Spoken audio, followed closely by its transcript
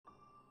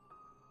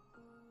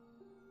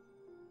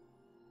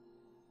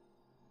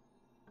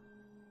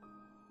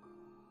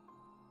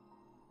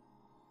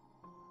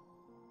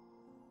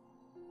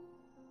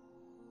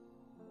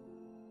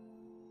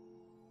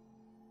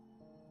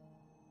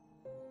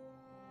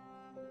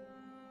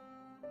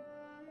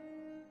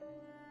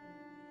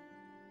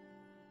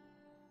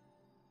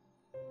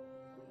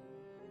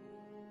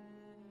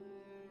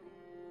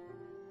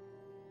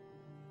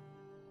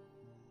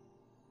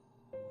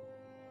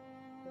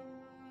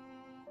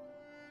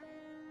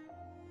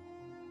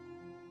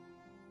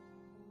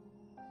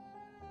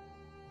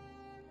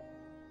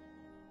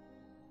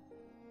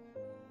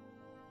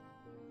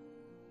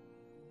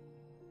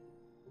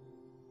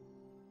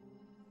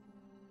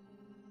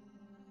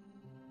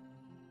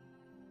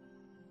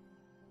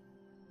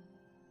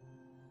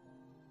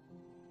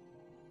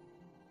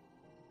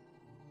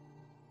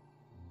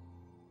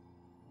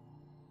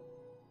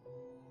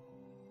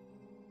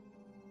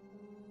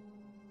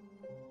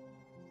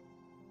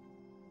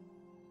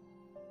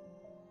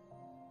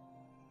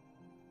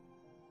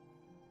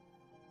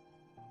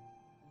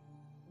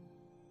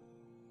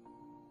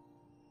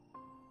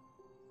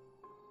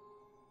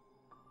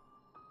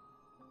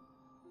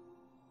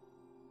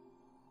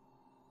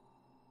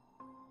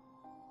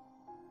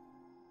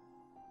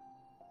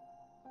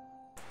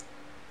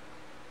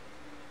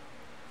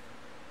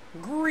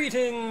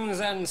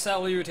Greetings and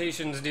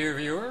salutations, dear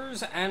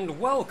viewers, and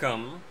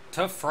welcome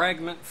to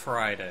Fragment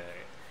Friday.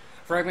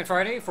 Fragment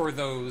Friday, for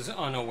those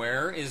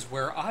unaware, is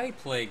where I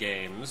play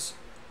games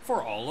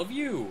for all of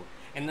you,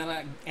 and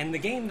the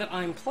game that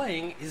I'm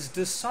playing is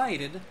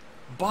decided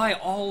by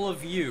all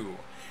of you.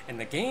 And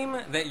the game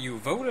that you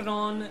voted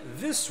on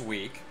this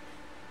week,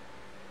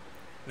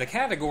 the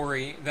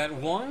category that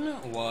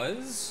won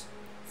was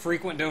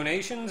frequent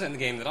donations, and the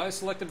game that I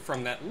selected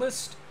from that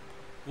list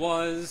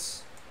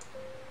was...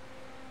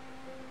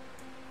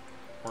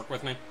 Work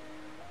with me.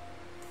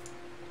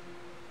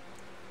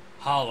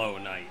 Hollow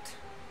Knight.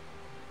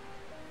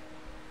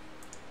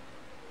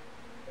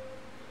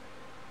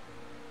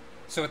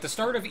 So at the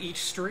start of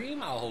each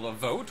stream, I'll hold a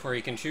vote where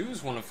you can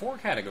choose one of four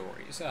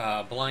categories.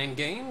 Blind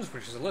Games,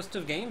 which is a list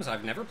of games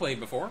I've never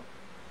played before.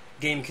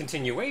 Game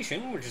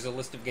Continuation, which is a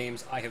list of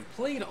games I have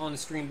played on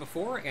stream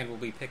before and will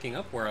be picking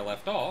up where I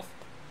left off.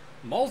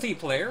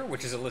 Multiplayer,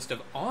 which is a list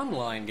of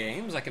online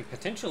games I can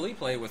potentially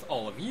play with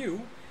all of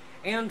you.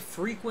 And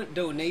Frequent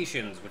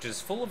Donations, which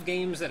is full of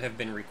games that have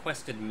been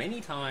requested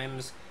many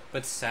times,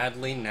 but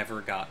sadly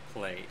never got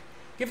played.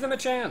 Give them a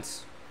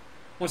chance!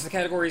 Once the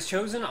category is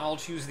chosen, I'll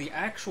choose the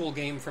actual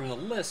game from the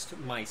list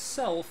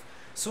myself,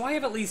 so I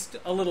have at least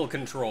a little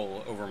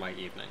control over my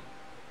evening.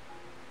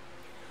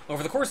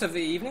 Over the course of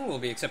the evening, we'll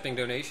be accepting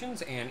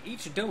donations, and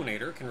each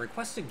donator can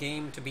request a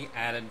game to be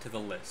added to the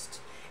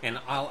list. And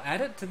I'll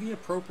add it to the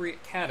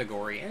appropriate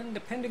category, and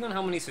depending on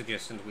how many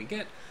suggestions we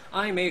get,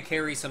 I may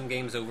carry some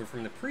games over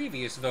from the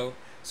previous vote,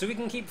 so we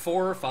can keep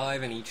 4 or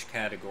 5 in each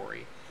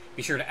category.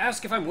 Be sure to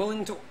ask if I'm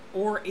willing to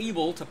or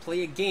able to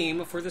play a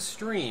game for the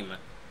stream.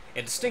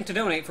 It's distinct to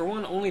donate for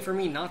one, only for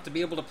me not to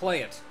be able to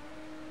play it.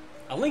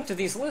 A link to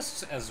these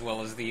lists, as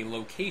well as the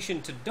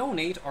location to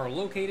donate, are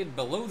located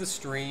below the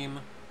stream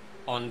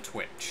on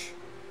Twitch.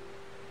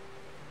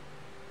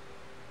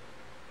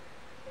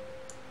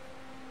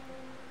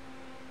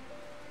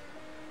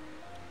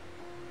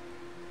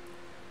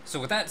 So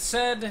with that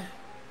said,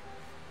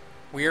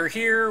 we are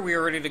here, we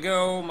are ready to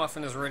go,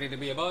 Muffin is ready to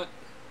be a butt.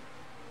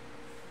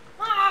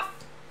 Ah!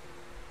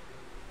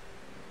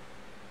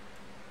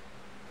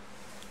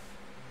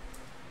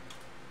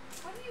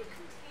 How do you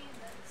contain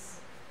this?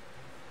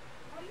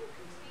 How do you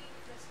contain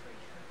this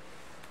creature?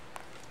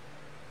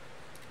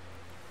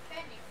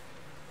 Can you?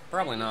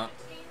 Probably Can you not.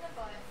 contain the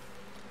butt?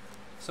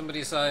 Somebody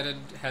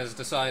has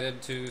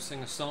decided to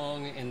sing a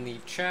song in the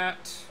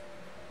chat.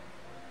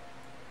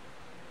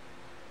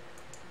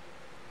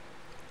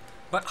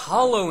 But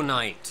Hollow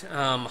Knight.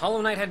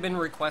 Hollow Knight had been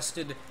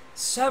requested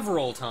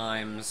several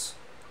times,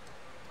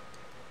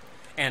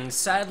 and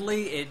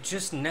sadly, it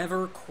just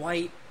never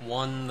quite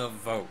won the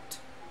vote.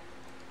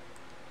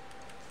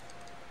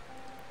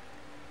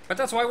 But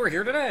that's why we're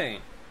here today.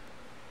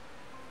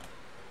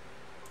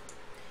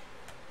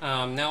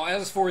 Now,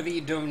 as for the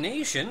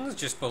donations,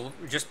 just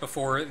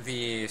before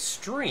the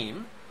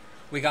stream,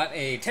 we got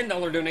a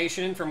 $10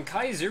 donation from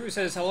Kaiser, who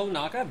says, "Hello,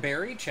 Naka,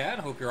 Barry, Chad.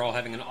 Hope you're all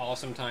having an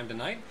awesome time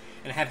tonight,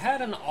 and have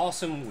had an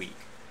awesome week.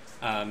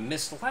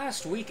 Missed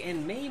last week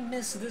and may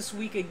miss this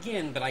week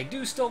again, but I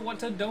do still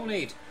want to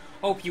donate.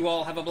 Hope you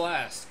all have a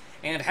blast.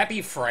 And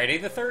happy Friday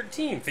the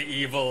 13th, the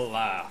evil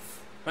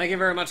laugh." Thank you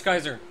very much,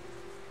 Kaiser.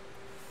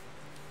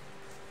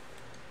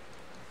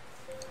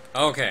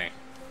 Okay.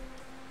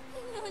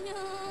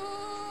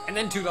 And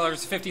then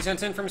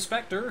 $2.50 in from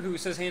Spectre, who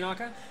says, "Hey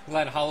Naka,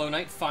 glad Hollow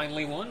Knight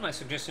finally won. My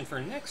suggestion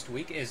for next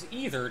week is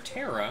either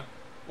Terra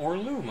or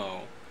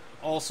Lumo.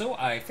 Also,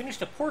 I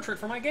finished a portrait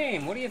for my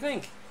game. What do you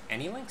think?"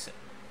 And he links it.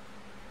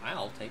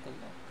 I'll take a look.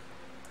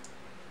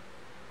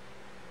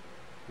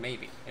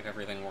 Maybe, if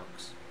everything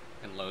works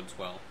and loads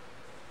well.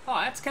 Oh,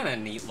 that's kind of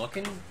neat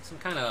looking. Some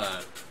kind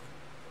of...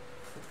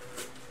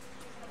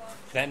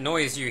 That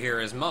noise you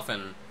hear is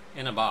Muffin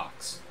in a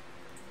box.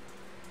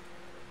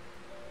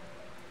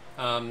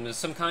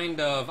 Some kind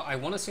of, I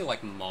want to say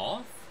like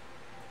moth?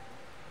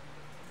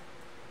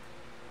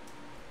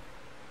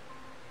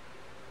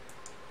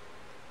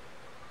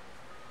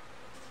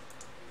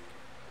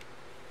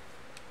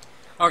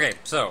 Okay,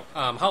 so,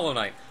 Hollow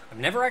Knight. I've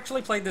never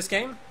actually played this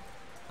game.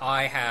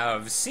 I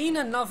have seen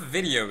enough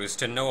videos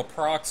to know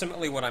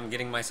approximately what I'm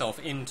getting myself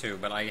into,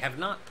 but I have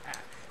not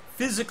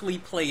physically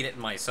played it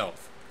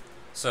myself.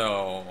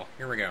 So,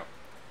 here we go.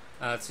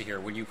 Let's see here.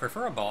 Would you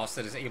prefer a boss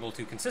that is able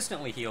to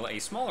consistently heal a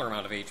smaller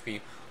amount of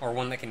HP, or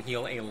one that can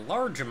heal a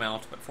large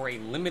amount, but for a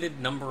limited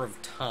number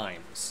of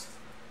times?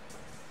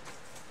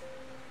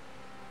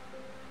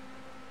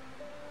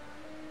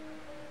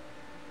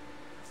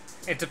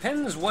 It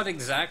depends what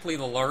exactly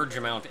the large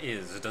amount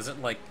is. Does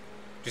it, like,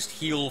 just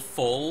heal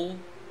full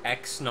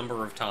X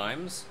number of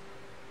times?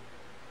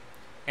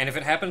 And if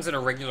it happens at a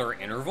regular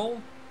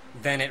interval,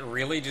 then it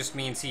really just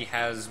means he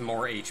has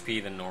more HP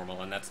than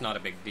normal, and that's not a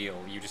big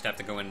deal. You just have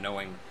to go in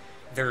knowing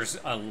there's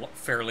a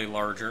fairly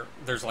larger...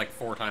 There's like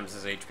 4 times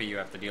his HP you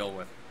have to deal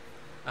with.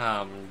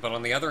 But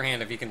on the other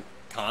hand, if you can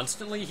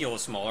constantly heal a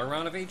smaller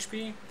amount of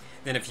HP,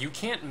 then if you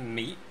can't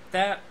meet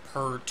that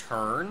per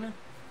turn,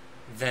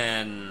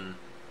 then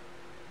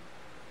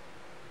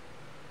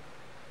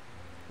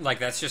Like,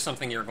 that's just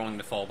something you're going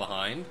to fall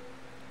behind.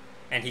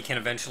 And he can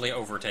eventually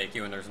overtake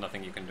you, and there's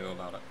nothing you can do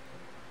about it.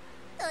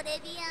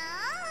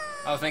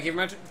 Oh, thank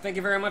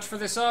you very much for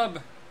the sub!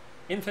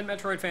 Infant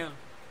Metroid fan.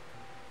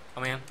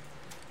 Oh, man.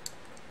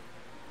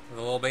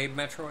 The little babe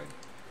Metroid.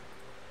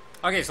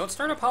 Okay, so let's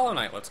start up Hollow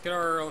Knight. Let's get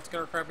our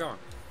crap going.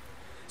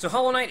 So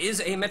Hollow Knight is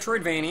a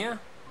Metroidvania.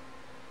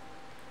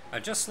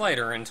 Adjust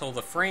slider until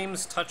the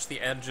frames touch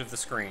the edge of the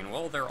screen.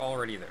 Well, they're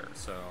already there,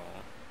 so...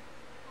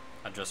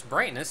 Adjust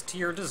brightness to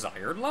your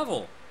desired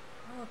level.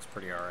 Oh, that's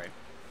pretty alright.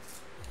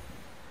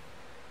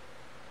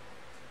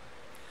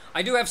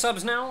 I do have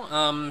subs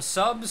now.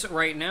 Subs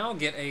right now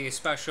get a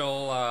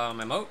special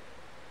emote.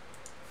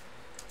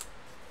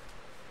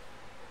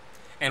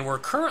 And we're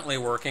currently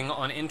working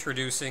on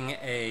introducing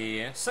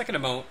a second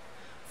emote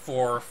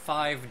for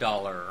 $5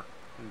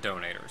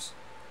 donators.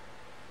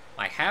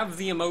 I have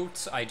the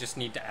emotes, I just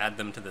need to add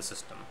them to the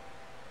system.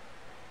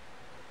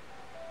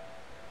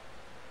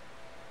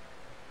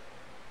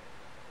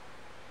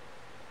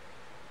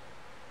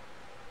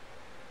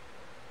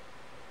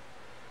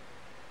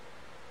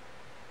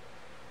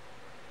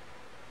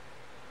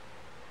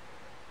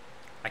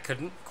 I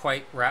couldn't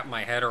quite wrap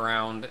my head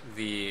around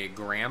the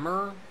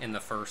grammar in the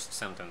first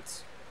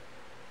sentence.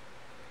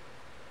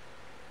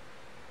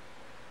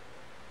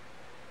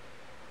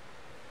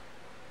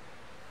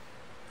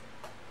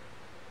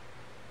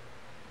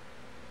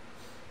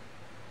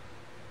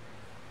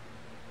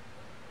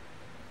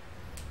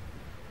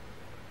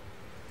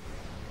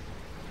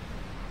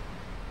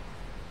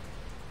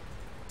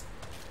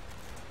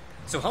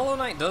 So Hollow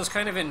Knight does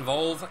kind of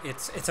involve,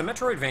 it's a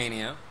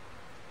Metroidvania.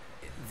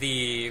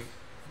 The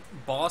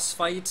boss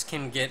fights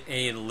can get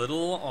a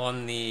little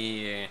on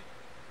the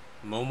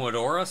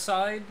Momodora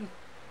side.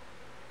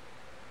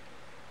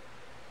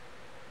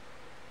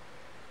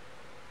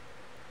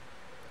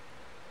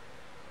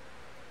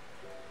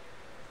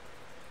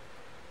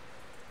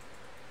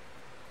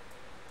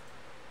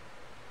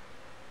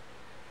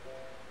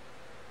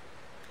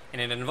 And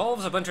it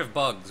involves a bunch of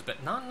bugs,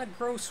 but not in a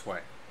gross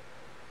way.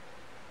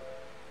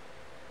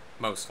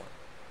 Mostly.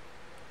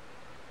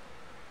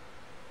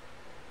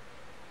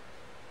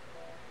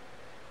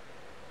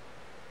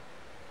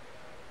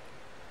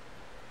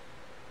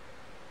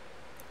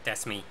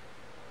 That's me.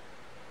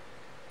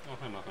 Oh,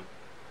 hi, Muffin.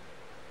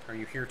 Are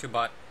you here to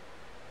butt?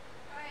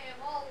 I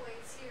am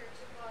always here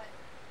to butt.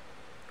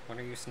 What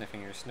are you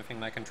sniffing? You're sniffing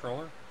my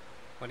controller?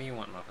 What do you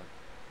want, Muffin?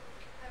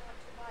 I want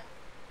to butt.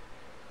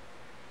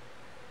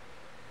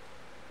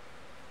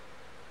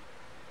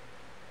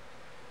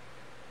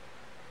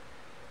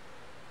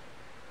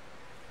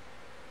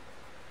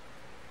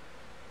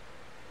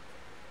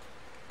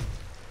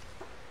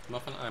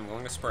 Muffin, I'm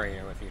going to spray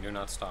you if you do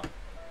not stop.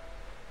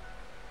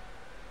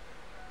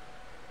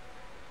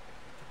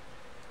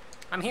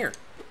 I'm here.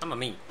 I'm a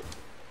me.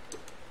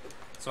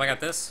 So I got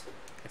this.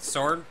 It's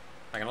sword.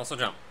 I can also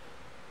jump.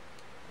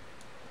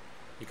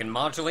 You can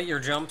modulate your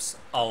jumps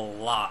a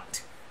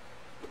lot.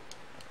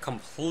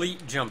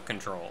 Complete jump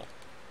control.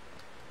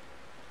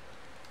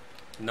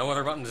 No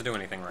other buttons do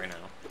anything right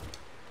now.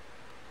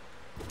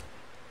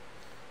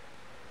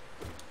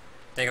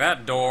 Take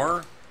that,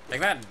 door.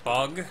 Take that,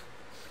 bug.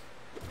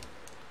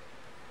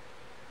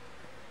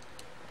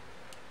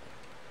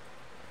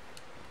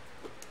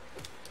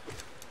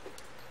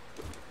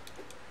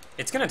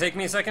 It's gonna take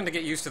me a second to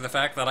get used to the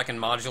fact that I can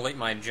modulate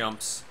my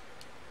jumps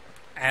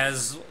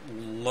as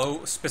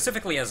low,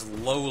 specifically as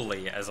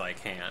lowly as I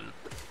can.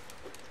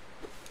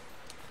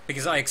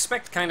 Because I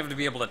expect kind of to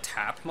be able to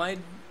tap my,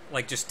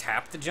 like just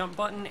tap the jump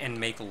button and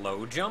make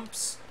low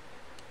jumps.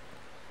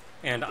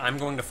 And I'm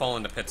going to fall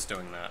into pits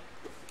doing that.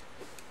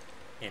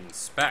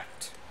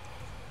 Inspect.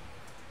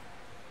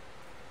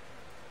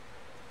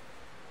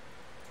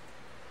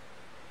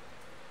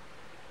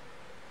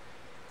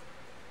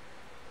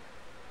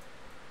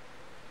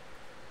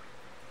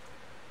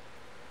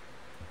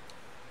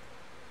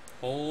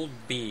 Hold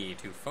B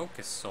to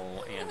focus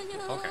soul and...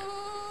 Okay.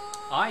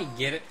 I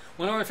get it.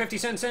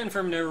 $1.50 in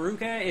from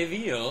Naruka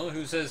Evil,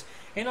 who says,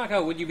 Hey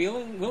Naka, would you be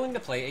willing to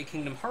play a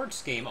Kingdom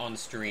Hearts game on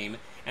stream?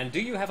 And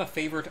do you have a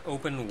favorite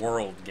open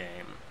world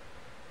game?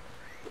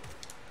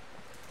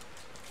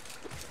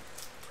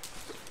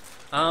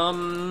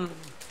 I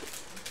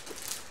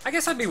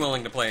guess I'd be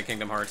willing to play a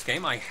Kingdom Hearts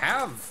game. I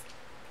have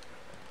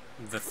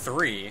the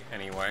 3,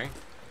 anyway.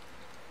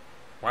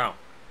 Wow.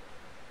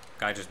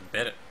 Guy just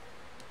bit it.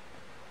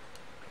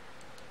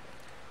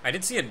 I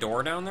did see a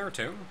door down there,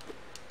 too.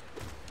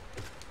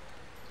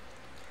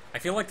 I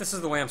feel like this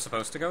is the way I'm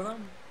supposed to go, though.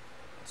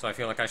 So I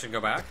feel like I should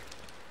go back.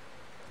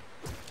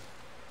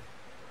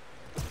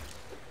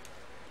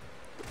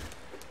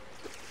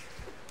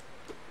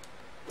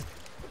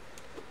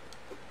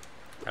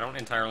 I don't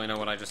entirely know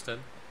what I just did.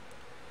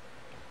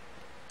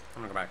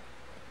 I'm gonna go back.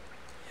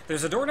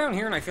 There's a door down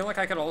here, and I feel like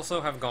I could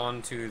also have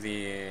gone to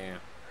the...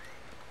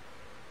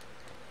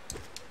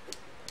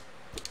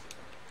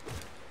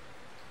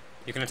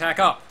 You can attack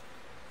up.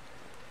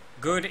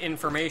 Good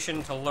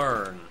information to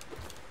learn.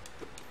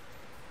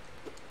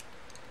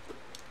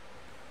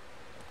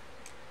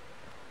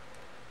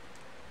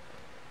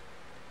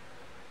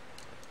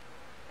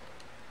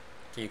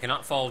 Okay, you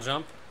cannot fall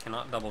jump,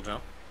 cannot double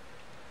jump.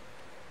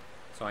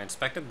 So I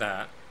inspected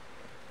that.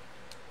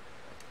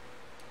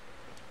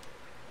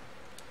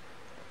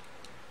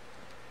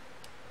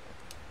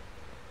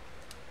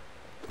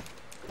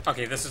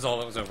 Okay, this is all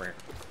that was over here.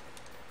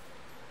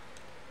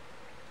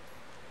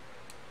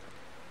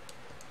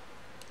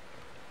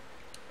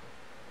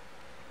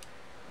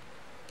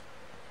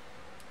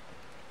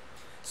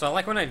 So I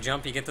like when I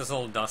jump, you get this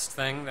little dust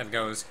thing that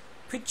goes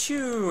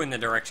pachoo in the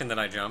direction that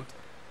I jumped.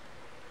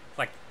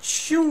 Like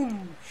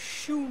shoom,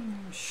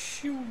 shoom,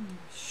 shoom,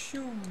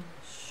 shoom,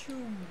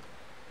 shoom.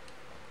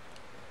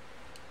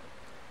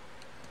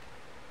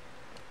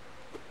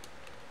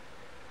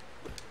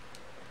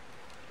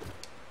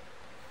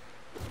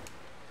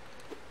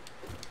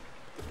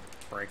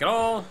 Break it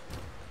all.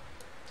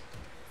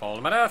 Fall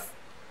to my death.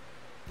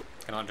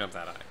 Cannot jump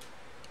that high.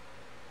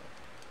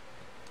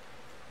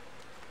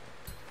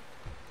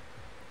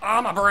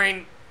 Oh, my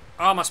brain!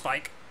 Oh, my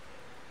spike.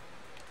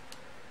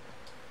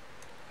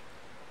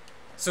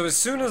 So as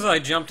soon as I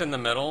jumped in the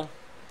middle,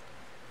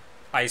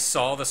 I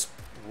saw the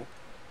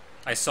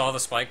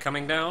spike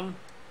coming down,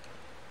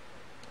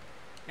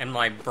 and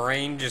my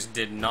brain just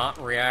did not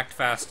react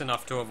fast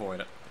enough to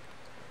avoid it.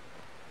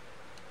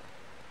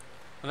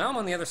 Well, now I'm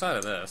on the other side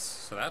of this,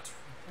 so that's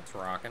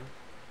rocking.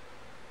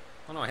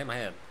 Oh no, I hit my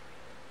head.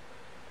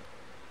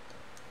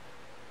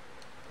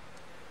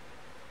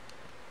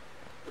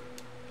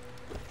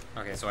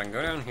 Okay, so I can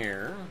go down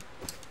here.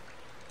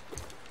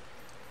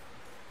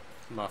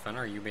 Muffin,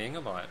 are you being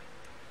a butt?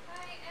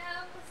 I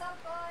am. What's up,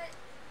 bud?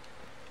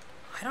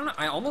 I don't know,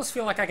 I almost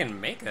feel like I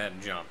can make that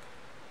jump.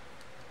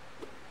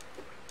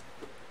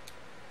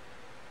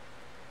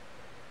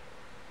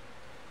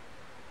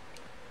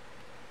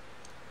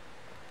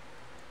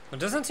 There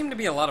doesn't seem to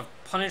be a lot of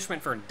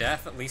punishment for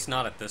death, at least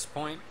not at this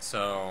point,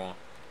 so...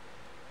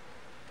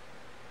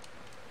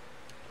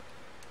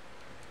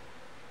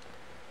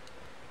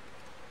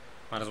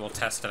 Might as well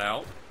test it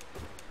out.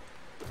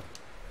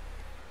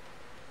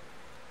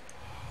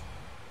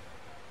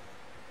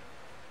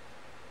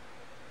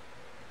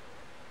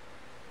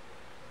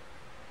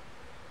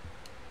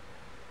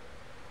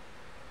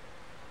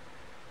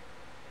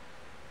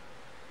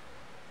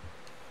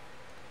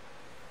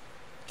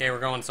 Okay, we're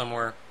going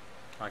somewhere.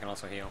 I can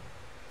also heal.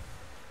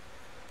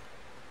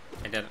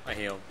 I did it. I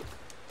healed.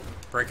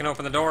 Breaking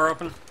open the door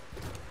open.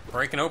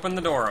 Breaking open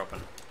the door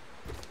open.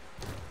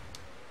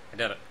 I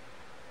did it.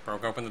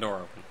 Broke open the door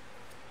open.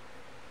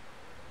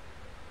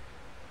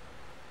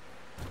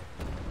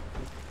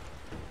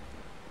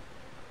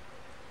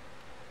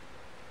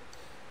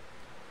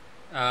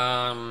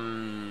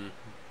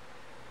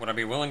 Would I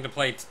be willing to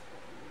play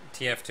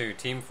TF2,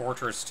 Team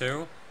Fortress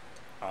 2?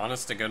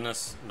 Honest to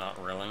goodness,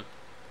 not really.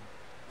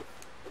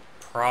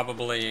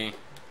 Probably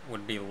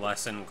would be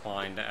less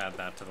inclined to add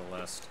that to the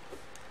list.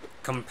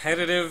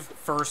 Competitive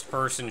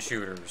first-person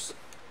shooters.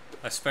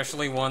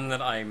 Especially one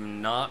that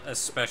I'm not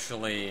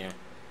especially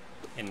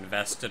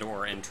invested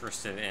or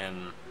interested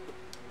in.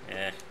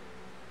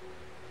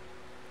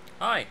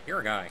 Hi, you're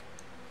a guy.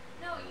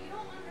 No, you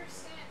don't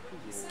understand. When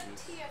he said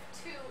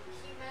TF2,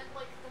 he meant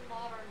like the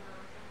modern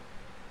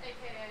version,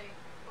 aka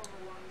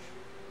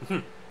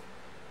Overwatch.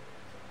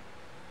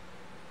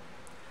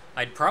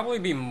 I'd probably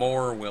be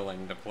more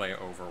willing to play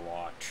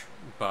Overwatch,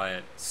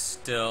 but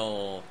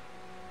still...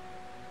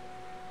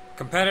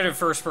 Competitive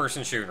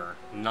first-person shooter.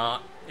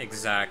 Not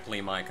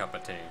exactly my cup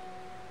of tea.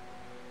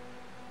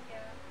 Yeah.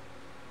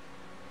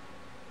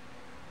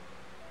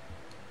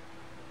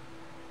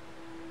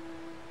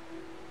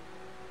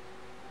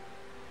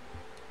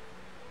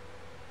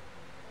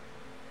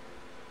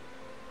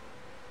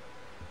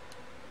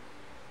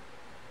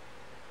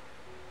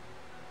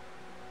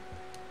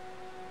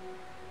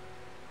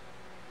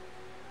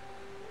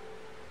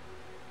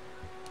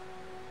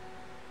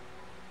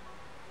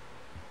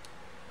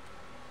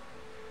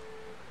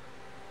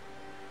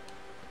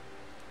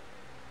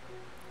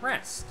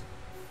 Rest.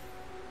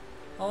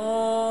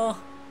 Oh.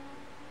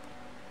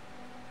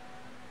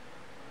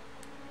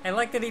 I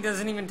like that he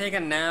doesn't even take a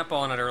nap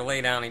on it or lay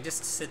down. He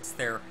just sits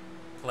there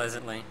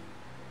pleasantly.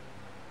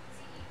 Does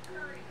he eat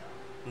curry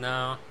though?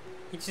 No.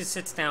 He just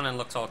sits down and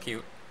looks all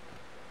cute.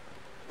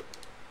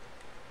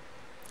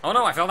 Oh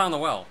no, I fell down the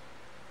well.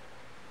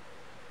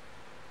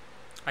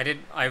 I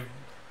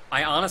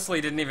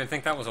honestly didn't even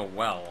think that was a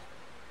well.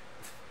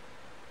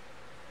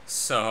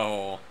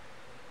 So...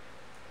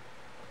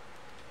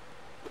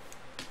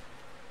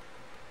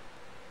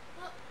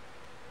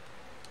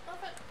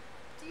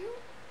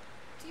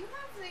 Do you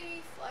have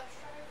the flash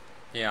drive?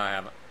 Yeah, I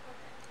have it.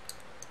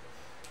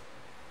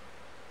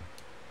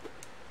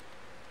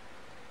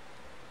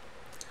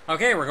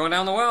 Okay, we're going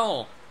down the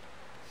well.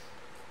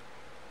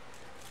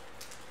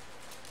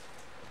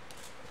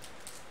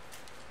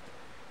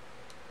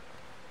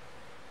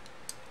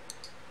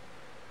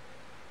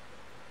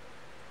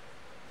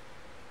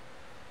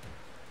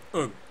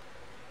 Ugh.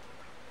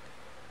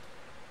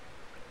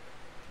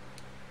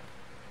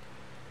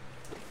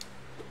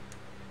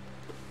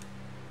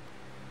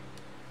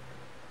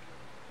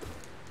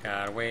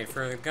 Gotta Gotta wait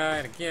for the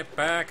guy to get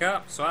back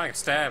up so I can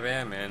stab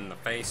him in the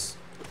face.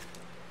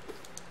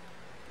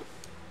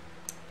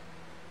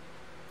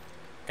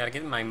 Gotta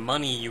get my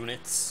money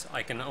units.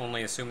 I can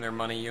only assume they're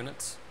money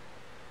units.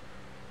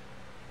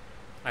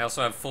 I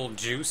also have full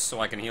juice so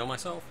I can heal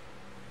myself.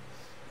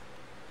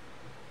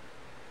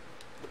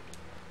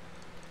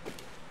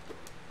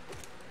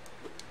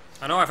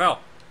 I know I fell.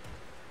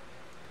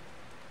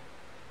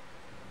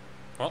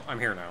 Well, I'm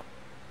here now.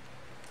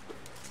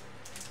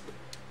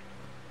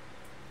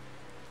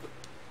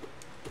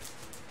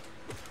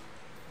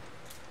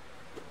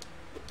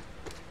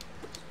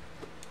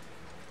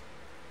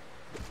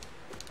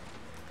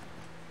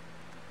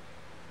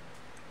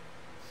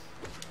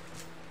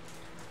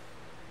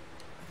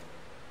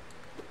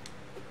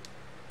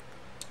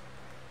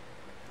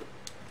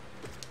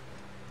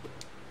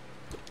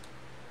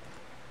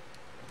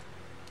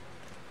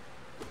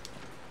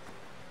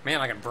 Man,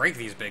 I can break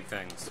these big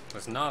things.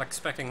 Was not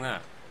expecting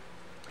that.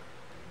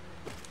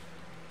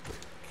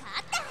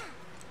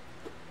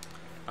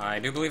 I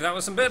do believe that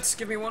was some bits.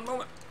 Give me one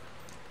moment.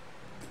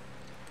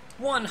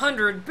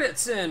 100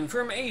 bits in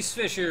from Ace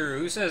Fisher,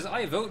 who says,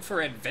 I vote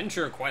for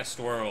Adventure Quest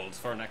Worlds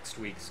for next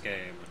week's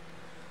game.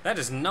 That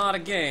is not a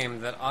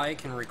game that I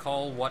can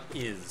recall what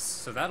is,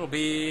 so that'll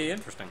be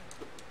interesting.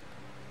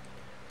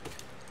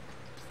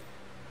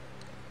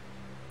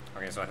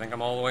 Okay, so I think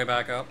I'm all the way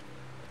back up.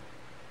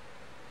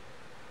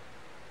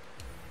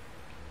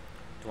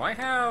 Do I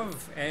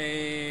have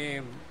a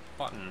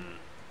button?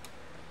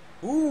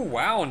 Ooh,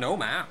 wow, no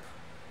map.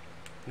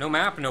 No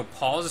map, no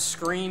pause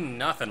screen,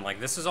 nothing.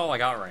 Like, this is all I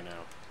got right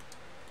now.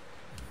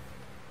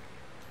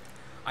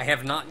 I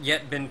have not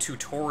yet been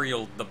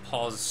tutorialed the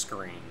pause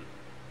screen.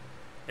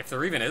 If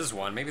there even is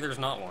one, maybe there's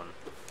not one.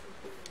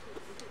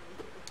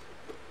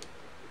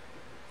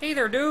 Hey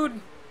there, dude!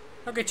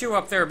 Look at you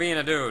up there being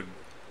a dude.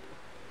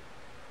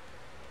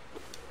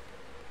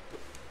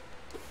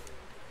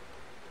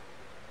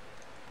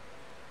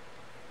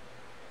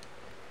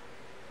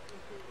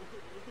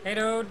 Hey,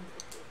 dude.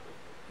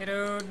 Hey,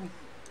 dude.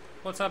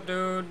 What's up,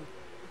 dude?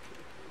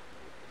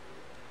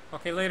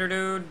 Okay, later,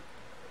 dude.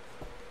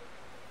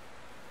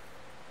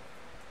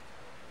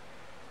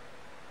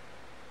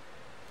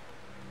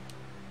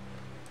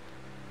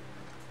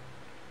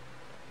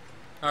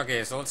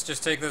 Okay, so let's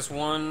just take this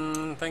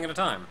one thing at a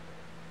time.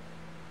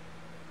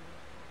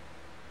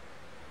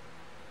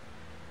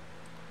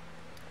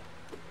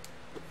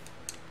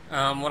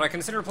 Would I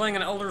consider playing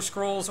an Elder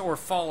Scrolls or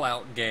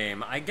Fallout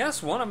game? I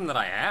guess one of them that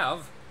I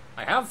have.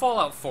 I have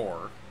Fallout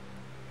 4.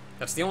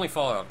 That's the only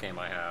Fallout game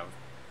I have.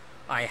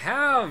 I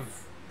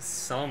have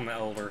some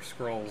Elder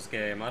Scrolls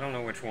game. I don't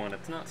know which one.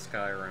 It's not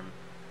Skyrim.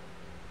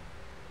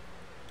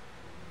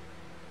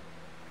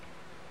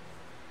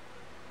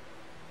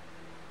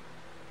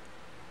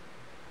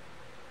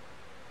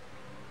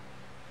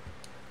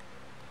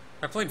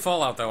 I played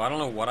Fallout, though. I don't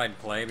know what I'd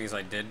play, because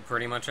I did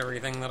pretty much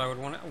everything that I would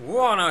want to...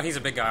 Whoa, no, he's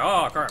a big guy.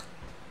 Oh, crap.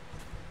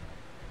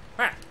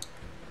 Ah.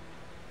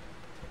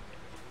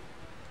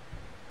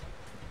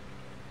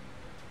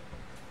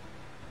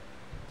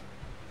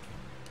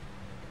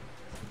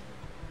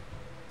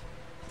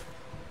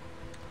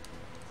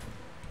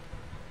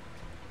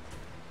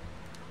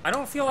 I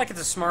don't feel like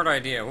it's a smart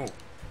idea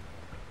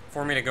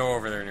for me to go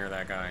over there near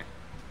that guy.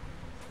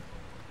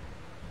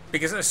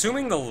 Because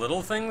assuming the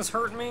little things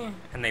hurt me,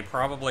 and they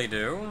probably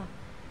do,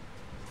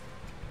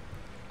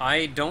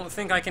 I don't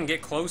think I can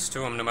get close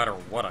to him no matter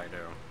what I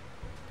do.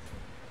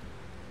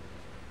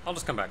 I'll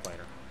just come back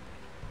later.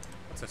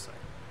 What's this say?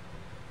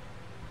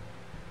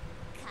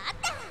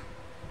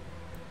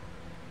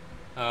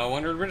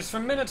 100 British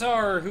from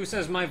Minotaur, who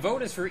says, my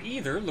vote is for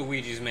either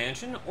Luigi's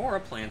Mansion or a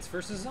Plants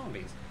vs.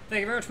 Zombies.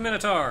 Thank you very much,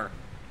 Minotaur.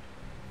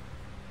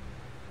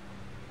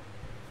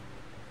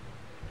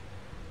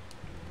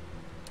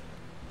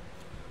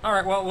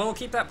 Alright, well, we'll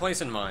keep that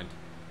place in mind.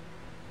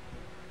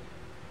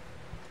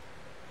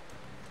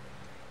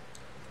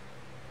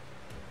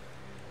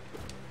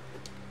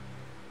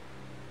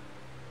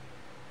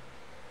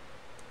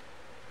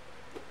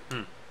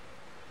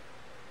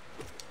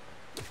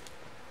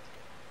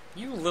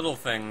 You little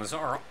things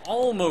are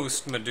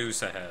almost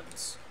Medusa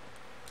heads.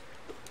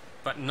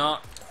 But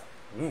not...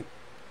 Ooh,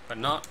 but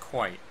not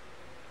quite.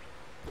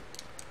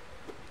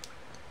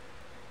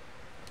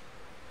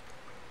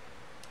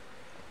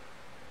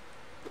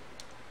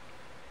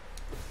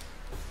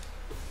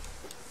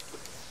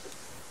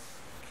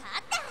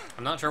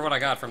 I'm not sure what I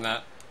got from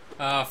that.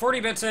 40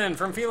 bits in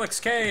from Felix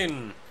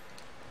Kane.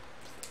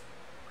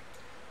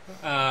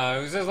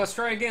 Who says, let's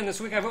try again.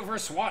 This week I vote for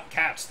SWAT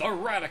Cats, the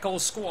Radical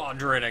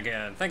Squadron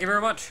again. Thank you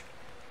very much.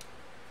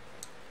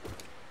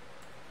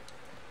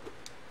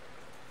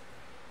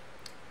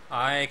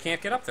 I can't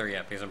get up there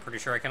yet because I'm pretty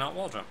sure I cannot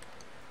wall jump.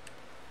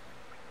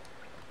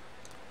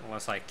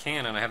 Unless I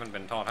can and I haven't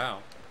been taught how.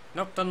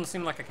 Nope, doesn't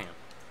seem like I can.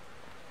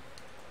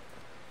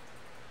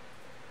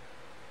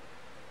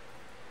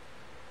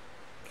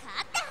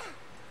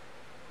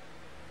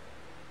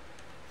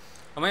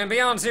 Oh man,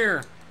 Beyond's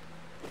here!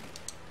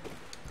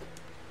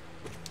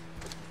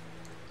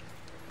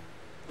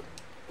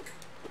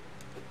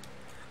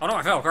 Oh no,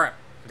 I fell, crap.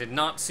 I did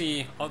not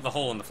see the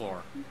hole in the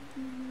floor.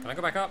 Can I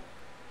go back up?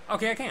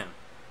 Okay, I can.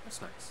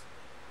 That's nice.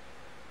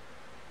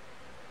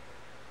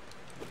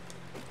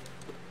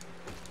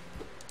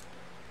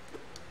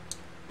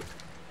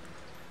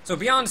 So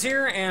Beyond's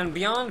here, and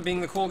Beyond,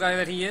 being the cool guy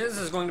that he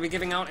is going to be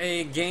giving out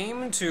a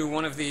game to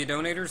one of the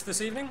donators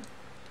this evening.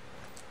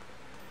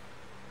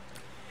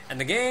 And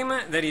the game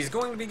that he's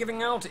going to be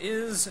giving out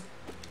is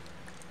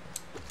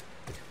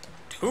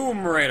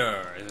Tomb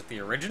Raider. Is it the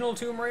original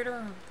Tomb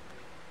Raider?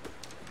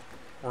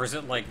 Or is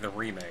it like the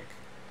remake?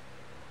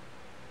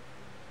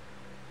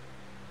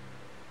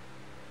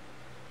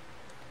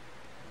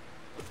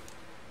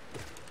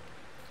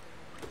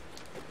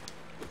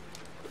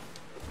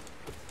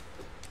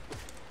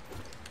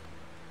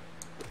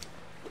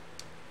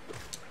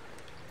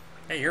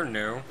 Hey, you're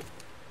new.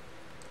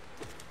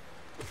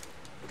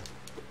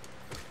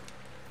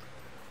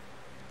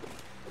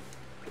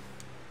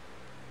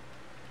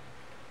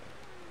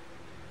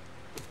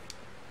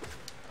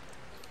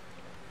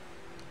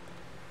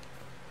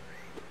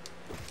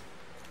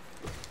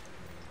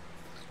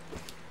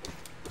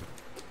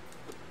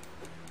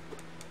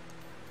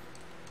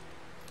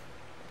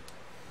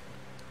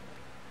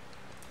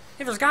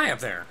 Hey, there's a guy up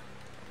there.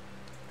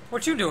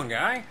 What you doing,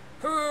 guy?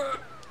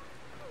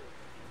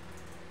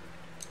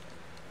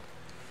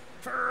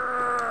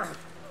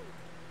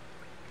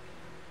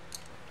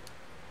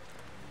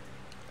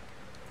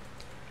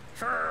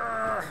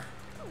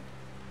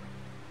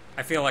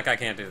 I feel like I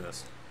can't do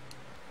this.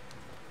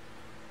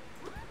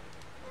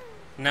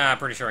 Nah,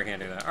 pretty sure I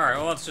can't do that. Alright,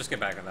 well, let's just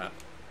get back to that.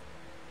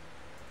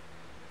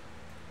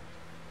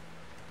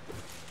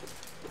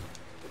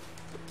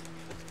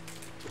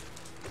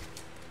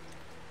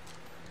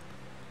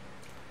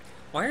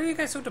 Why are you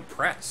guys so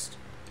depressed?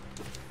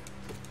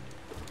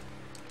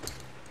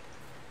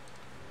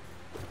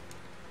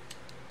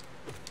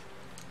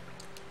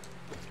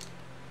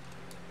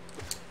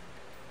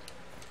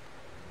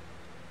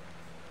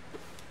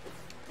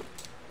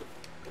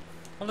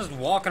 I'm just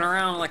walking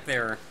around like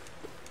their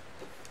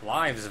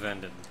lives have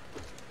ended.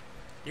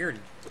 You're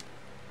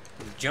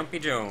Jumpy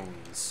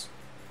Jones.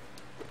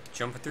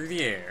 Jumping through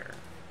the air.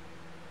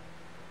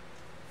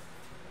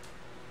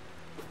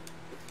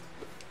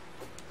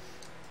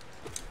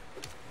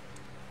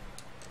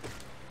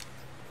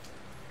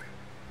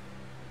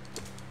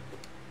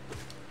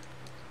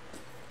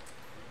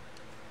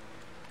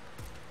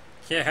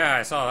 Yeah,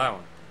 I saw that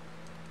one.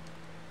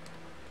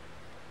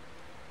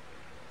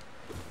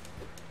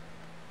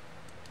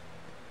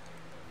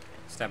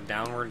 Step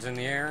downwards in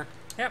the air.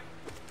 Yep.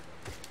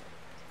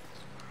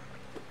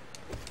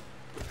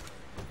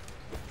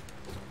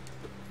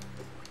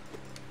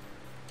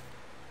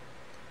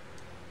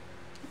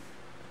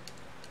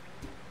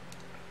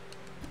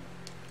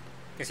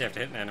 Guess you have to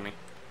hit an enemy.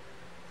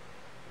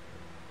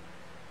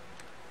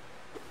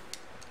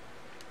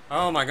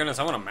 Oh my goodness,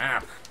 I want a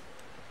map.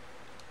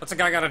 What's a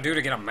guy gotta do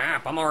to get a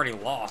map? I'm already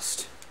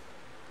lost.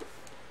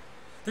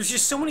 There's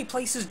just so many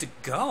places to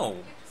go. You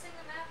have to sing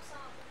the map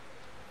song.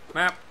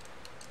 Map.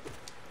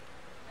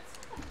 That's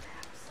not a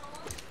map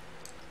song.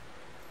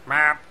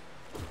 Map.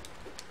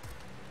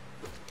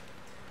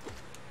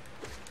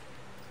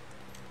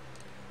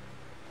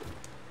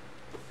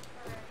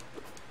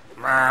 Alright.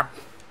 Map.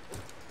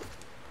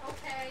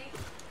 Okay.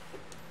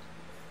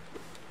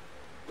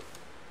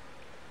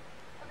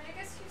 I mean, I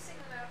guess you sing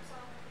the map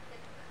song when you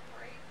get the map,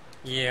 right?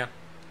 Yeah.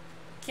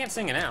 Can't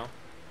sing it now.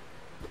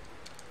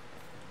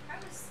 I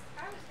was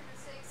gonna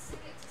say sing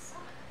it to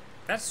summon.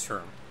 That's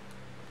true.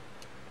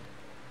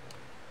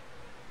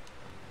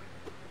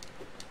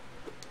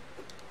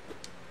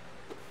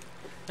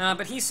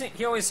 But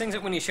he always sings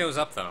it when he shows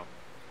up, though.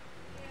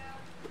 Yeah,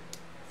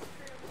 that's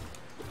true.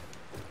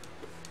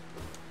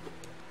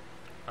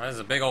 Oh, this is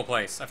a big old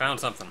place. I found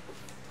something.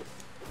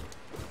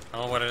 I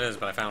don't know what it is,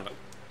 but I found it.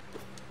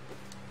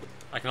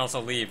 I can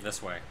also leave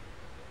this way.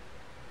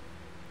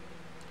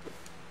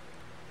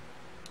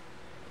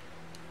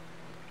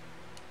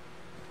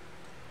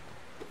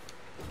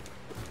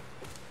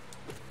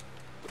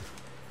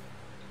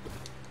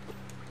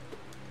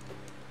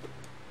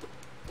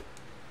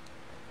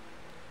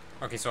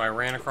 Okay, so I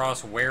ran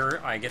across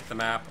where I get the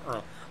map.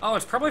 Oh,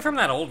 it's probably from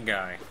that old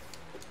guy.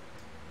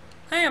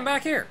 Hey, I'm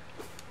back here.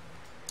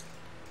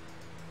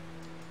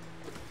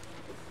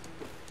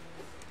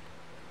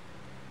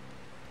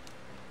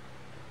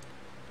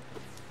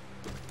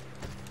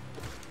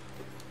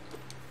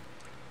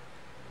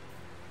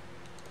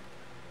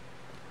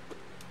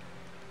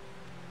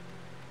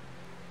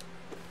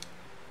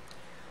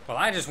 Well,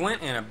 I just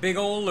went in a big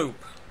old loop.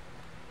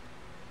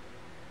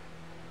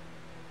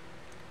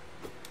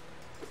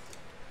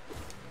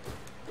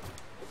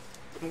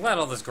 I'm glad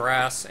all this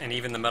grass and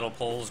even the metal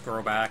poles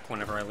grow back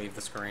whenever I leave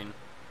the screen.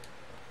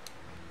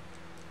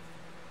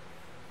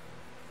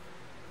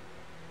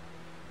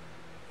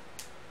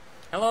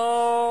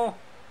 Hello!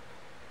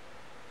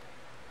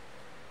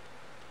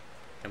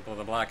 Temple of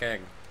the Black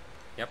Egg.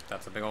 Yep,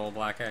 that's a big old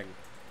black egg.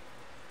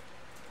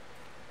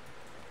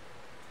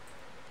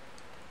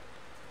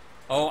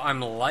 Oh,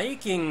 I'm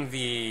liking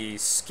the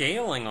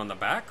scaling on the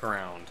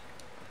background.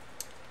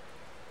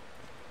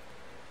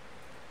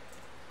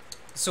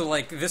 So,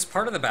 like, this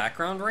part of the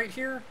background right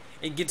here,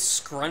 it gets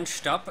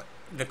scrunched up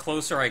the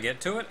closer I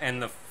get to it,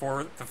 and the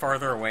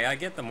farther away I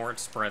get, the more it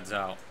spreads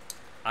out.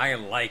 I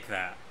like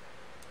that.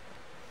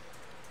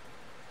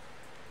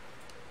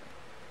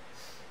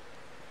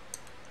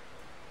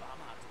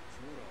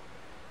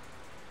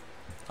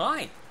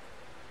 Hi!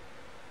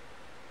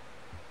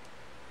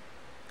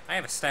 I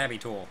have a stabby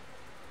tool.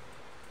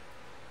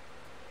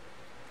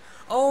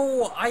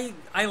 Oh,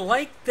 I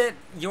like that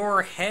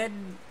your head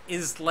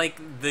is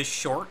like the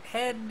short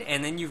head,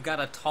 and then you've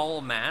got a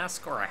tall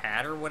mask or a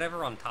hat or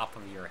whatever on top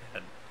of your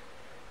head.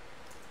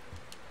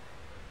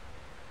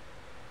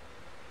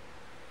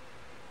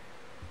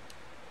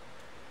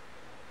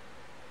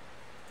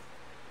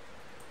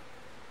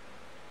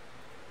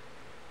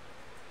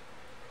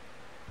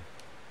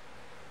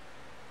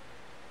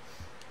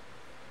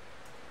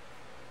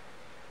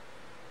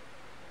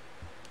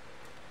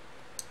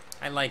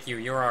 I like you,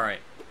 you're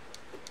alright.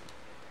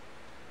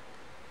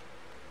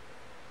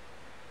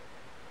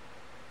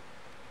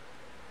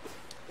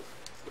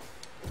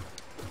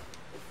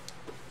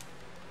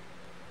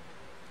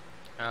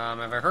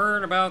 Have I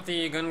heard about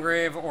the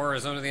Gungrave or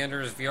Zone of the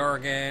Enders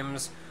VR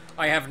games?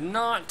 I have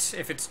not.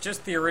 If it's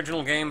just the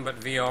original game, but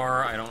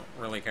VR, I don't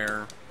really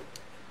care.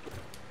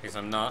 Because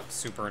I'm not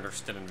super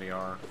interested in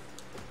VR.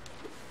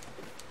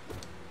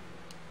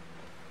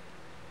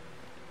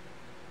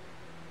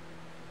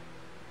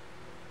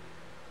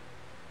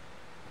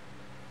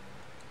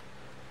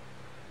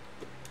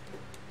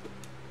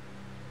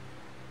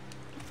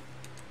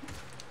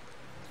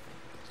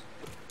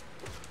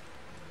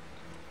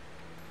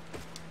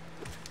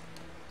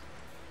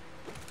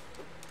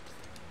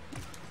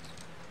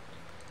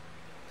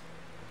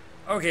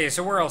 Okay,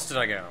 so where else did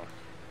I go?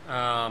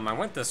 I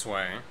went this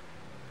way.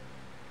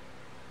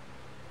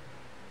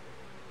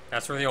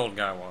 That's where the old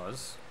guy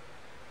was.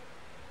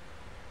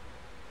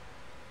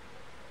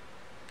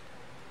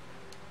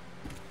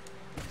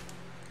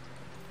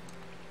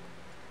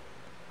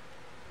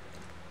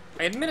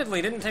 I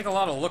admittedly didn't take a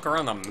lot of look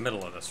around the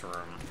middle of this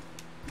room.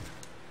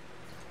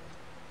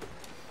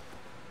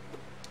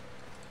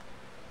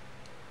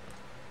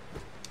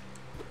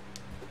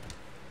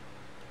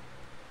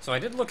 So I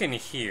did look in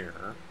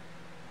here.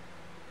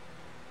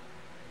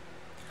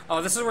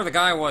 Oh, this is where the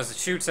guy was that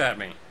shoots at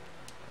me.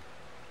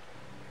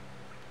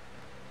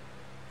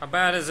 How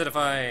bad is it if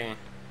I...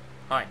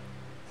 Hi.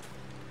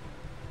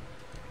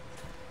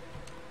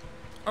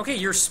 Okay,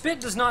 your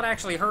spit does not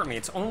actually hurt me.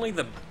 It's only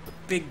the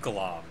big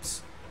globs.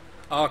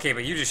 Oh, okay,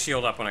 but you just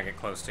shield up when I get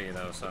close to you,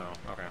 though, so...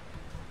 Okay.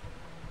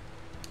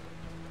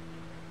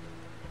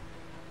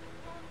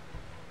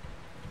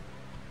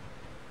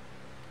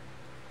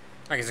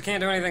 Okay, so I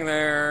can't do anything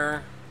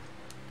there.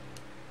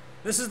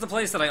 This is the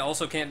place that I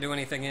also can't do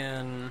anything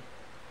in.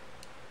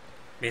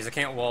 Because I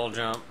can't wall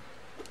jump.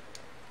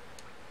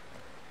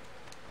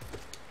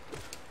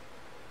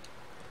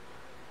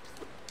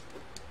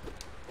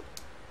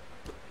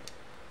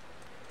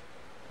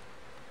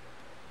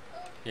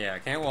 Yeah, I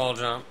can't wall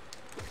jump.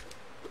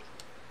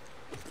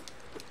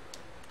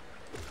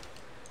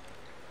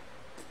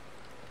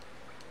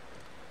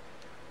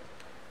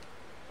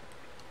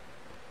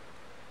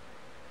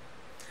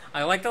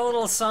 I like the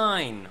little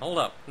sign. Hold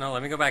up. No,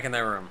 let me go back in that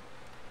room.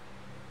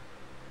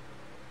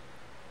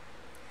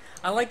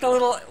 I like the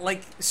little,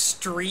 like,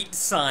 street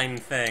sign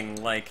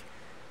thing. Like,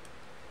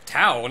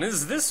 town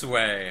is this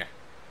way.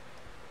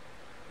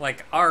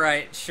 Like,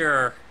 alright,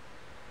 sure.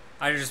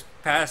 I just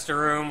passed a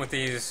room with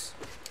these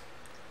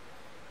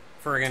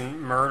friggin'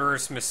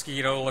 murderous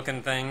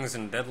mosquito-looking things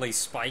and deadly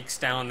spikes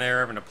down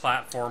there having a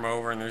platform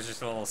over, and there's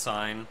just a little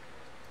sign.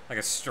 Like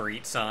a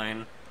street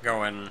sign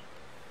going,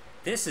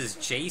 "This is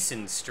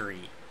Jason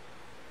Street."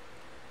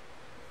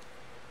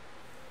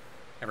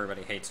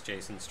 Everybody hates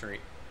Jason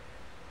Street.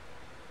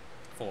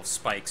 Full of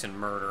spikes and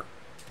murder.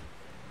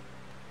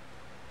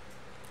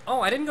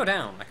 Oh, I didn't go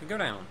down. I could go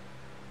down.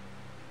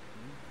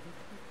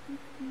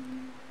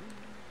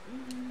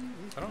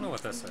 I don't know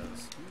what this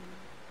is.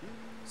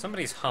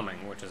 Somebody's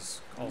humming, which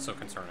is also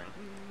concerning.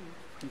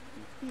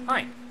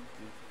 Hi.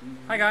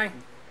 Hi, guy.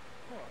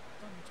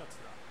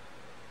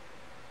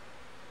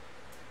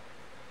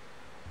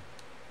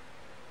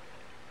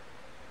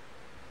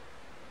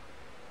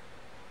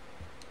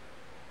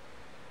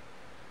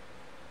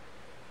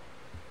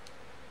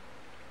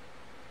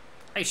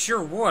 I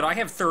sure would. I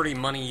have 30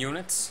 money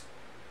units.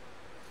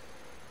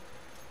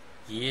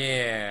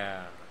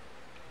 Yeah.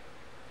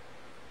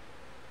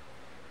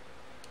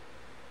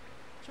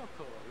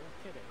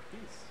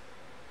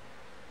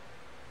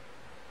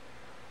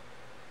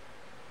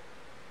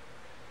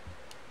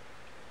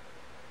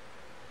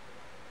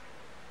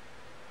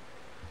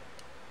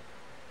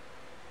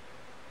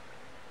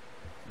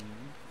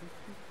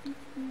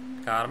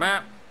 Got a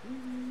map.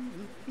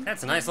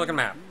 That's a nice looking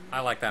map. I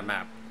like that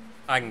map.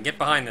 I can get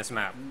behind this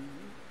map.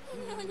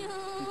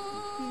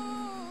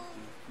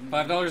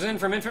 $5 in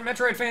from Infant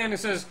Metroid fan who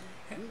says,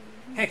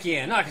 "Heck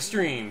yeah, knock a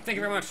stream. Thank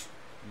you very much."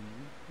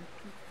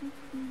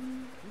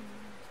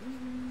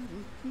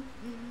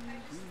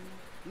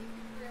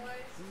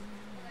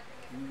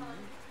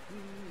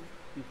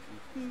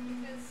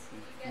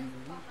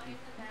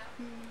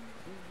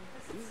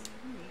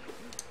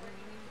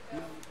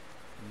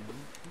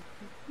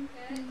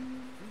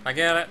 I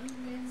get it. It's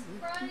in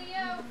front of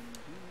you.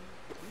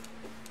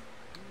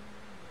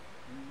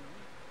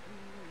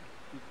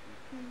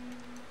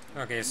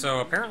 Okay, so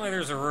apparently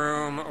there's a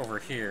room over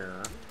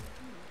here.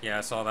 Yeah,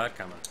 I saw that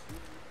coming.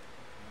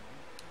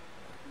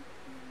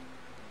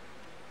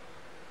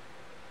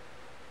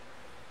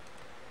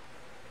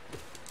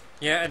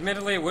 Yeah,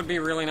 admittedly, it would be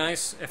really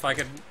nice if I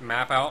could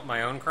map out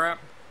my own crap.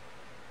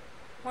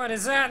 What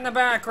is that in the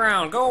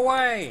background? Go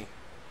away!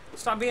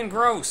 Stop being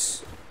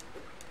gross!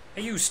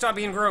 Hey, you, stop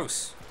being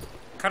gross!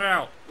 Cut it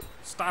out!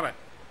 Stop it!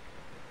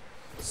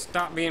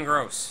 Stop being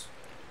gross.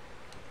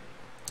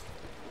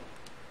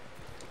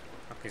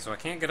 Okay, so I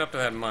can't get up to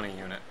that money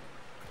unit.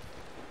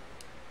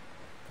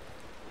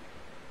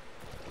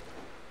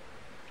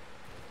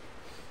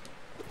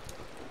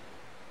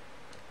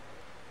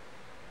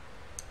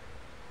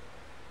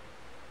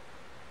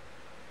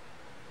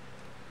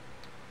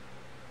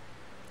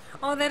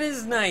 Oh, that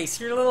is nice.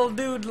 Your little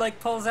dude, like,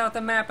 pulls out the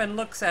map and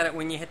looks at it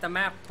when you hit the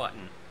map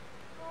button.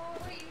 Oh,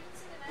 wait, you didn't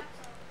see the map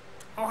zone.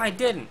 Oh, I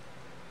didn't.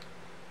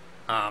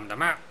 The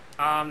map.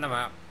 The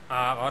map.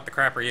 What the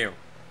crap are you?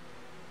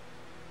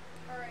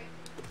 Alright.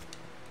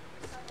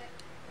 Stop it.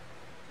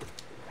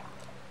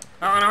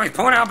 Oh, no, he's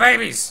pulling out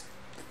babies!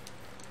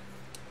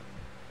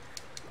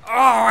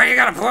 Oh, why you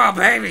gotta pull out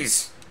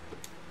babies?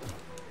 I feel like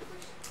we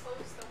should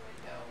close the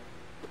window.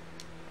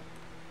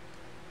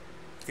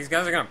 These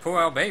guys are gonna pull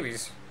out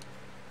babies.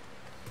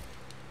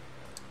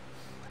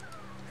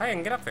 Hey, I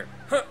can get up there.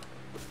 Huh.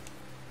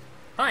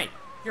 Hi,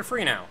 you're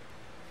free now.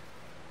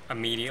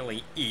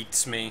 Immediately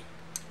eats me.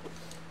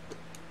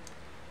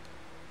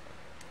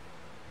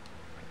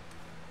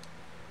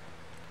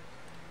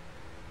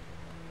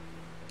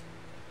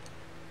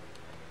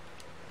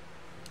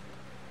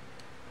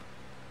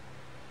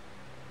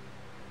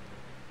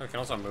 Oh, you can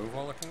also move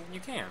while looking?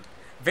 You can.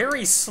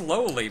 Very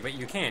slowly, but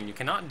you can. You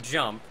cannot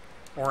jump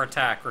or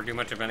attack or do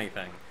much of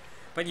anything.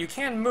 But you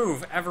can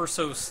move ever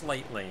so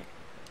slightly.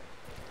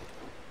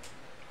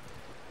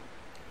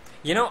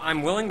 You know,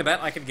 I'm willing to bet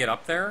I could get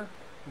up there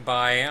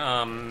by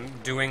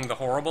doing the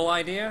horrible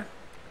idea.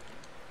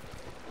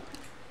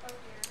 Oh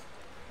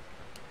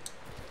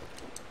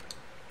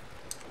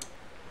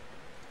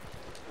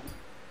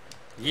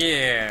dear.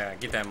 Yeah,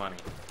 get that money.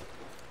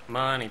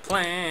 Money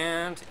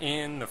plant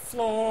in the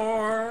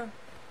floor.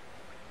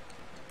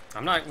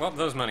 I'm not... Well,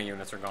 those money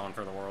units are gone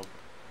for the world.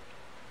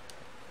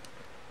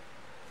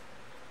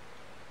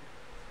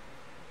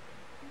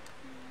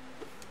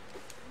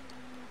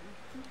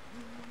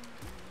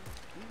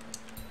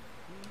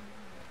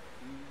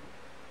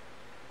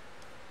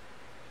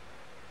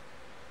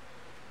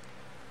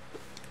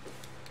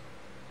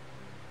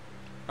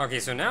 Okay,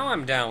 so now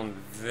I'm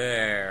down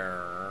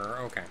there.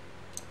 Okay.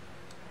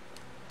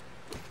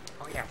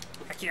 Oh yeah.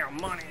 Heck yeah,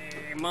 money!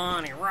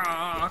 Money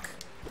rock!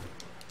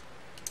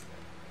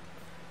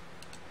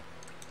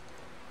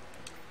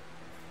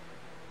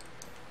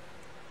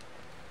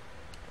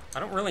 I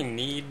don't really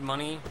need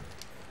money.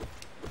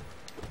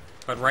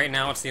 But right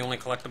now it's the only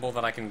collectible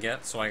that I can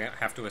get, so I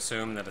have to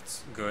assume that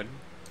it's good.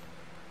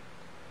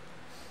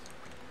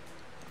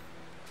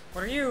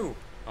 What are you?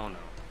 Oh no.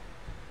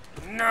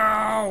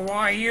 No!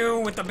 Why you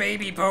with the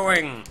baby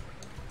pooing?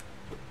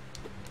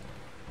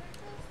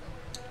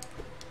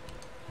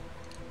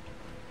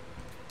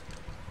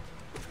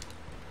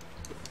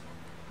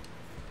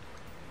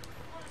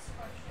 Honest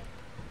question.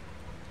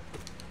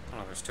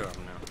 Oh, there's two of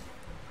them now.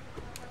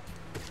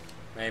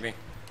 Maybe.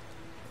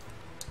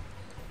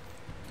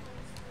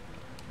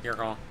 Your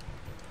call.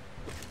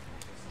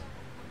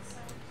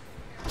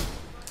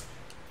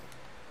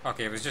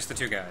 Okay, it was just the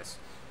two guys.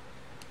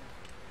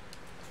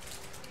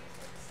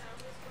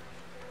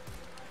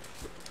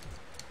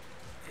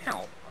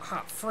 Ow!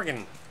 Ah,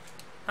 friggin'.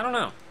 I don't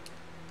know.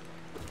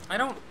 I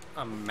don't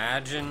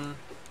imagine...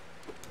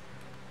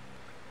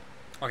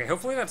 Okay,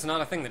 hopefully that's not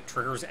a thing that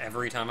triggers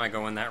every time I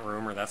go in that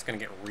room, or that's gonna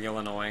get real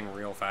annoying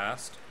real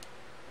fast.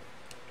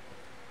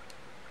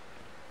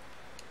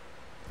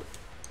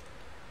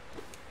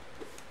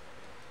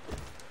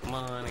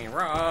 Money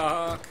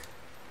rock!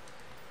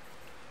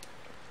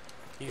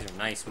 These are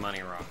nice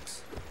money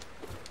rocks.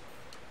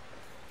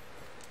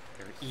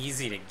 They're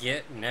easy to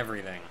get and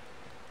everything.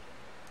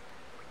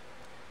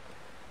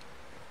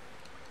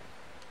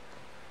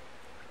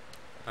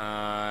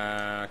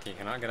 Okay,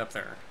 cannot get up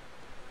there.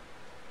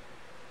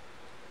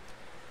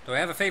 Do I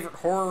have a favorite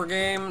horror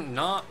game?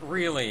 Not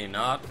really.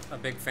 Not a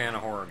big fan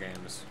of horror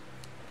games.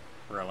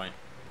 Really.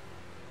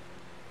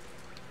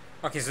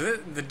 Okay, so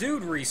the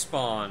dude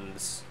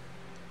respawns,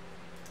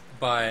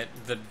 but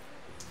the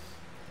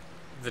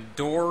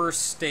door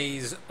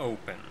stays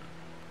open.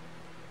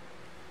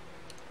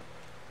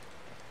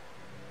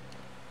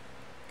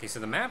 Okay, so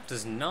the map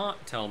does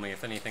not tell me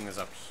if anything is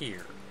up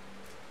here.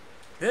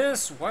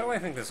 Why do I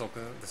think this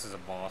is a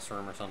boss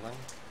room or something?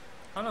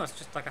 Oh no, it's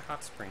just like a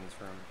hot springs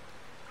room.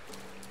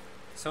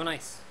 So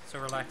nice, so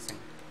relaxing,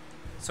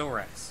 so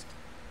rest.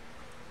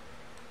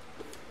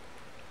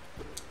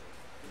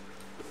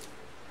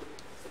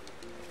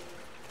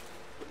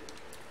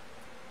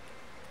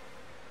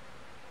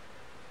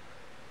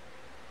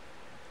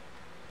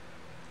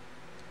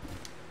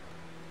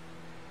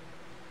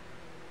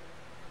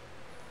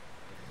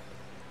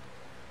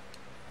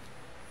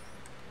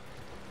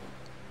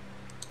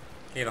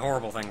 Okay, the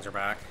horrible things are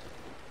back.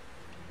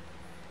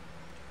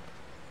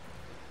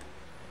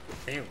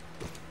 Ew.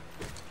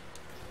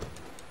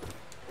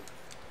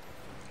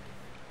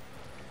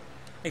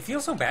 I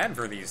feel so bad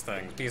for these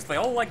things, because they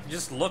all, like,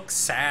 just look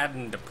sad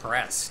and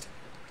depressed.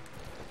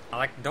 I,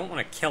 like, don't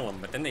want to kill them,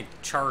 but then they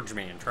charge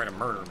me and try to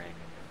murder me.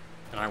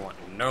 And I want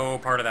no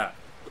part of that.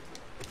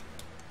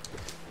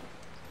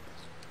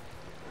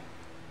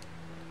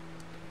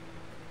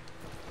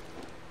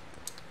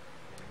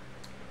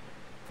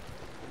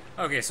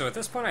 Okay, so at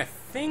this point I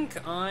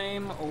think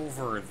I'm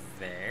over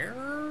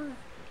there?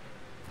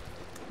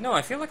 No,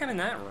 I feel like I'm in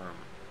that room.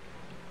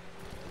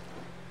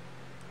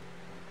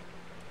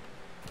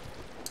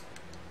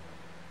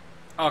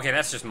 Okay,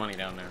 that's just money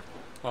down there.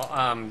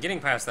 Well, getting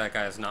past that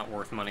guy is not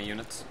worth money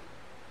units.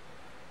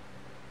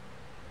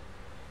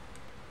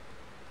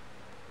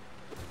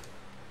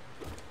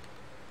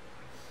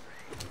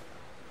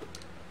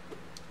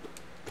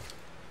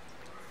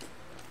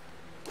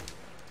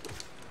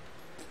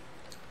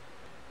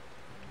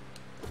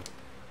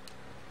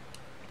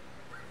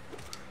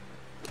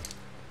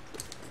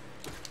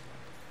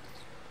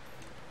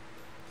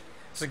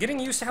 So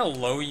getting used to how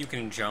low you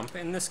can jump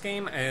in this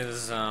game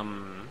is,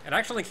 it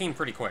actually came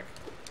pretty quick.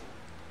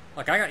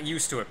 Like, I got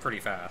used to it pretty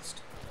fast.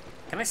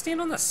 Can I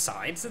stand on the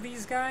sides of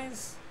these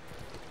guys?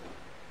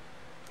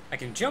 I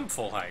can jump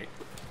full height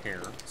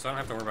here, so I don't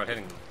have to worry about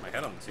hitting my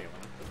head on the ceiling.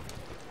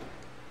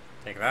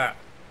 Take that.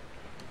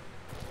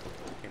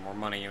 Get more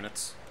money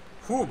units.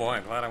 Whew, boy,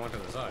 I'm glad I went to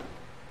the side.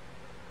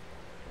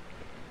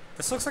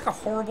 This looks like a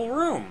horrible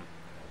room.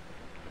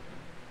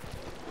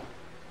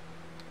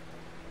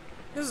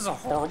 This is a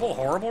horrible,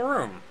 horrible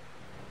room.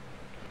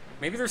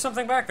 Maybe there's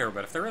something back there,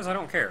 but if there is, I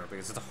don't care,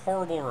 because it's a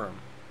horrible room.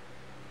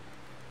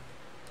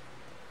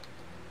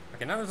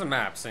 Okay, now there's a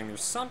map saying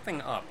there's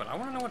something up, but I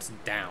want to know what's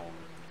down.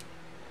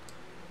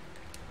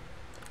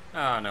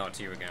 Ah, no, it's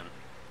you again.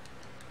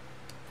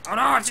 Oh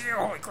no, it's you!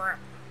 Holy crap!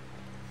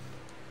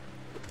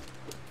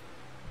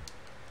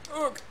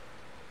 Ugh!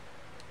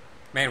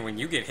 Man, when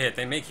you get hit,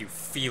 they make you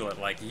feel it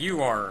like you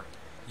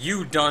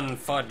done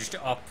fudged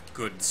up,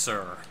 good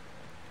sir.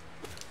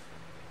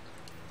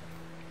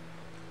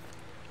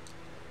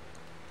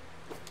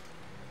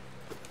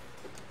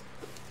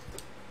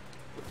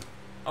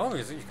 Oh,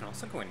 you can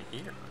also go in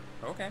here.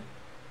 Okay.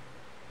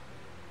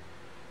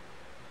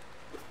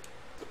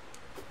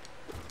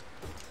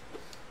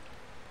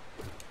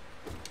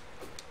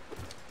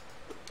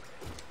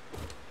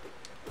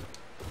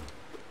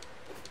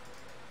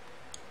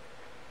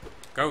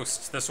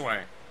 Ghosts, this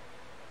way.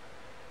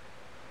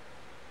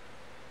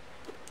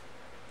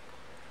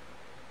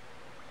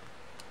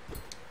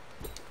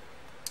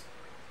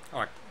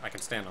 Oh, I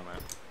can stand on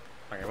that.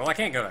 Okay, well I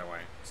can't go that way,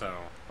 so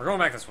we're going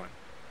back this way.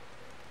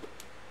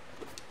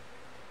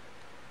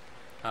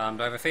 Do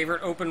I have a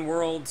favorite open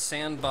world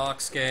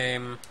sandbox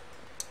game?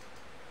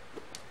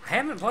 I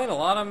haven't played a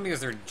lot of them because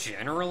they're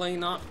generally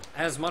not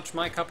as much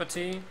my cup of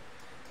tea.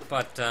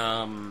 But,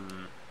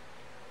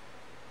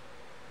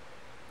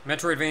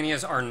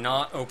 Metroidvanias are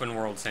not open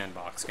world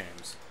sandbox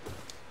games.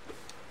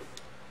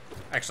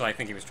 Actually, I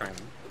think he was trying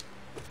to...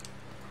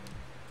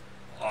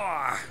 Oh,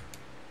 I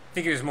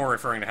think he was more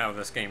referring to how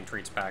this game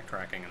treats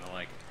backtracking and the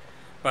like.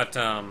 But,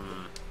 oh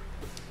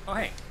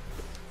hey.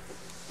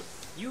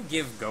 You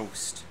give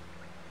Ghost.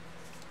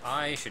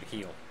 I should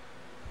heal.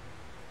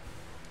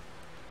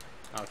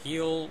 I'll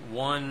heal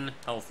 1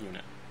 health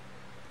unit.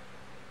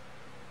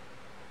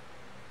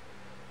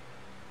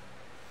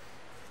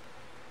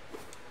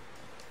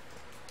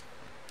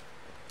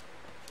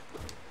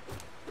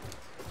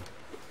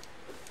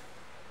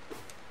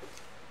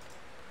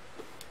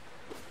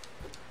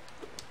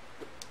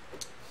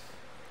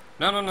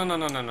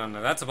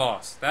 No, that's a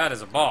boss. That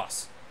is a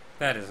boss.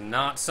 That is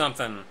not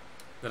something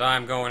that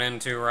I'm going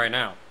into right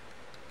now.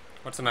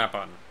 What's the map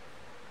button?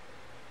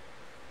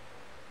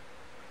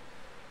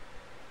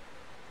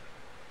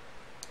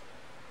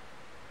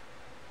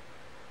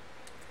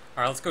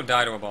 Alright, let's go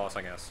die to a boss,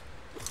 I guess.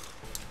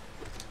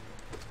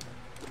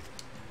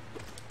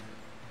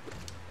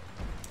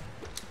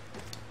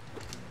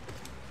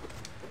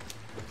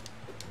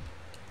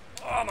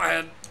 Oh, my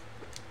head!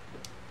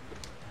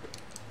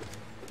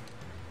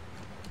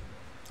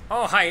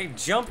 Oh, I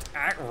jumped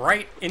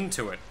right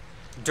into it.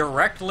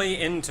 Directly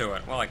into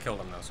it. Well, I killed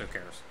him, though, so who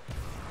cares?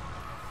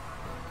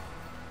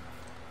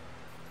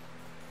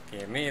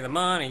 Give me the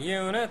money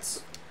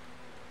units!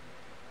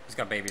 He's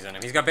got babies in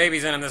him. He's got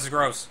babies in him, this is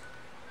gross.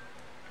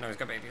 No, he's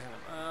got babies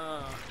in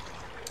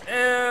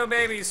him. Ew,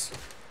 babies.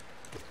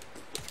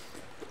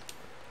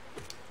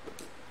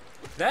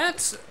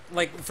 That's,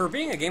 like, for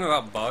being a game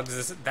about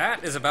bugs,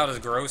 that is about as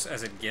gross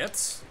as it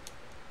gets.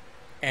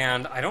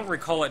 And I don't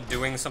recall it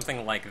doing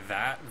something like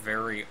that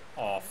very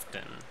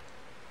often.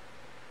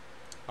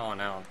 Oh,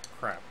 now,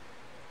 crap.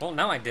 Well,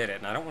 now I did it,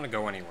 and I don't want to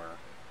go anywhere.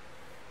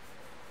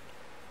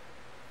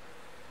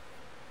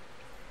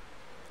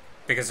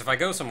 Because if I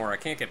go somewhere, I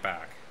can't get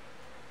back.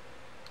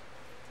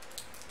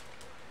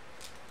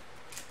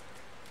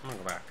 I'm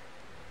gonna go back.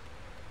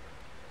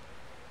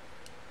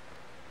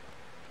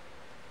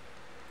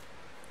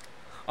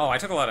 Oh, I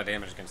took a lot of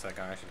damage against that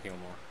guy. I should heal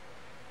more.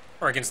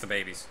 Or against the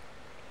babies.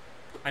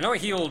 I know I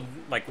healed,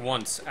 like,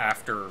 once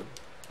after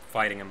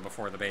fighting him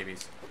before the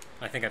babies.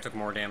 I think I took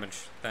more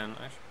damage than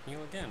I should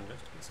heal again,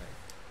 just to be safe.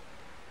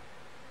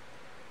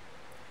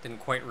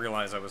 Didn't quite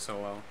realize I was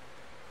so low.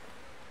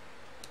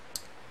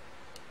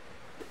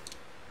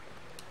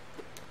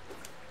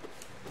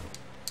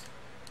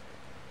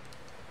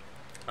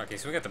 Okay,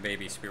 so we got the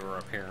baby spewer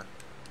up here.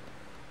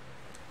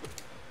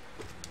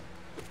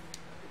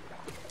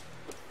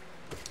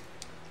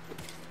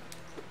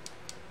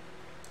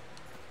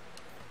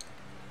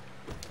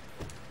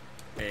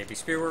 Baby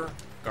spewer,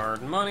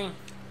 garden money.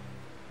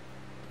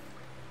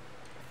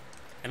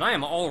 And I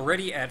am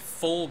already at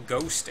full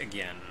ghost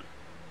again.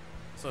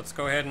 So let's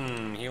go ahead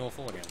and heal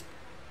full again.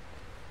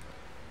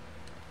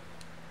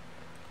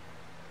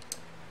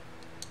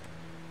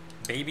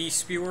 Baby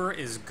spewer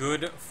is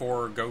good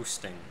for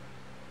ghosting.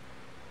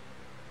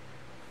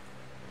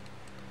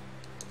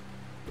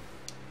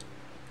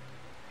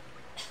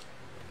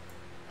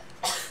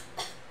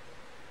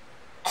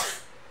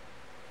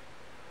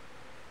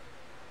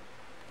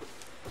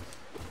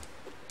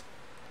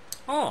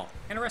 Oh,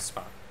 and a rest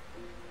spot.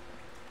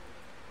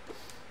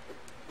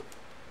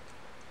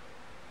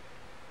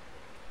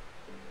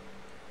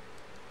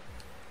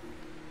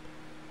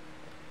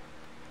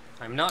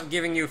 I'm not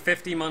giving you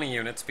 50 money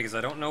units because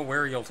I don't know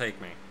where you'll take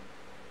me.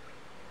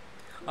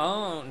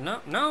 Oh,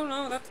 no,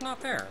 that's not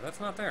there. That's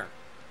not there.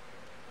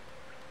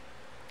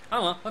 I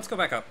don't know, let's go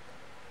back up.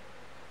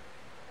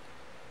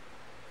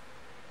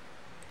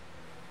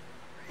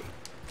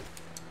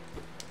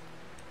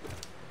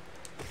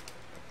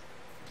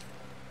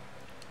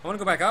 I want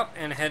to go back up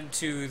and head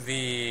to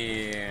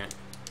the...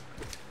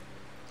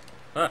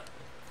 head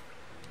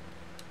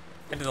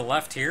to the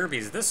left here,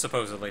 because this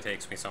supposedly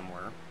takes me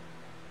somewhere.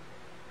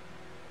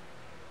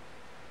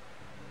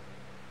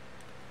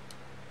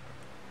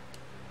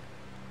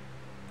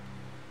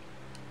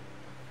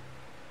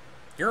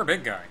 You're a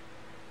big guy.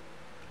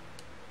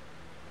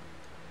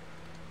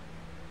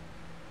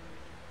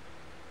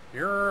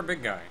 You're a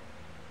big guy.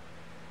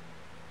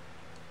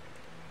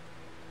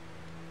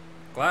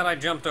 Glad I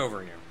jumped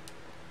over you.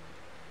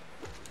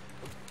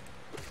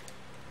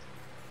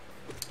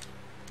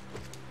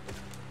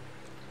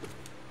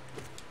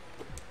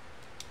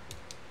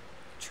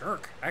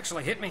 Jerk,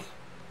 actually hit me.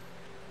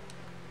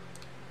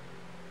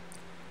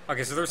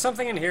 Okay, so there's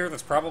something in here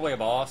that's probably a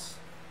boss.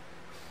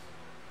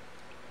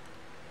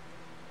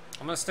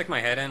 I'm gonna stick my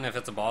head in. If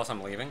it's a boss,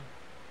 I'm leaving.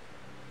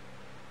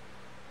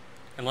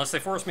 Unless they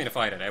force me to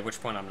fight it, at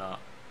which point I'm not.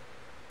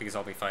 Because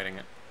I'll be fighting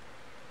it.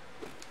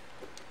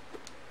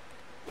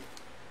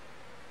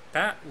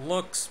 That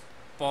looks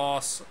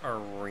boss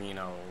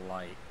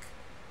arena-like.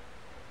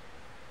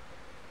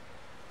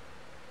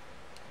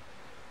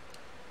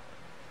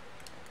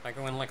 I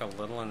go in like a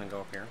little and then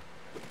go up here.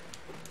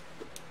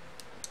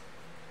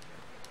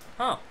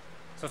 Oh,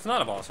 so it's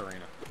not a boss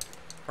arena.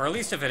 Or at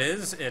least if it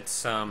is,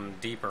 it's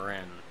deeper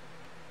in.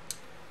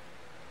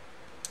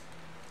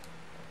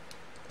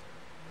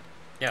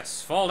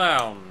 Yes, fall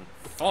down.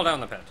 Fall down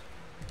the pit.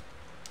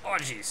 Oh,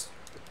 jeez.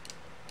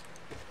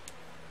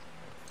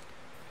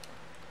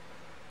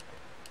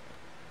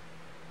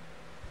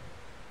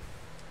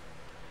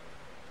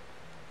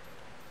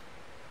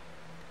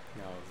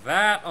 Now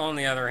that, on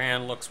the other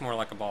hand, looks more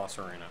like a boss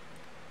arena.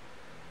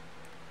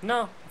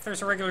 No, if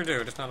there's a regular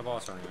dude, it's not a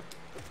boss arena.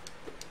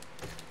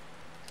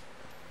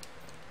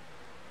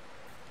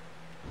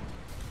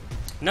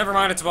 Never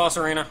mind, it's a boss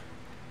arena.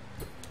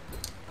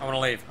 I want to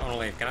leave. I want to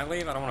leave. Can I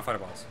leave? I don't want to fight a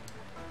boss.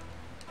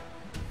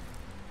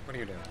 What do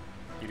you do?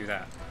 You do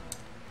that.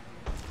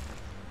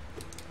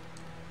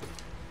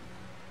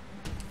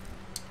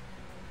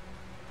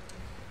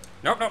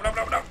 Nope, nope, nope,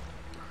 nope, nope.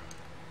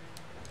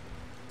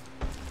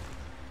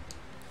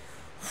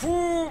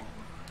 Whew.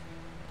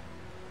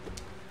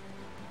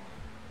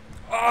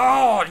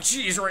 Oh,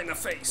 jeez, right in the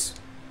face.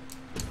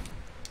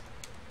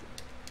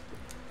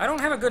 I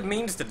don't have a good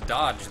means to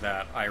dodge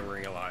that, I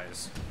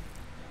realize.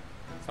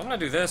 So I'm gonna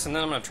do this, and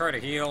then I'm gonna try to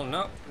heal.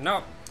 Nope,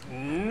 nope,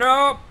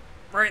 nope!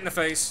 Right in the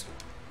face.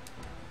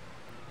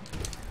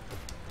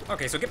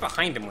 Okay, so get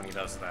behind him when he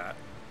does that.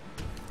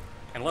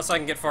 Unless I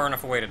can get far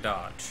enough away to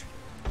dodge.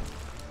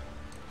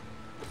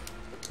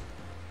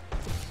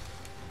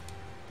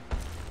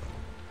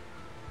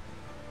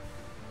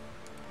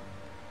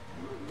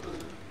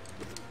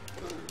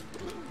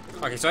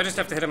 Okay, so I just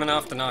have to hit him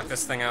enough to knock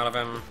this thing out of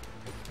him.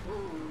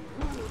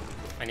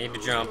 I need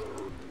to jump.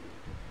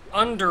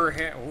 Under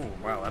him.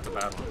 Ooh, wow, that's a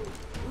bad one.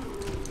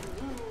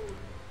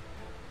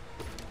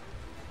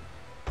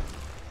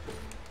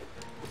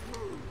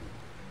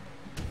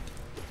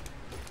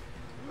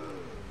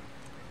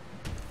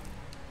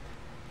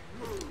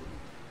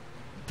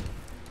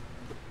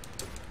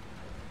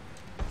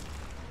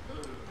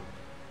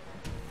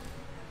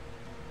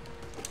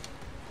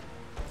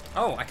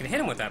 Oh, I can hit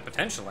him with that,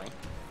 potentially.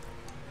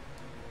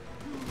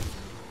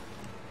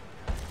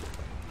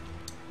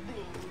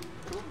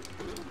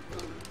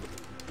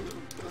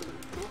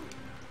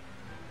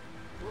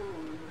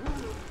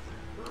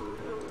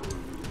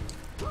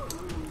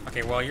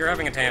 Okay, while you're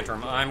having a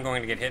tantrum, I'm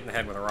going to get hit in the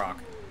head with a rock.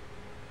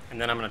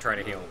 And then I'm going to try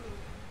to heal.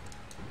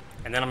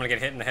 And then I'm going to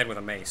get hit in the head with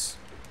a mace.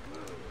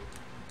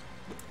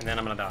 And then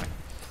I'm going to die.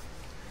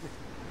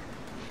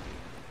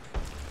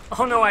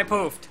 Oh no, I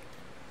poofed!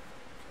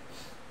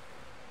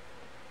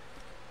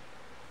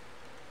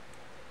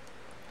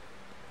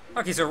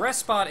 Okay, so rest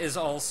spot is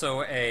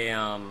also a,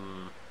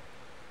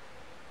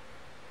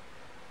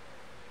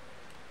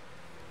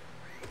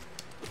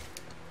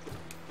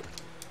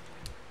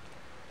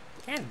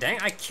 God dang,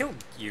 I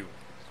killed you.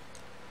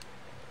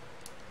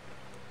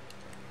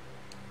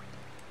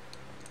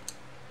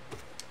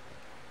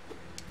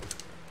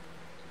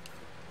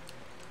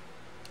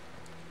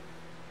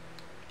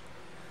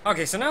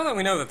 Okay, so now that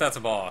we know that that's a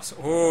boss...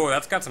 Ooh,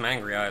 that's got some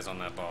angry eyes on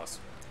that boss.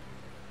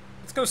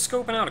 Let's go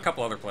scoping out a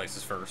couple other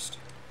places first.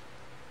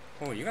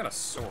 Oh, you got a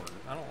sword.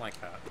 I don't like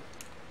that.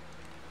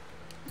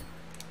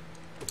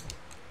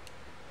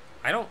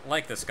 I don't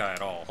like this guy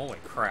at all. Holy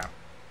crap.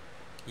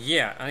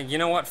 Yeah, you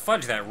know what?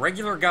 Fudge that.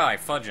 Regular guy,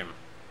 fudge him.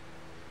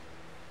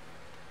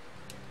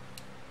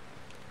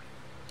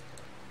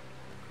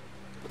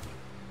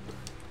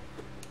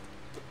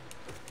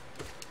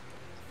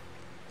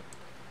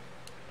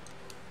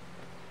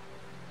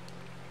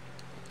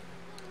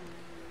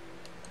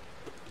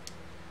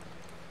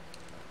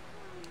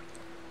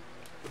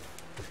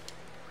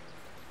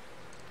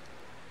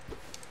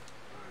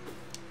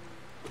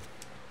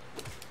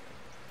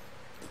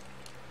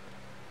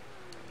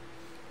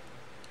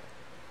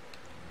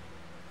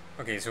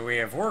 Okay, so we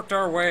have worked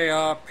our way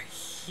up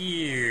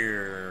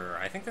here.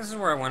 I think this is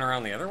where I went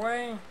around the other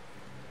way.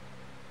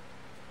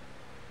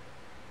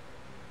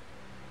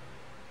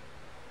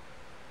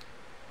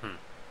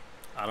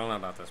 I don't know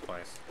about this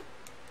place.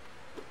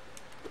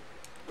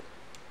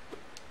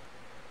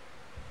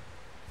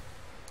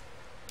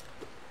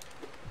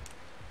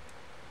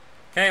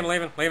 Okay, I'm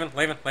leaving.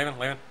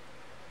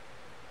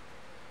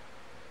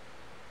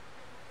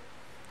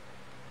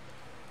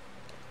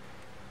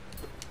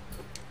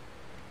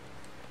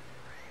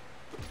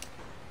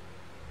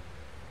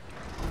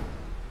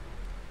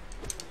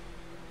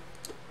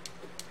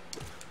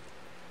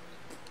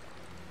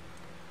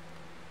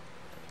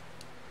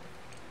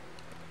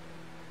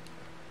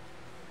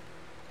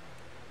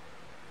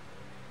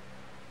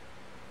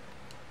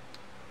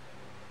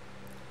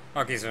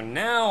 Okay, so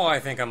now I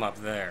think I'm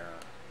up there.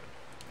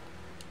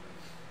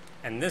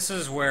 And this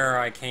is where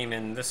I came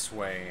in this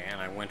way, and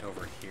I went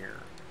over here.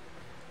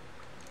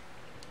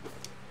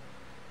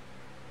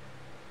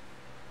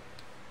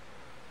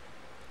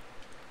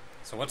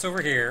 So what's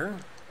over here?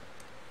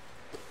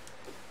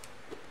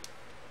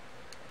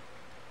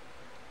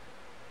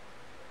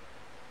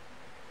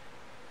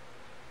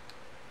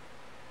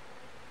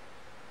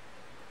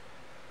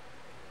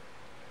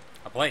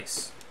 A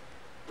place.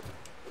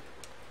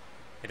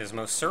 It is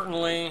most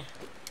certainly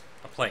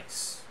a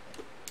place.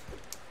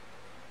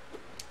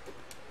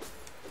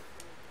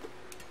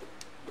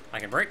 I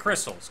can break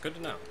crystals. Good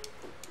to know.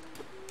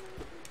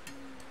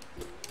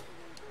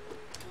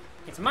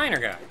 It's a miner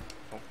guy.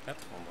 Oh,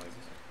 that's one blazes.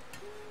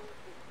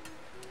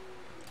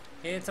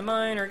 It's a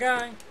miner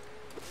guy.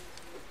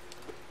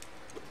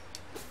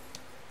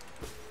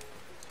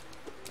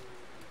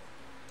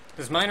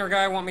 Does miner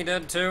guy want me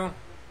dead too?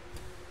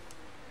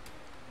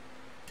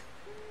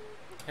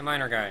 Hey,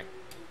 miner guy.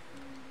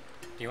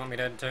 Do you want me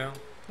dead too?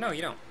 No,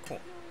 you don't. Cool.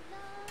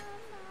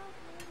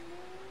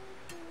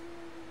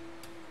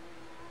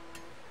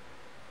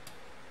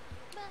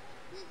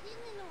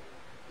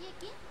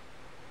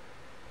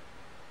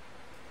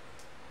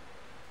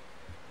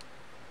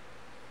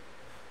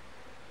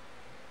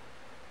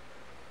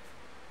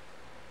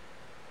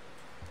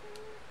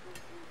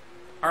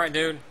 Alright,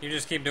 dude. You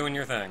just keep doing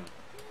your thing.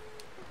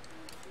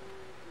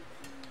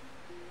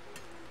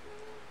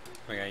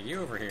 We got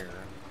you over here.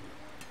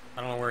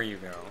 I don't know where you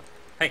go.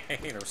 Hey,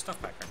 there was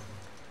stuff back there.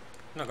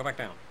 No, go back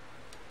down.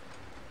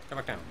 Go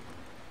back down.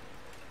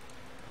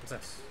 What's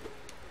this?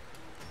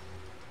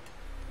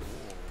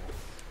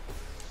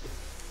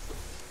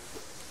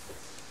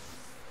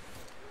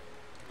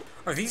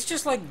 Are these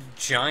just like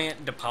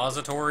giant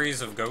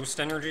depositories of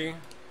ghost energy?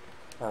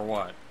 Or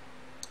what?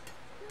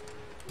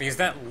 Because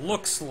that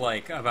looks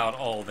like about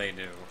all they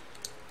do.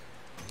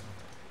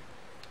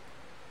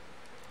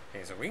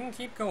 Okay, so we can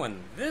keep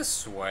going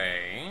this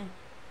way.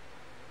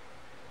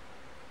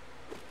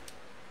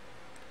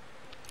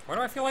 Why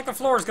do I feel like the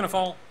floor is gonna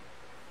fall?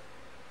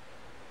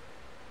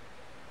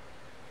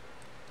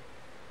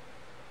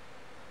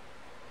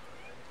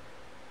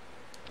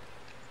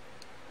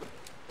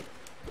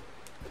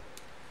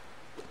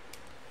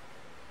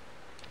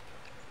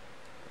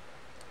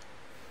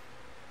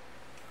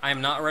 I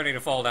am not ready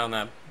to fall down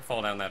that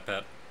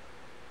pit.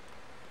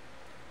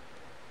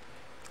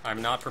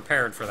 I'm not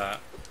prepared for that.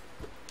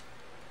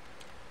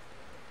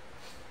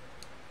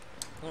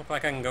 Doesn't look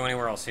like I can go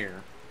anywhere else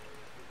here.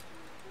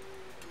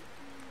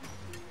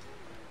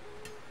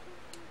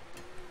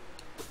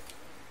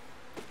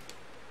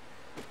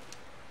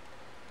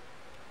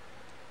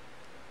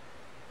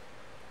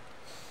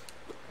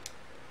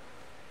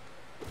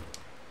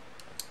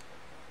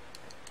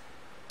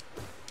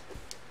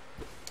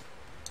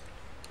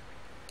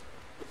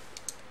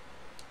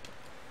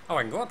 Oh,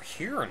 I can go up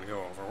here and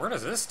go over. Where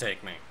does this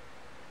take me?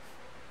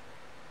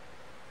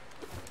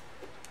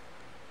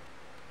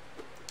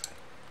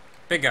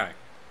 Big guy.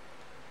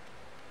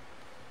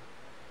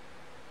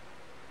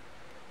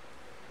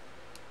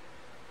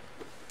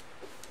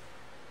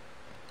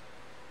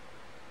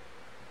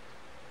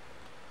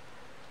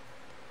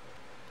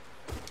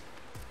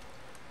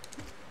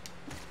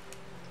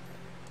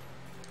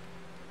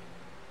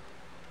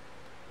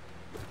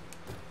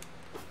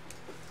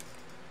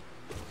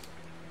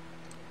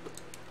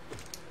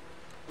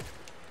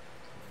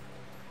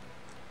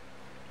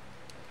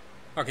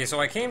 Okay,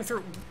 so I came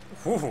through...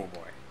 Oh, boy.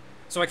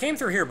 So I came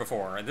through here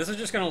before. This is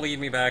just going to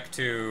lead me back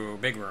to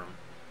Big Room.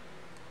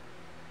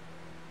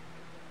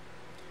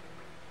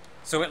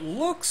 So it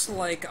looks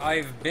like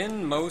I've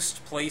been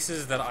most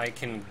places that I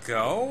can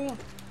go.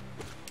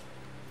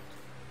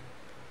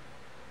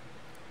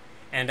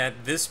 And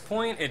at this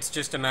point, it's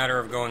just a matter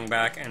of going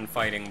back and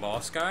fighting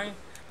Boss Guy.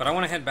 But I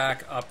want to head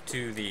back up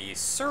to the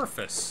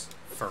surface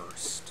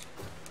first.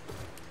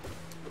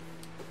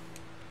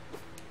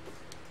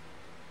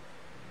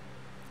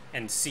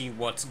 And see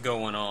what's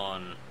going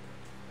on.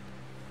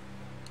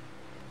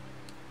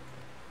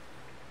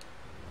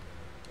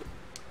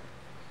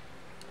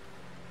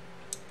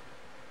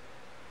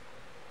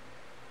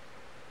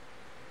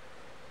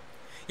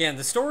 Yeah,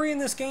 the story in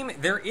this game,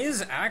 there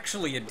is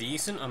actually a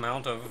decent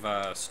amount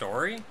of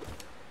story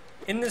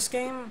in this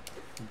game,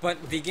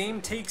 but the game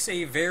takes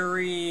a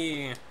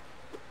very,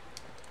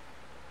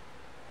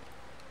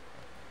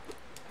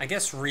 I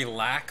guess,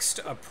 relaxed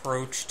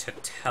approach to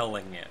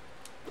telling it.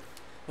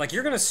 Like,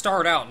 you're gonna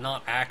start out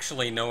not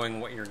actually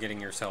knowing what you're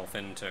getting yourself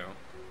into.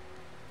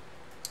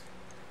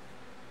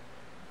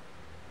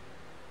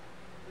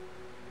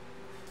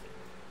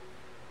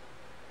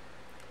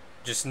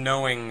 Just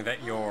knowing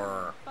that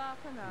you're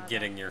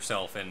getting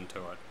yourself into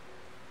it.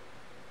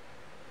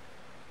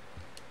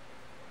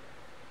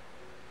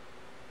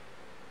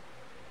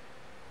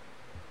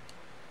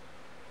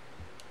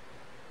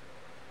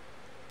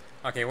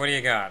 Okay, what do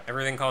you got?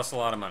 Everything costs a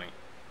lot of money.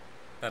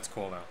 That's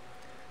cool, though.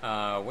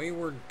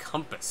 Wayward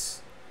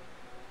Compass.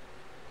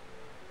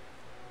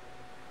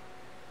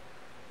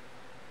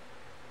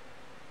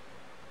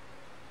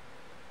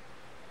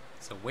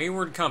 It's a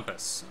Wayward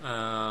Compass.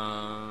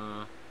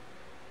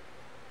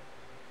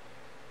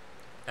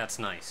 That's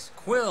nice.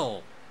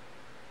 Quill!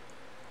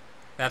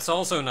 That's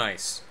also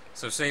nice.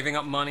 So saving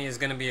up money is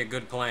going to be a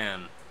good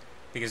plan.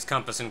 Because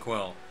Compass and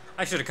Quill.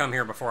 I should have come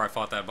here before I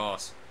fought that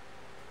boss.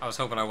 I was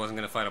hoping I wasn't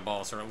going to fight a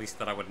boss, or at least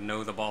that I would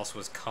know the boss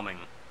was coming.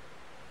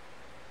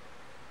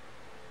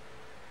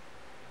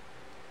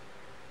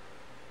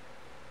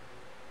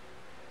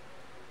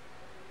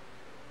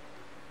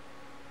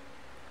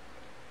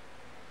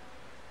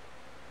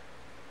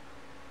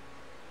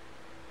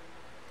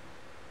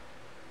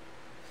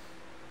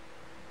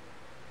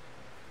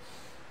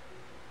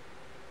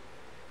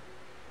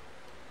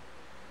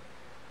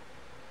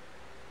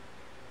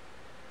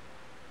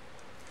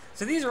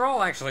 So these are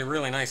all actually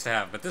really nice to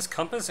have, but this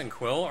Compass and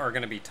Quill are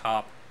going to be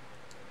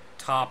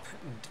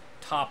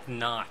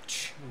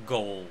top-notch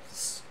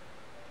goals.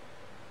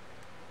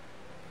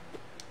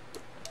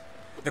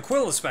 The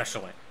Quill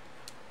especially.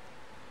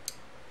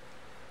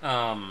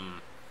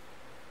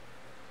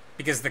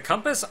 Because the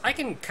Compass, I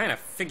can kind of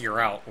figure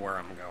out where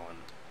I'm going.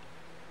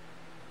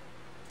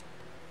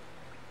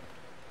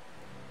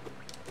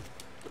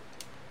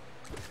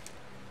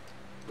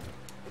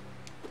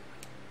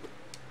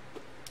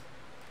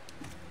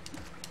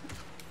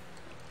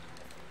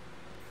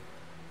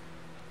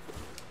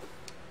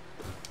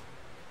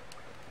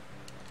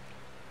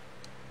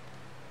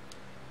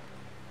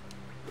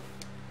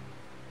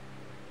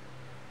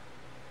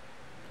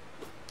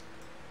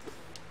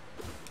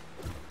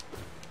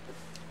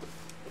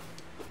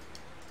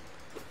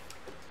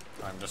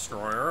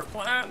 Destroyer of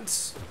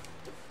plants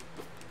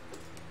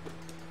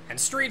and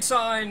street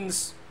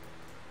signs.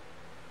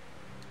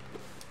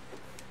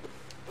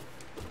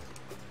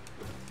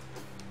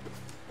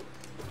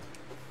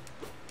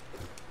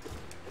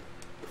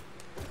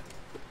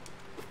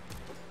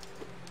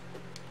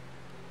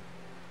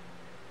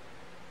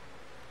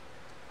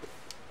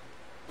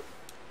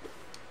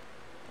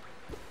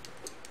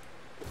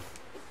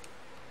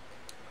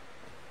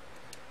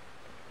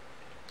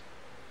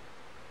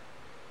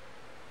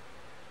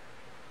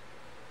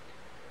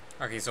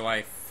 Okay, so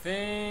I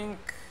think...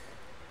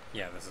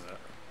 yeah, this is it.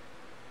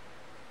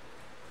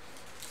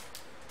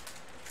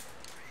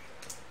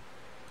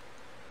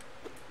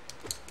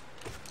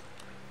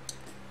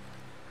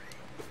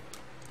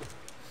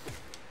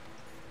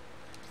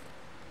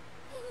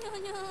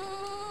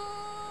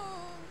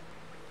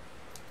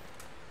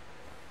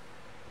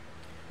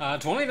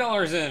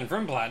 $20 in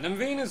from Platinum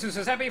Venus, who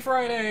says, Happy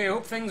Friday!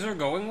 Hope things are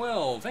going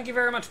well. Thank you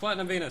very much,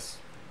 Platinum Venus.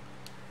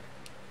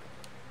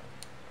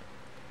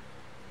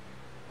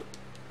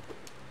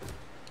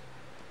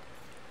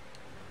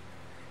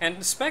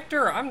 And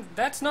Spectre,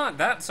 that's not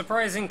that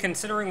surprising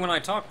considering when I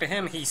talked to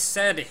him, he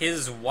said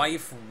his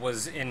wife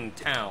was in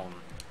town.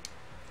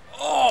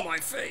 Oh, my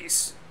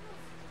face!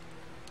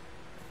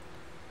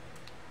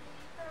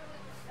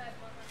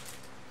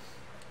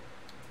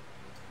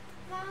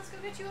 let's go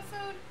get you a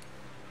food.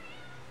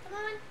 Come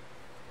on.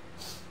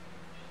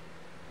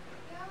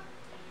 Yeah.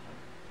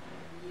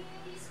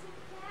 Yeah, you scoop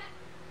cat.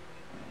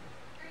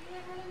 Are you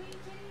ahead of me,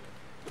 kitty?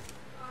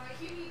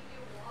 You need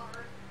new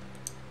water.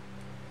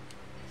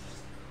 It's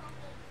just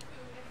crumpled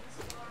food in this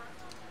water.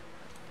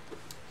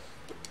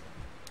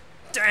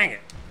 Dang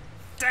it!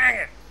 Dang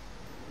it!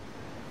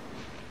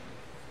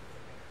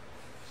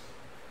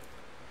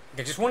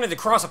 I just wanted to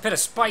cross a pit of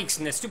spikes,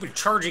 and that stupid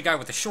chargy guy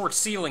with the short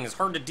ceiling is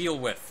hard to deal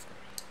with.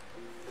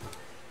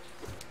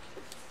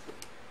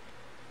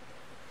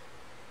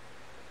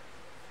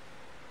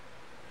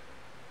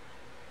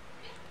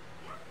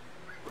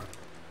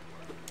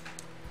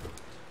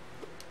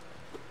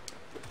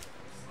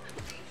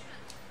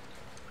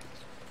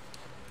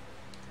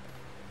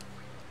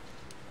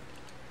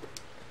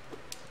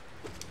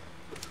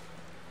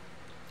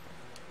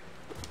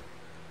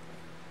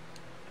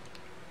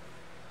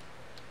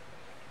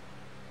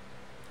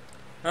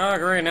 Oh,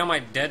 great, now my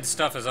dead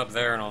stuff is up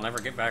there, and I'll never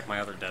get back my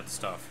other dead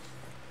stuff.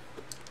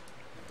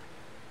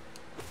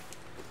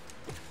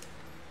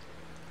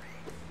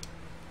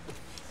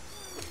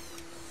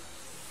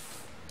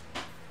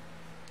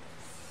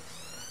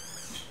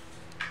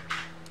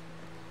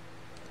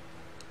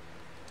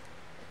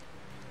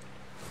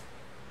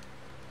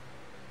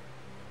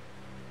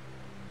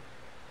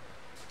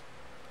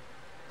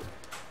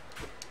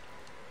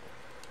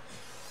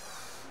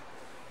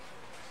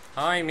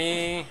 Hi,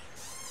 me.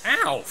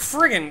 Ow!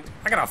 Friggin'!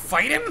 I gotta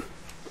fight him?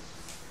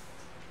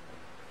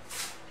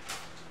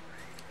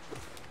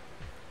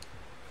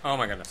 Oh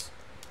my goodness.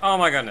 Oh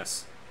my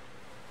goodness.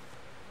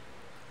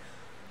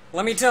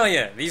 Let me tell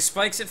you, these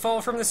spikes that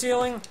fall from the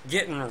ceiling,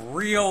 getting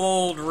real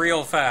old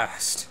real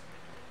fast.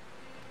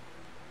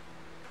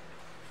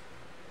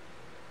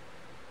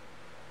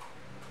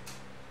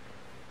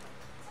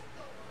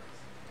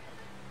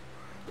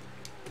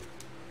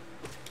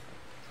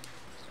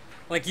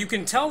 Like, you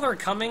can tell they're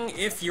coming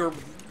if you're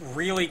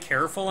really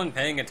careful and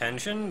paying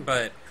attention,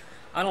 but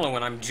I don't know,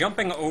 when I'm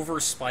jumping over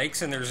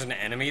spikes and there's an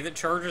enemy that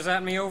charges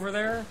at me over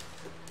there,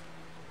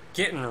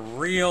 getting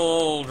real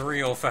old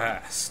real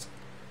fast.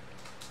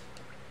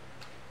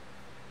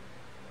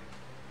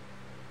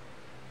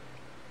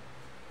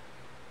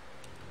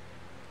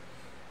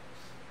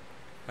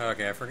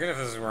 Okay, I forget if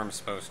this is where I'm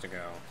supposed to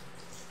go.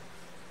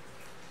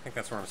 I think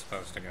that's where I'm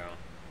supposed to go.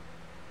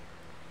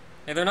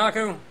 Hey there,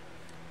 Naku!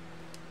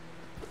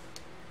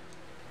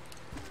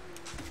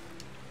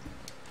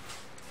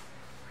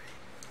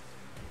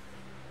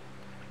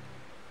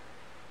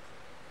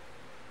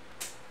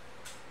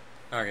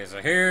 Okay,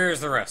 so here's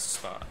the rest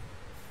spot.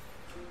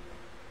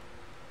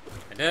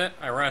 I did it,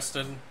 I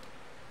rested.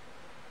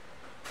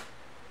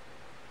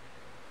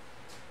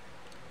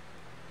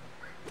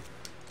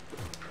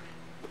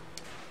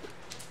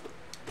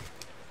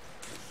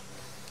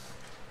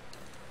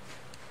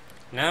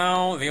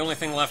 Now, the only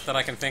thing left that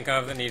I can think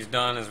of that needs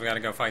done is we gotta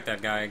go fight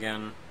that guy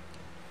again.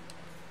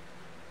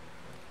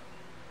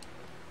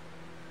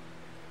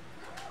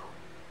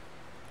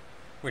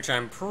 Which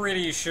I'm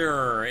pretty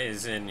sure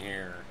is in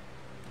here.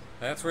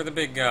 That's where the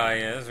big guy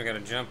is. We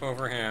gotta jump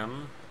over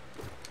him.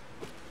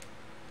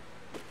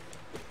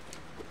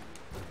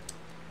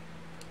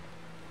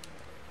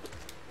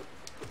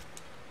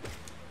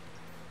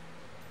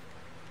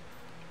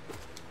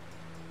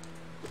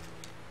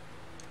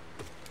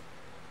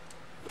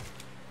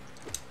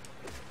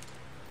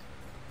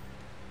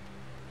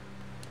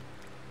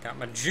 Got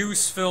my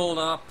juice filled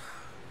up.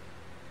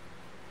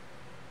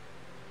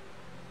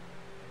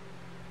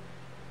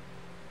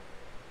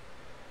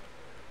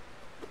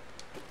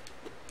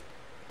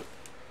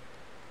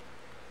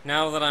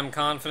 Now that I'm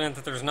confident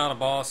that there's not a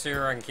boss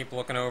here, I can keep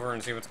looking over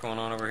and see what's going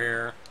on over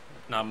here.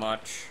 Not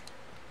much.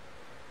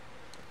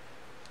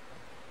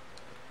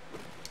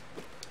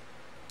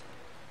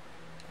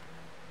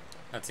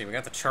 Let's see, we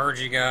got the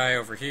chargy guy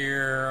over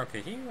here.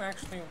 Okay, he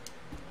actually...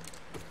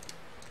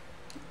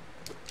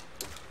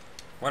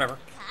 Whatever.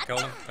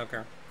 Killed him.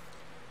 Okay.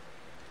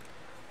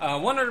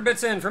 100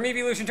 bits in from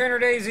Evolution Trainer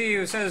Daisy,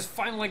 who says,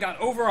 finally got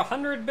over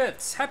 100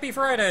 bits. Happy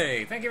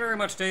Friday. Thank you very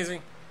much,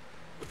 Daisy.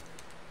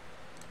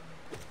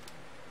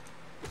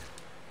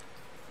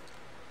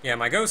 Yeah,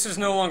 my ghost is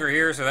no longer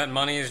here, so that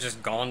money is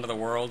just gone to the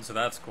world, so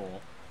that's cool.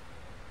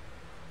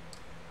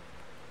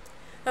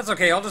 That's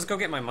okay, I'll just go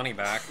get my money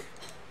back.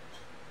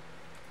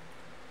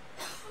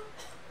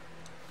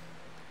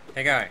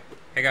 Hey guy,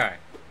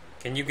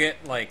 can you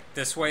get, like,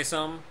 this way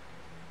some?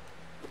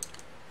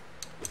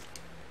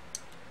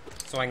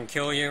 So I can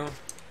kill you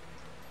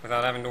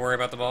without having to worry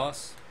about the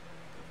boss?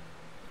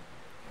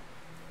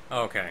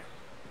 Okay.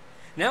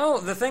 Now,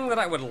 the thing that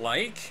I would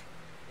like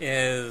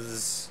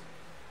is...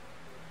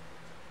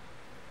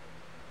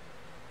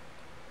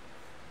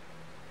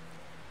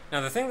 Now,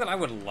 the thing that I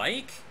would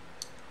like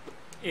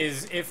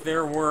is if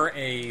there were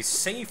a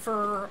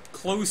safer,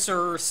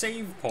 closer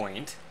save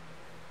point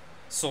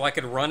so I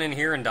could run in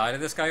here and die to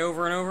this guy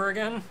over and over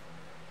again.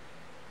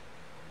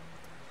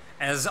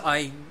 As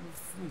I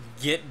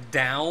get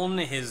down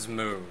his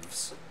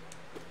moves.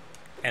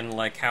 and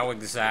like how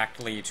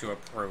exactly to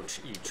approach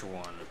each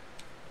one.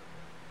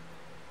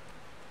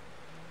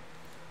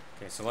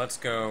 Okay, so let's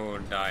go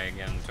die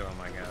again to him,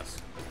 I guess.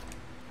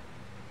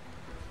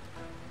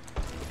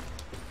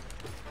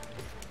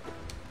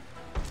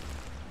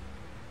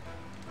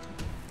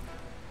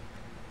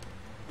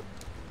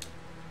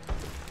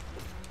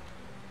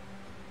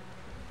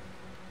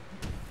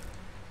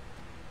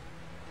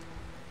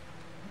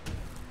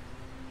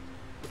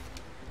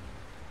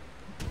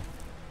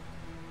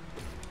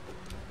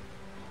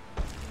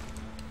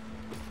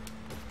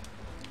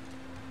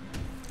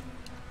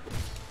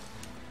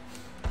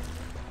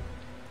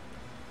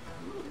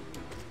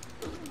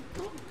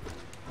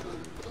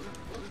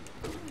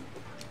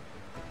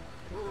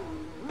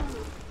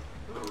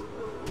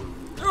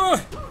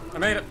 I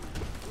made it.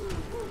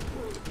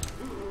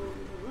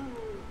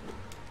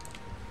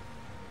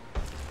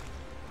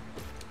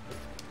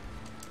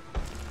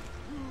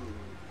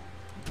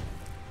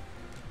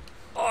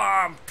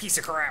 Oh, piece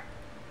of crap.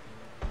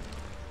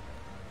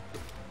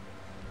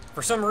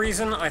 For some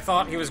reason, I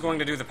thought he was going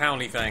to do the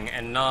poundy thing,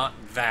 and not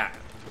that.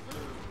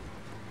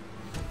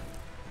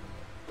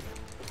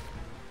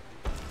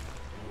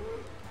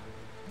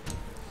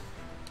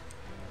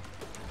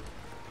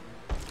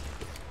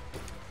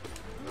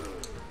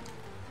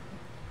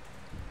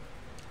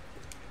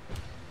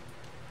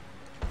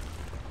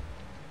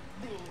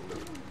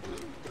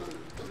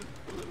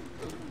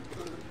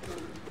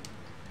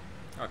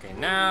 Okay,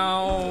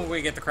 now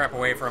we get the crap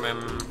away from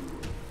him.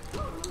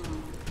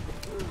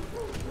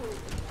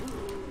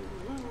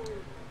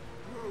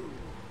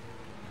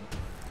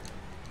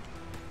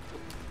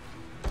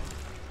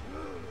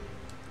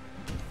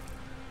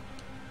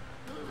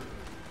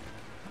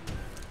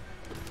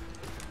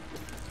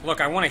 Look,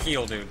 I want to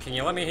heal, dude. Can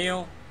you let me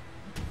heal?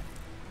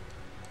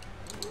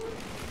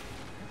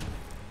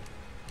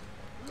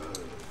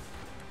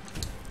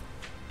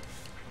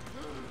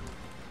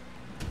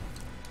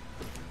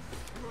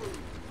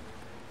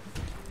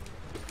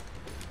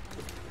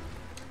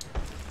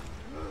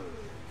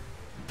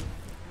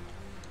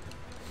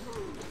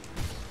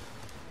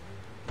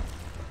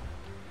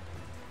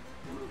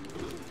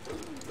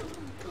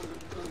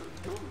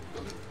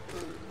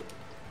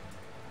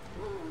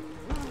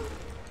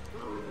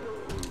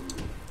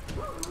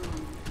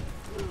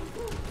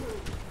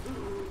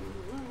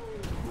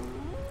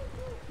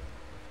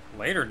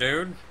 Later,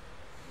 dude.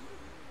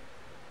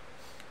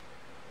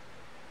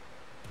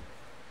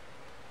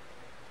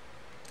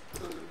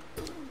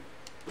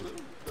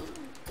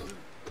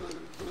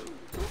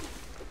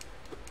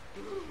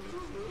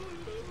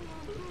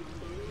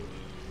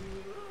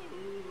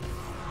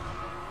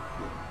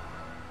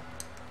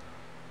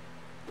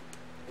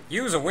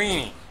 Use a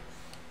weenie.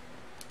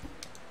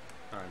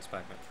 Alright,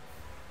 inspect it.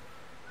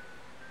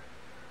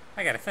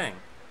 I got a thing.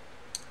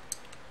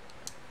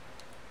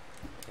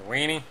 A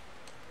weenie.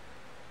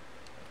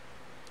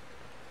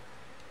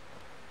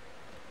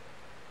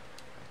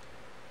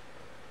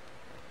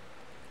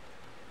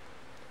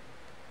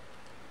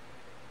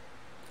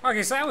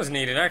 Okay, so that was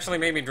neat. It actually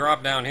made me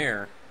drop down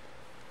here.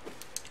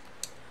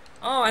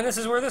 Oh, and this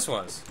is where this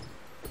was.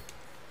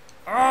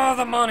 Oh,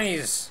 the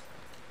monies!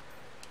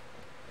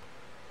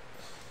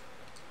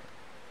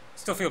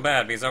 Still feel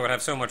bad because I would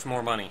have so much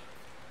more money.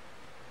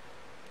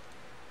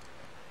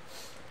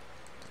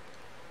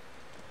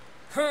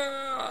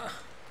 Well,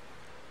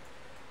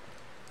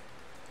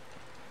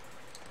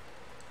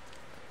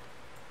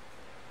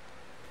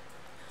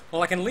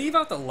 I can leave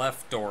out the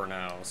left door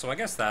now, so I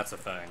guess that's a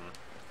thing.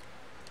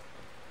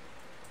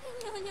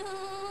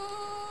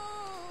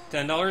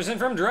 $10 in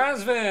from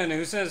Drazvin,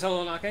 who says,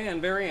 hello, Naka and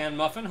Barry and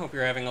Muffin. Hope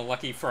you're having a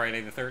lucky Friday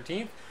the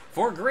 13th.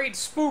 For great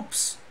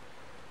spoops!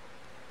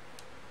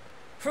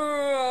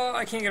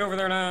 I can't get over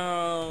there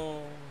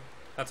now.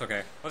 That's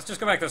okay. Let's just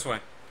go back this way.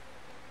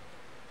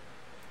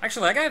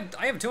 Actually,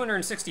 I have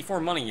 264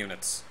 money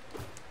units.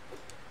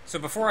 So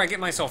before I get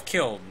myself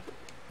killed,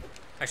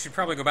 I should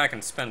probably go back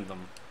and spend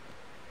them.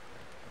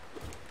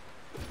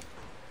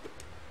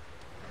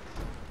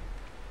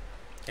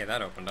 Okay,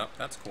 that opened up.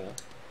 That's cool.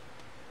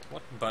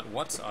 But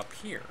what's up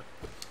here?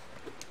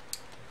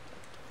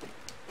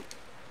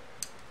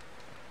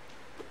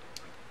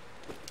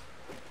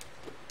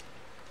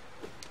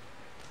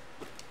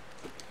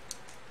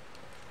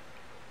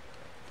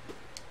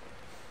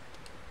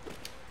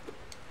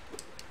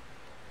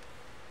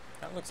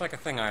 That looks like a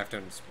thing I have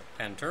to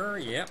enter.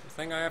 Yep,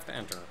 thing I have to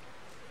enter.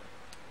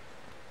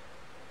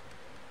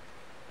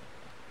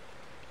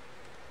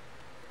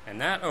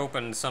 And that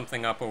opened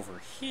something up over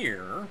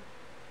here.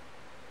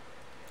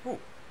 Ooh.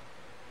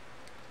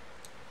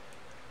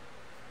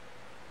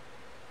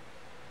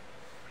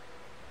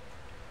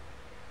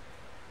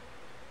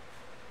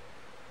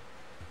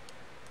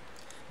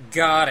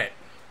 Got it.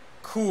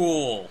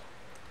 Cool.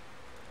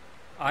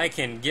 I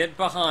can get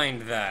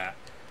behind that.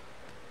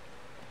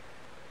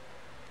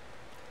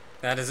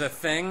 That is a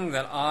thing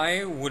that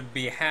I would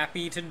be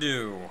happy to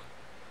do.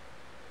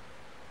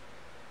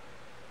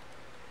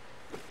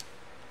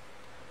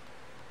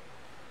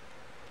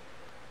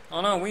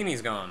 Oh no,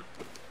 Weenie's gone.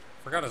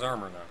 Forgot his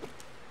armor though.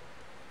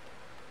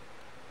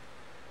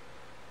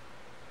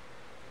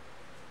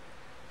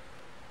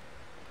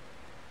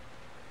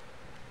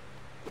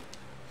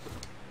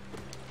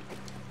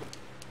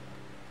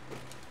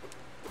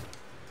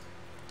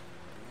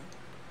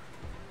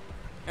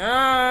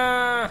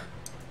 How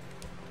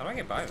do I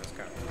get by this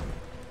guy?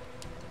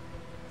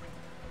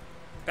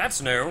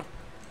 That's new.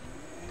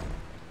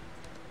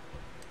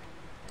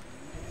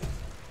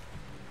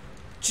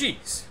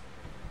 Jeez.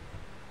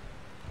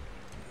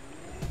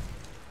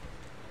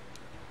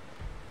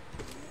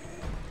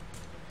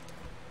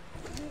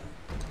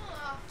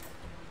 Huh.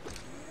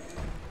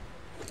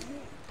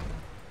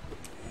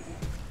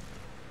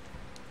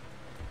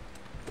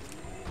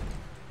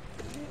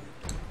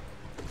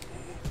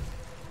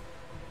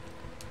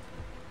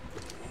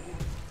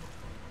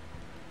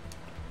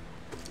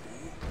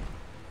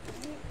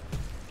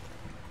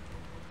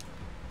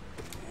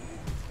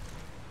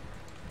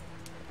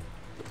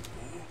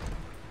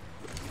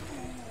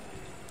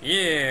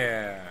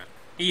 Yeah.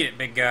 Eat it,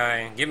 big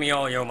guy. Give me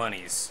all your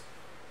monies.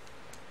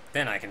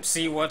 Then I can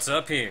see what's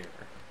up here.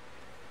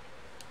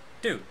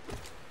 Dude.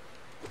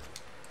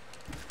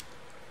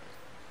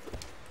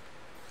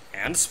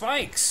 And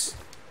spikes.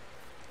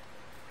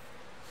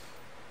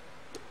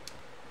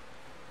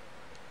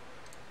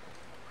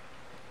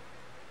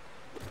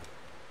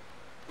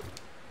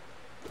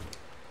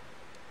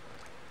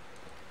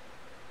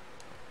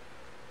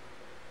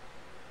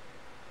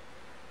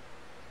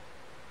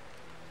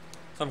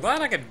 So I'm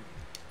glad I could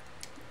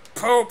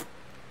poop.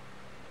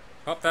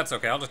 Oh, that's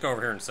okay. I'll just go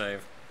over here and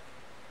save.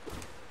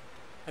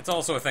 It's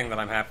also a thing that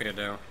I'm happy to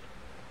do.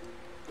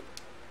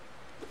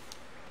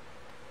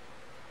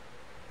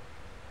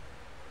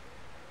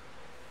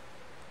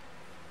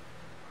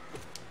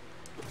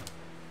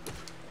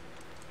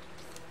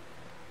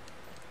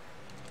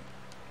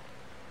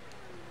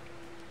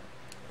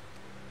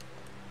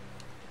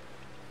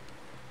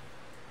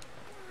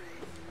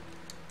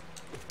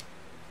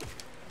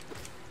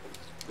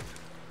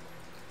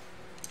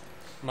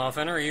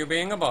 Muffin, are you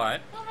being a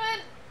butt? Muffin!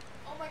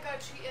 Oh my god,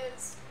 she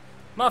is.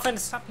 Muffin,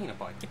 stop being a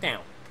butt. Get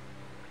down.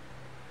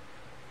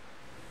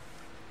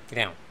 Get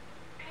down.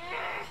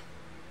 Ah.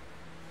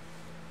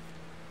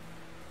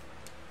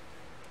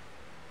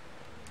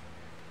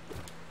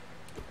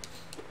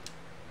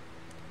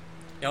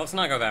 Yeah, let's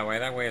not go that way.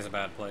 That way is a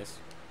bad place.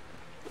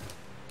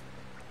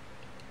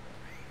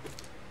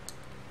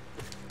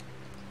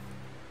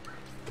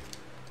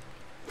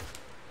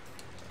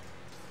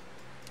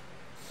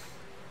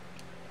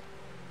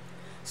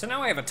 So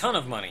now I have a ton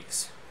of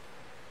monies.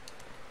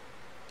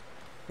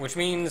 Which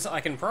means I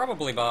can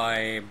probably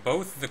buy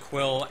both the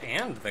quill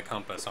and the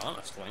compass,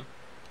 honestly.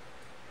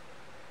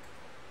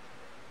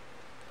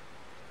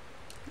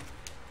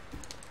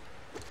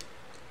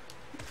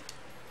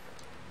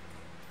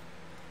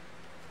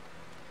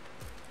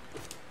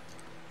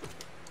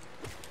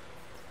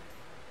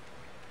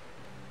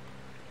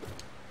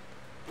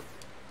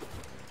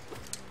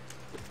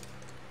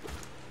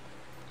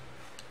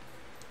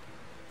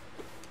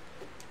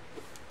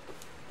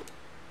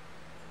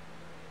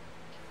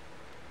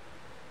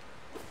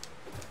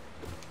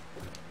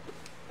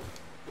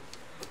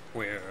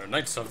 We're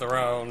Knights of the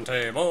Round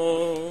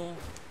Table.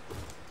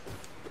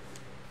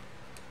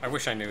 I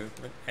wish I knew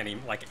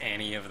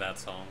any of that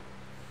song.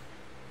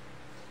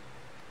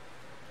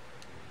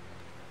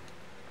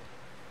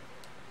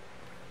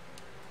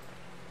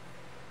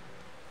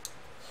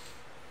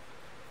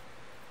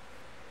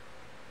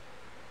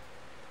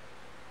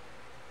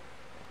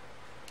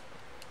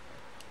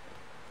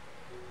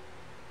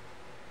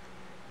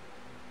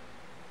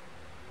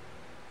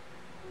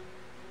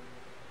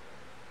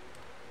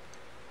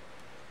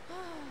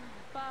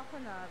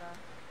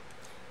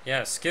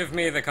 Yes, give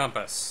me the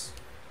compass.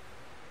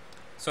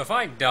 So if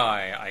I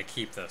die, I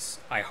keep this,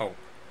 I hope.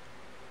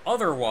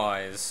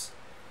 Otherwise,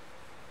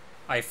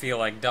 I feel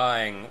like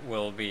dying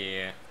will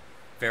be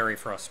very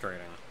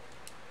frustrating.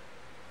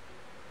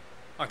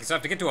 Okay, so I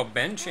have to get to a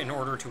bench in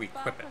order to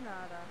equip it.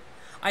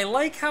 I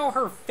like how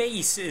her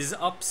face is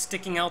up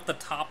sticking out the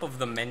top of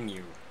the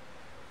menu.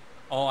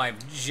 Oh,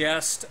 I've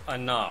just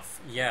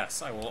enough.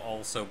 Yes, I will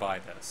also buy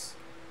this.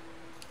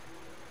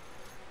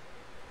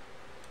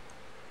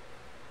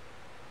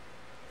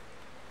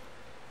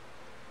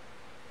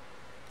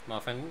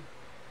 Muffin,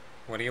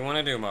 what do you want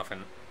to do,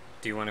 Muffin?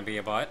 Do you want to be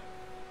a butt?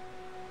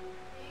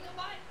 Being a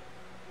butt.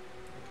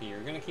 Okay,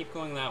 you're gonna keep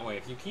going that way.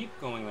 If you keep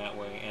going that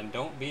way and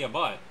don't be a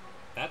butt,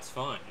 that's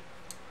fine.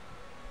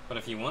 But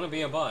if you want to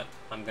be a butt,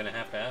 I'm gonna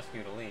have to ask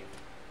you to leave.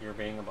 You're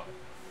being a butt.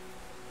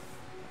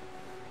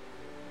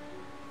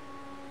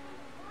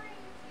 Why do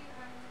you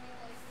have to be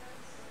like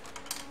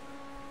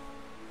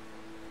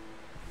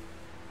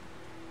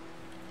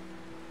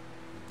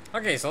this?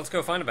 Okay, so let's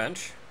go find a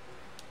bench.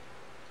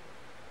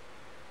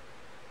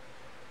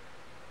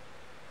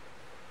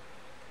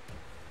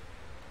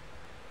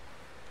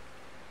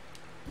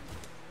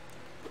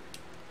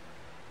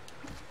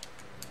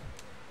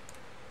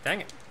 Dang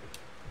it.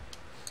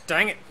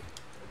 Dang it.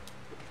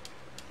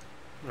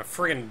 I'm gonna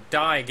friggin'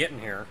 die getting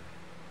here.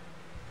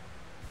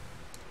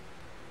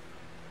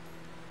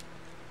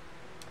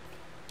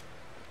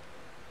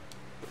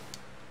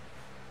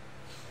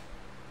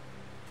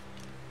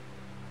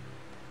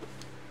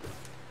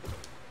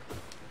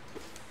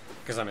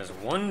 Because I miss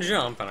one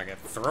jump and I get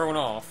thrown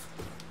off.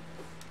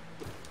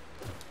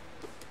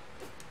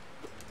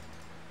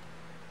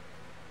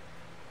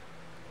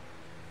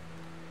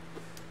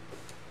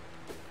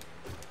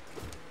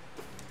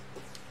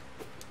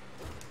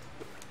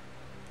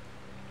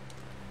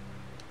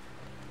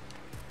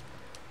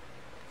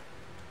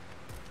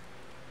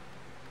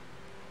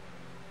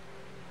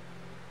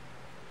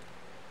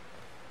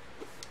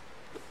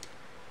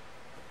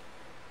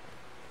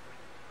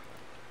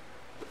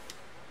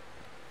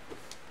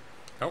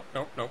 Nope,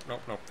 nope, nope,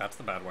 nope, nope. That's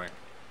the bad way.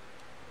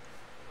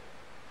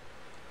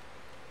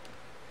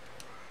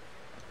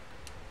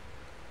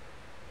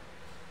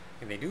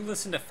 Okay, they do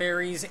listen to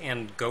fairies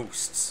and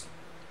ghosts.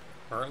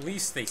 Or at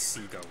least they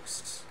see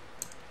ghosts.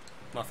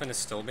 Muffin is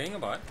still being a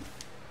butt.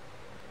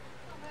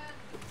 Not bad.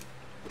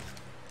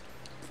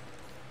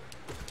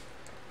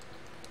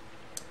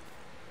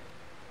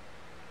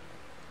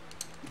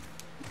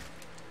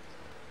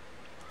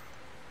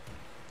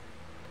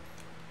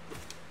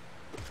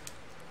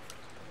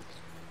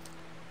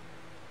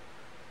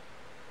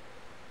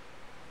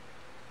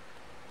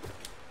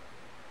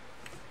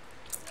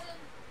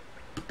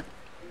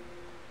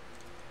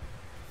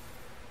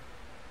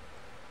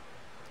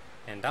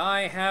 And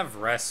I have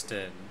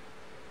rested.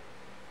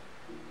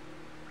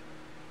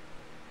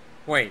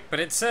 Wait, but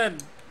it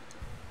said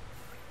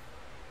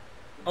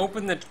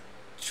open the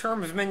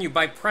terms menu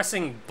by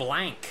pressing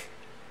blank.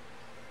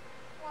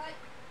 What?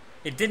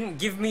 It didn't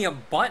give me a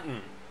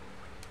button.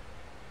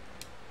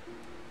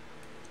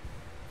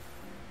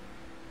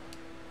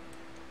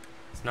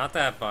 It's not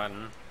that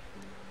button.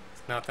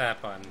 It's not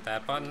that button.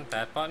 That button?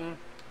 That button?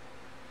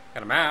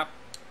 Got a map.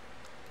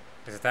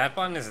 Is it that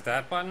button? Is it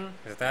that button?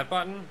 Is it that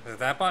button? Is it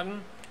that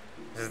button?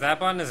 Is it that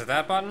button? Is it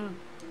that button?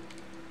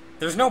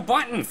 There's no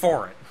button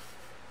for it.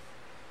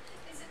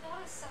 Is it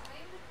not a sign?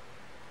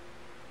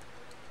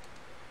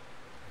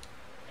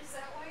 Is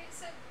that why it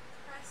said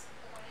press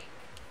blank?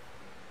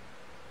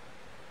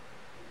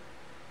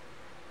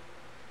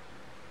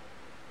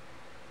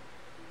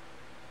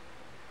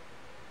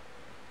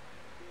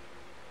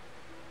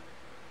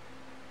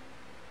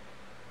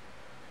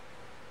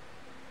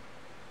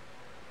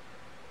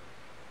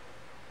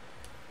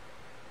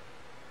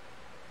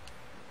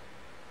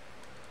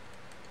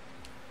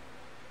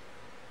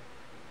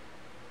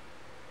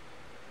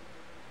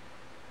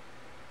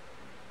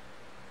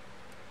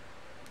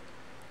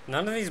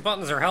 None of these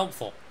buttons are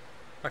helpful.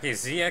 Okay,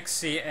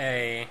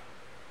 ZXCA.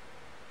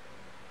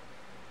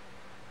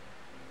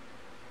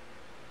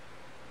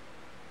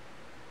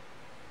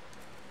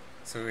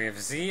 So we have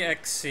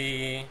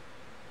ZXCA,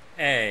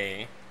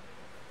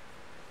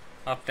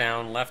 up,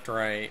 down, left,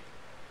 right,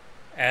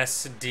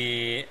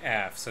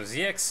 SDF. So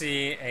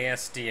ZXC,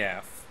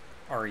 ASDF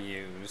are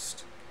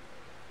used.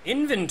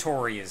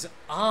 Inventory is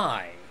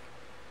I.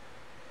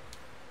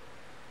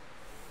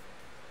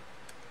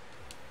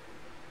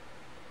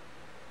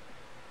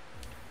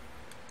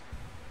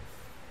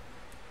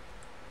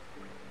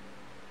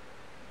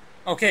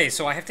 Okay,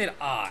 so I have to hit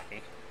I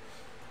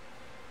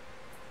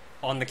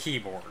on the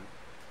keyboard.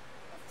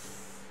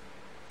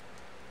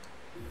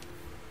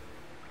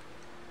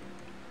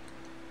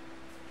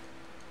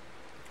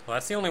 Well,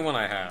 that's the only one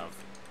I have.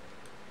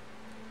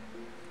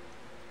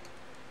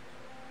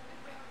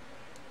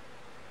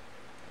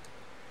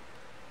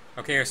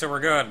 Okay, so we're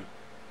good.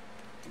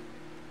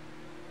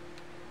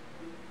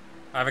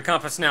 I have a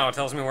compass now. It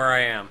tells me where I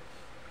am.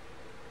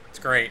 It's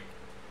great.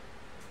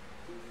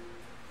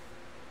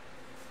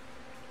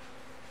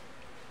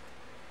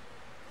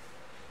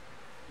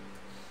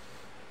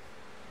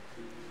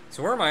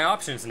 So where are my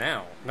options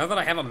now? Now that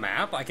I have a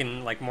map, I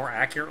can, like, more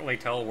accurately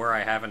tell where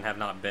I have and have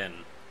not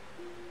been.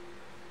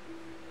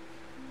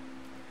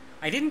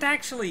 I didn't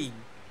actually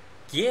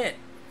get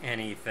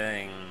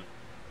anything.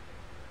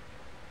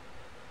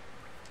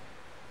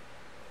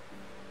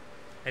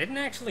 I didn't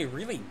actually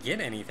really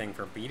get anything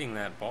for beating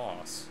that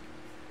boss.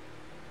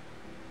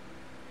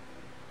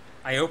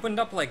 I opened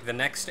up, like, the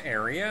next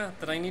area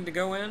that I need to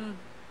go in,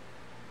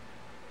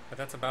 but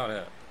that's about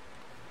it.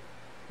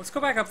 Let's go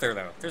back up there,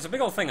 though. There's a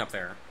big old thing up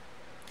there.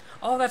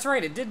 Oh, that's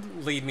right, it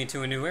did lead me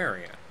to a new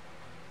area.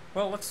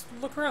 Well, let's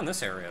look around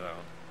this area,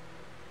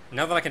 though.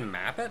 Now that I can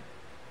map it?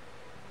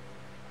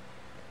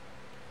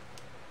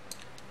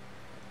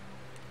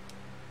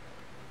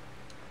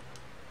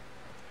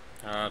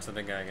 Oh, it's the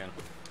big guy again.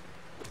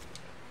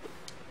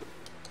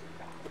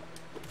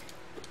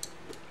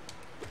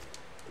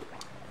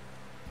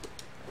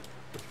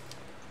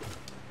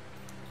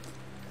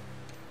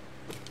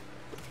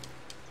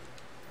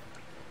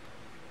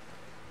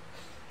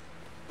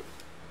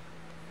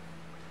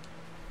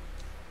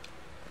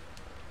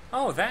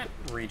 Oh, that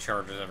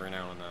recharges every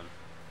now and then.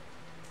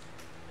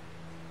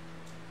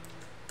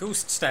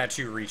 Ghost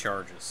statue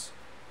recharges.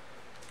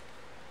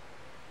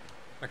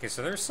 Okay,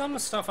 so there's some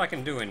stuff I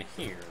can do in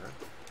here.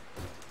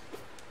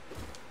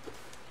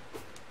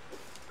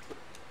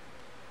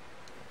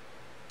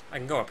 I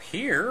can go up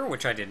here,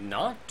 which I did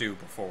not do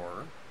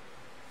before.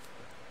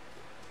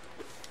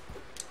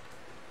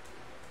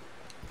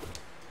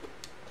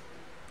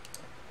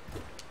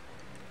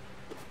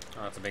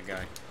 Oh, that's a big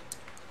guy.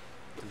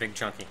 It's a big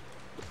chunky.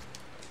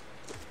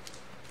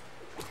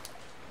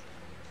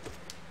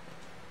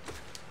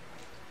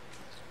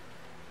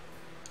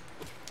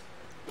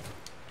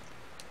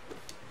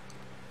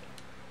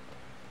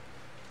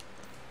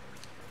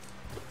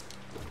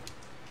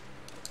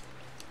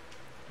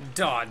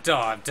 Dot,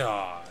 dot,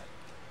 dot.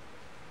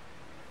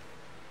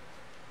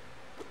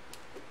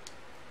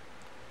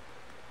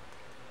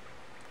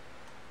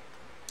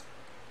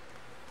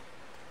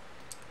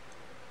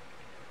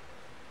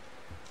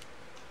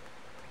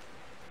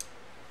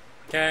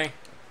 Okay.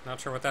 Not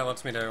sure what that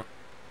lets me do.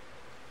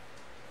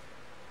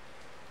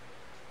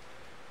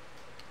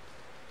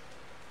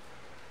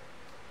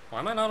 Why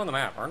am I not on the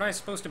map? Aren't I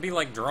supposed to be,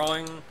 like,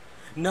 drawing?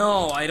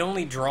 No, it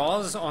only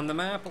draws on the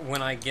map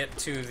when I get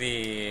to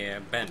the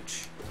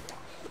bench.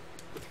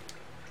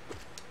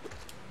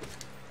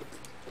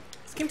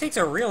 This game takes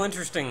a real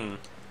interesting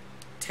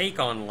take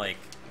on, like,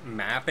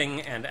 mapping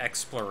and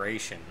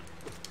exploration.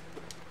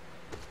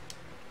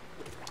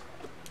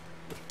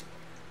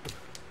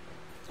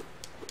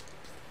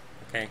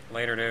 Okay,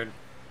 later, dude.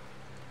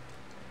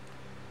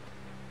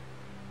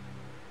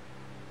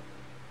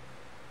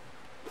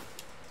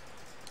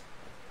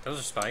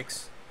 Those are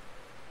spikes.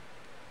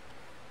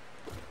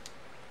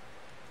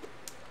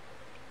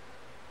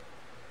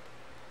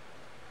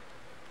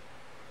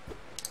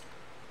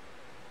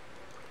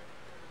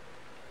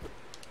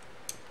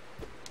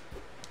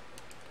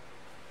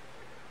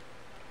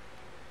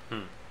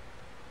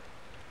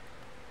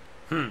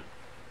 Hmm.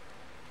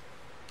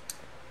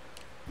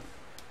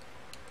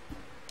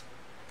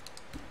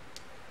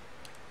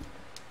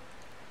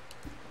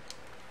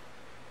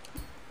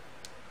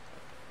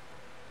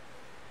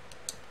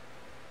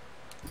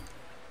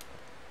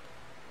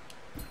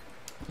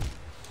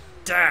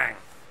 Dang.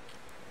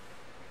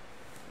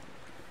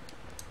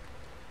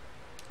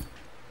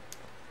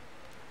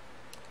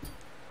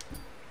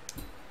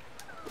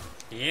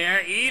 Yeah,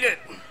 eat it.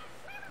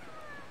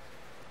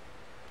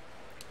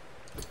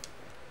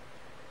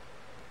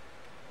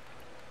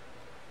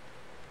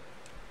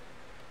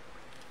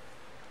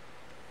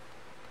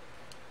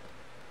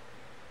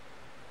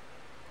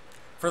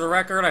 For the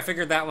record, I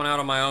figured that one out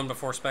on my own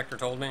before Spectre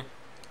told me.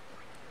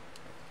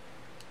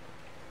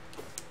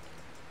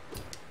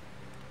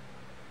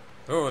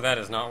 Oh, that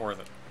is not worth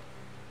it.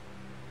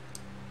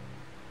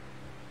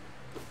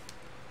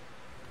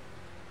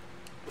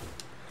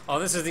 Oh,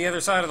 this is the other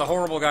side of the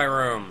horrible guy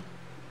room.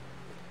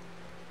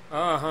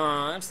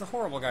 Uh-huh, it's the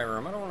horrible guy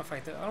room. I don't want to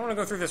fight that. I don't want to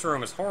go through this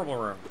room. It's a horrible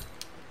room.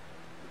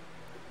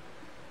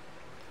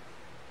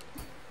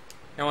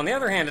 Now, on the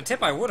other hand, a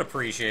tip I would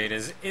appreciate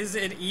is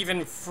it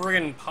even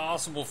friggin'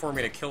 possible for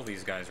me to kill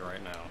these guys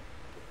right now?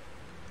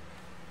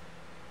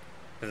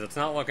 Because it's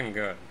not looking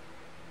good.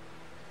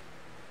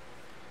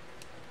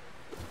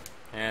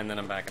 And then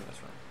I'm back in this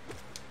room.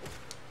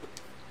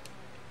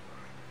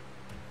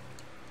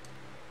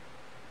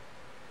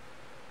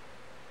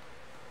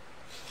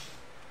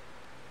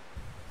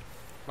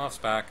 Muff's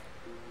back.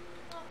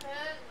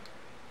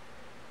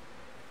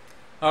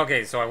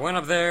 Okay, so I went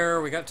up there,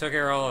 we took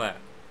care of all of that.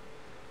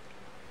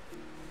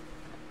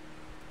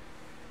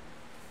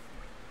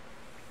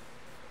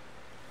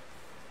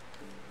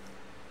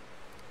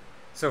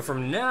 So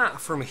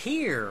from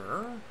here,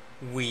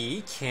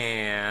 we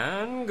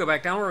can go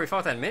back down where we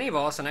fought that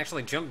mini-boss and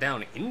actually jump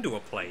down into a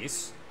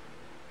place.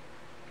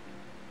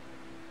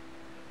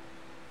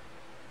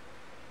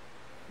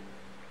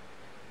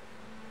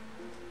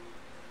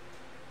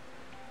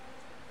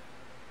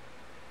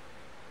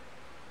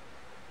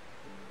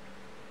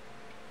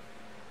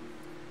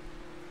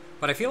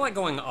 But I feel like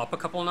going up a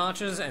couple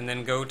notches and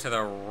then go to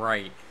the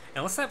right.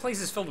 Unless that place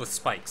is filled with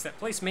spikes. That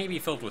place may be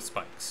filled with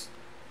spikes.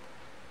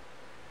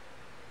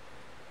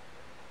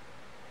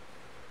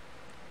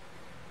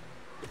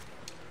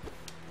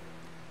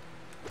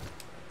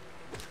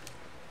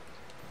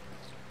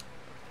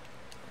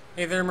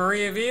 Hey there,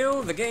 Maria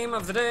View. The game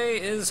of the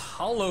day is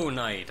Hollow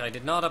Knight. I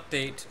did not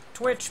update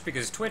Twitch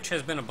because Twitch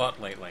has been a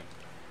butt lately.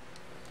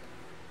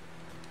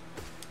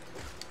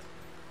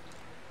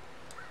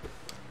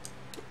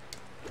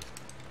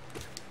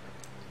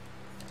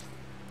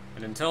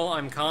 And until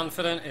I'm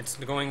confident it's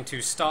going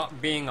to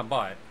stop being a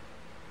butt,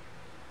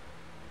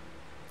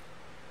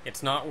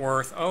 it's not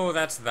worth... Oh,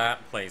 that's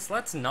that place.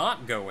 Let's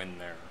not go in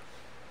there.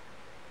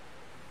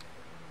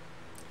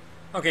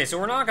 Okay, so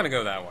we're not going to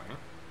go that way.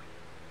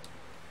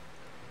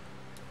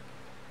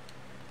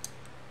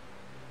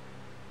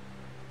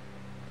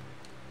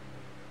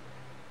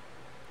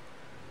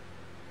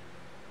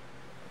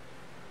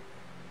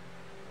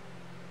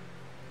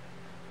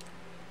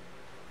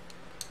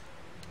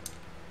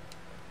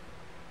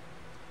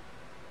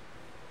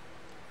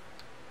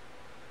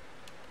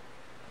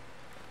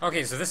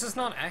 Okay, so this is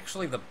not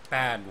actually the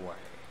bad way.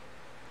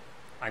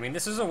 I mean,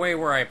 this is a way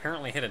where I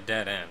apparently hit a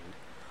dead end.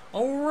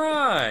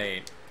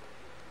 Alright!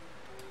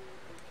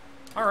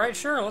 Alright,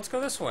 sure, let's go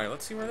this way.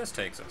 Let's see where this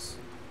takes us.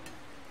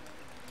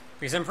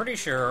 Because I'm pretty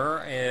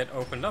sure it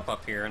opened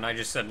up here, and I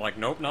just said, like,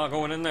 nope, not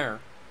going in there.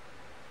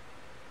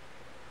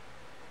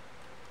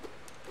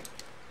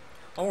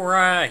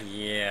 Alright,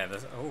 yeah,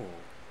 this... Oh,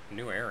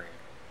 new area.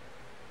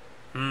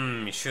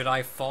 Should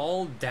I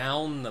fall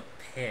down the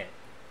pit?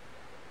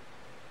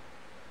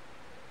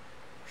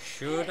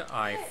 Should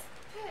I...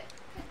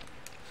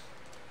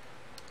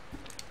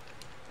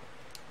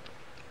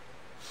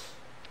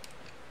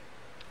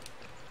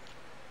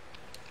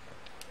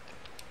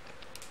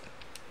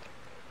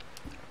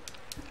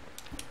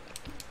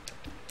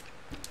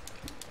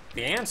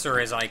 The answer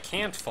is I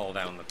can't fall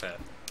down the pit.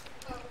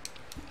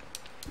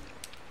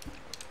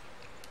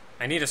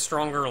 I need a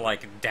stronger,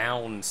 like,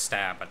 down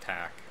stab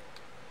attack.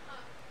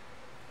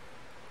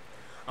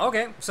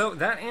 Okay, so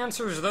that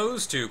answers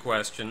those two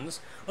questions.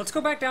 Let's go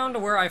back down to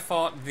where I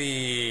fought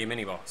the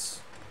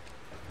mini-boss.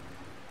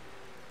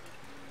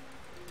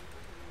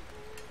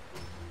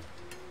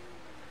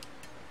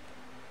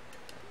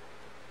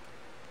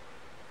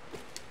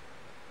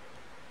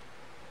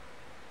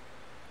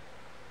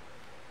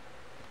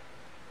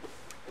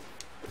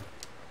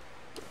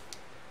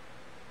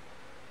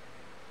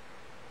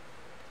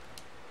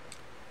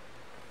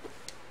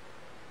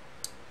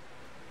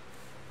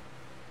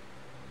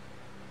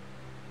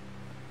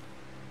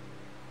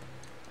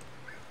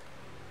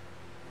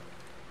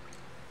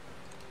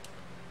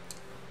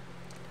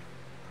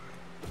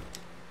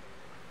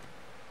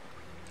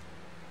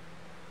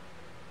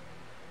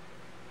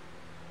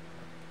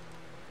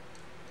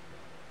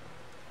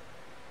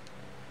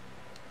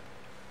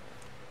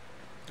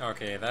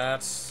 Okay,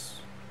 that's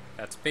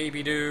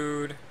baby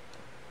dude.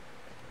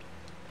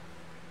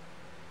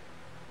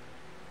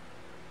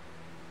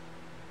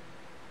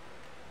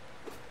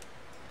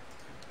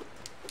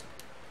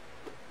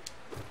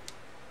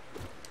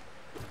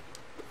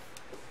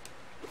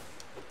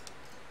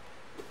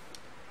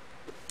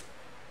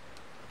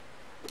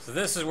 So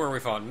this is where we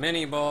fought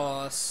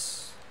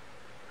mini-boss.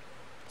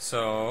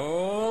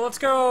 So let's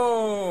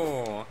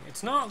go!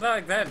 It's not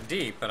that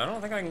deep, but I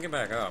don't think I can get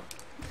back up.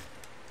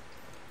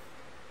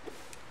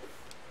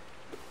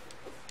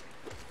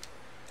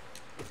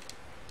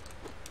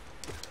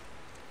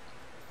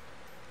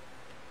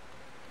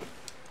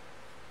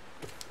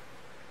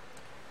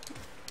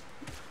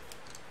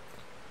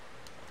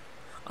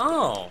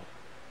 Oh!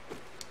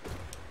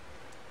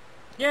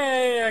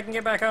 Yay, I can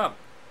get back up.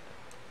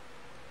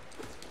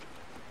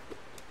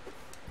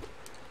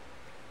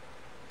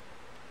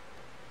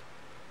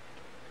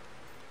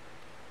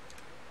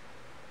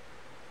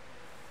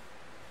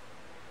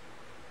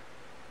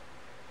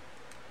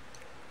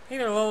 Hey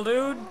there, little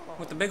dude,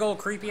 with the big old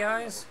creepy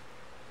eyes.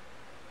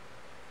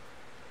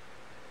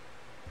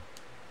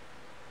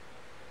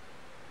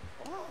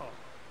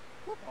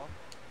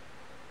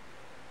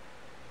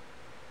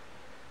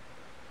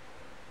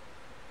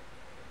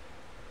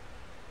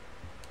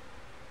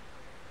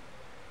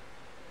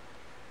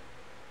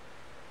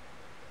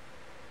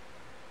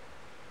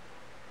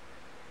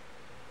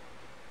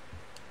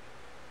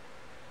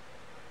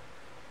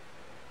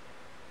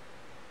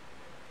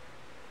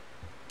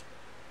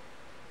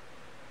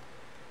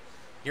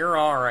 You're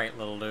alright,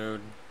 little dude.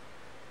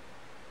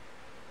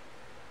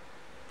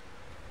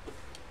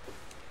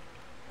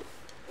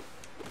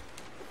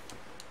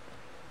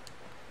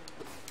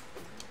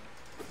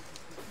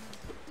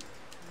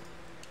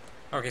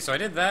 Okay, so I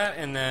did that,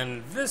 and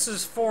then this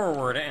is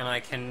forward, and I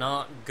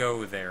cannot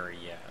go there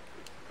yet.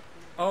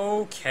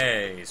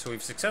 Okay, so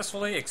we've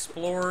successfully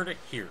explored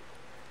here.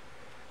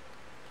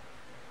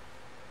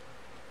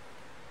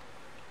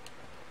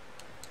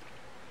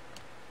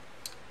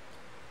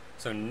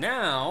 So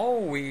now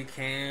we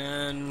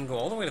can go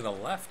all the way to the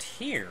left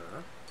here.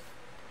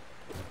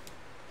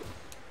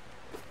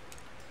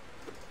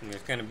 And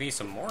there's going to be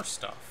some more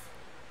stuff.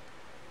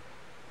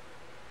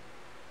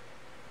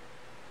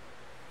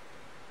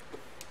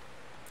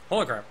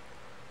 Holy crap.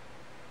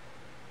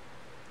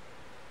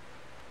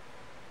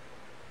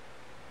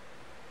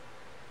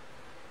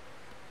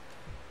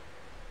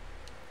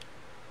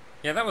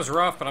 Yeah, that was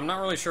rough, but I'm not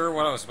really sure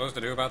what I was supposed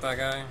to do about that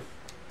guy.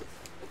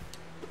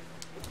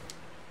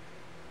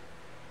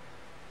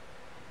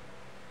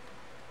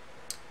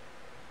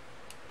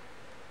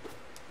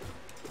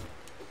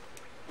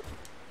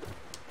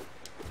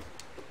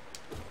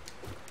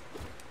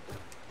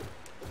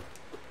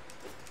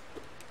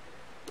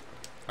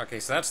 Okay,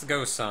 so that's the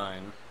ghost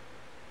sign.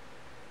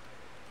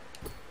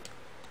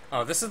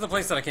 Oh, this is the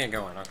place that I can't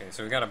go in. Okay,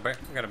 so we got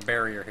a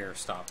barrier here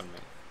stopping me.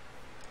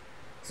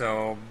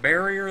 So,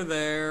 barrier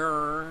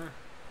there.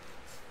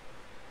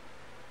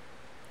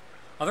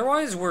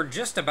 Otherwise, we're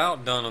just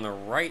about done on the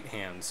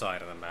right-hand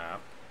side of the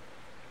map.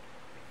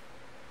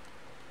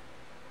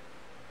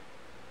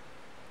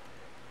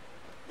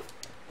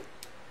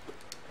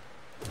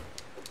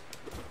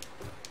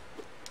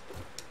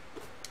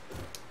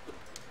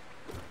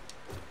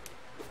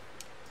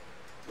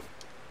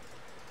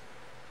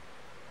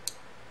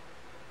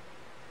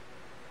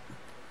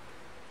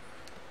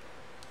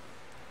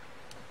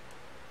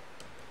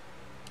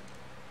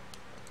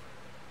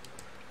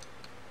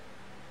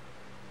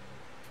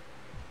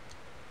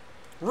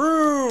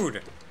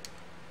 Rude!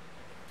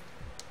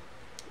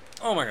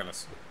 Oh my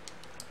goodness.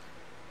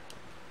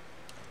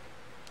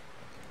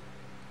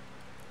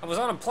 I was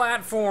on a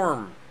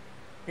platform.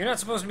 You're not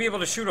supposed to be able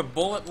to shoot a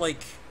bullet,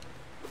 like,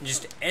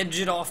 just edge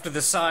it off to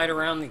the side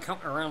around the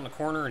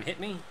corner and hit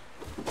me?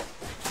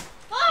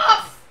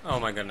 Off! Oh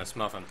my goodness,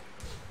 Muffin.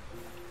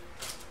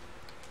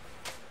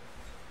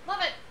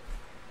 Love it.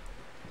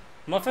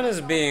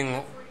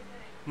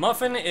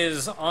 Muffin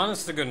is,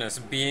 honest to goodness,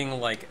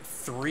 being like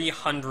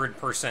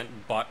 300%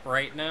 butt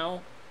right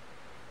now.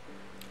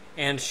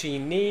 And she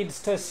needs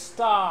to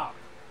stop.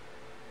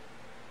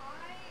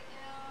 I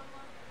am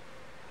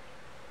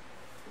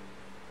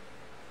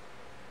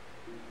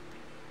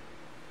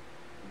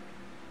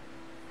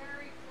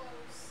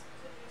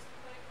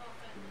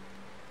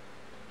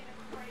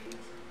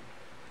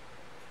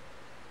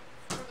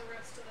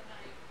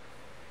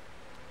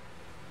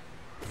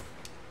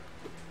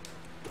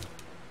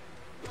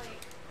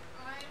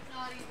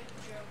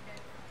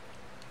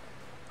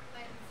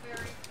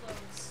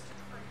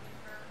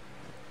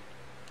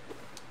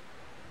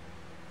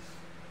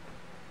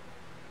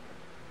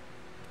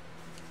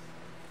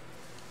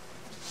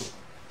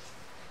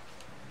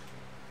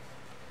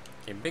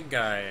A big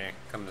guy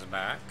comes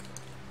back.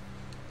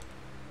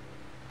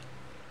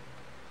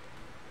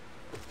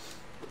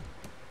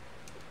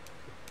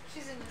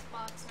 She's in this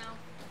box now.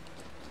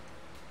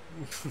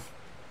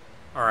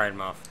 Alright,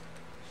 Muff.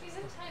 She's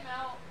in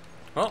timeout.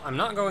 Well, I'm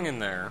not going in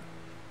there.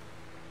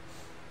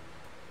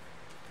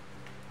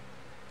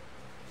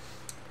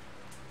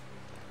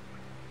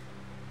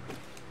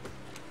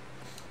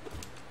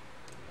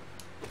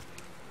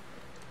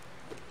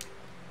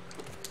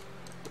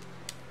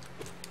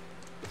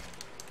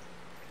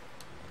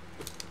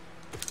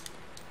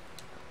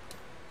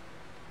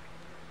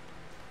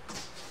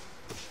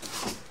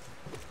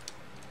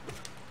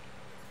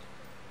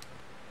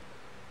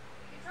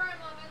 Keep trying,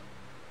 Logan.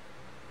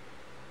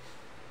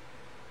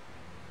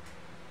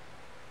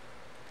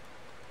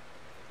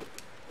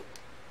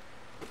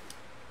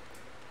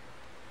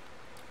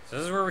 So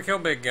this is where we kill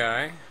big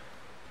guy.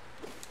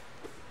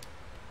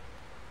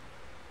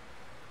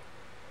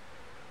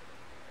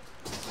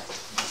 I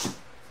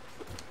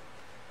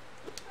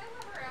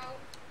let her out.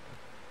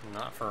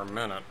 Not for a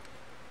minute.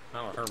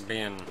 Not with her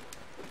being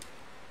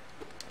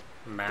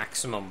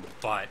maximum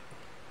butt.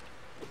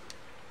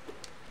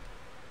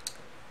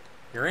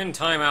 You're in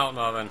timeout,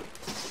 Muffin.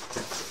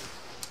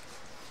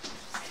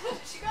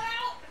 She got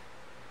out!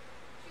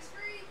 She's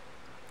free.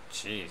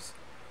 Jeez.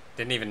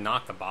 Didn't even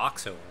knock the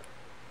box over.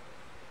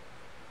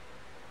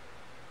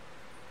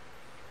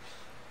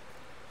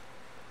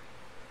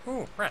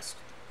 Ooh, rest.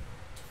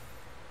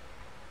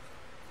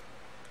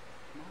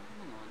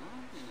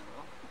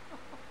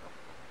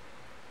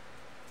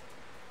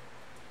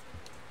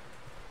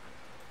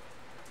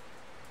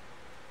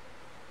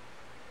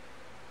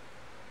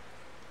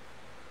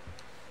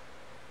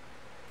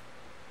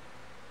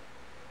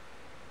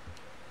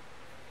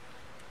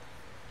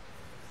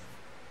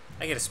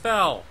 I get a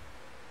spell.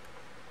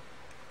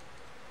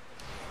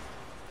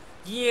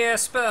 Yeah,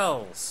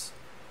 spells.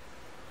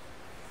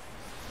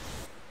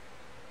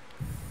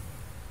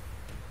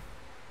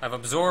 I've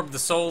absorbed the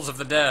souls of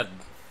the dead.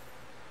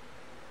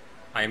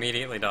 I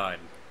immediately died.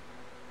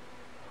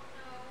 No.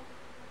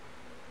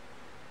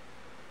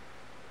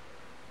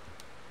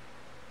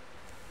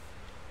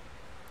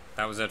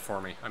 That was it for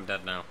me. I'm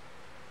dead now.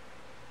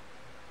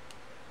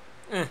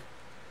 Eh.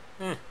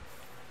 Eh.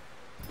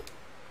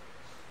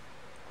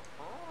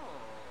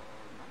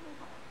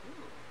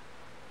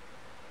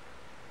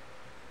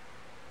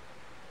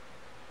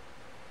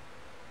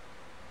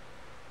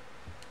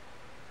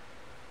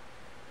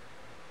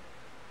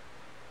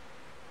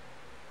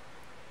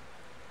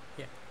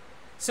 Yeah.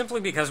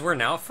 Simply because we're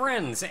now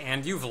friends,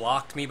 and you've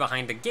locked me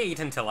behind a gate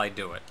until I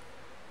do it.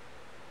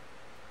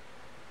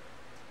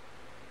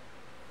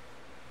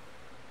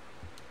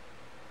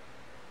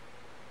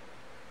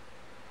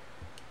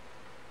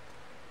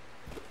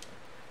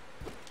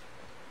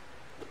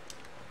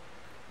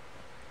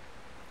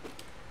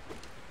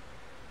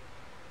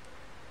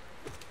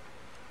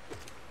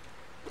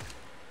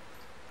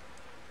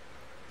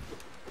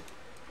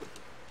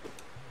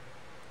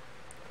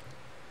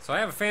 So I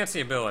have a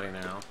fancy ability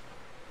now.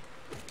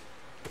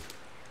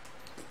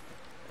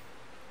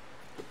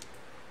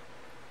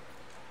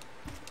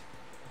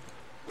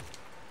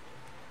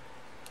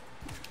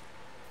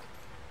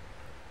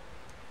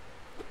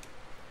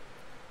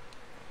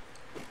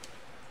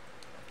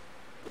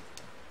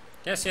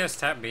 Yes, yes,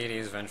 tap B to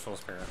use Vengeful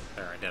Spirit.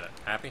 There, I did it.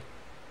 Happy?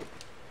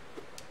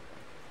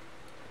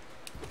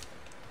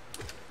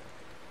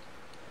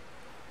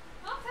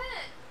 Muffin!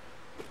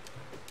 I'm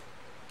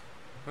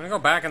gonna go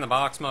back in the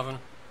box, Muffin.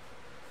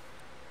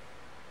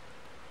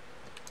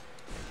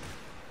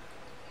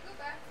 You go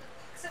back to the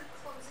box. I'm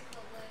closing the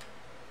lid.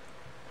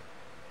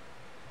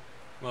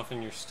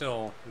 Muffin, you're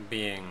still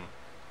being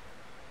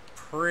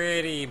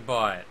pretty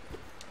butt.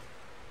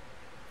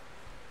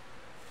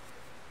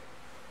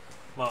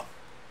 Well.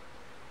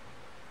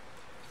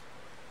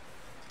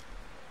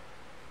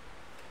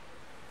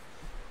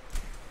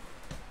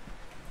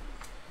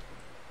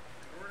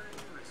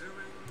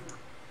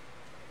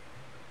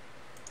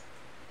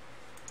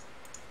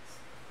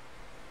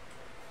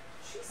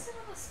 She's still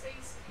on the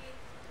space key.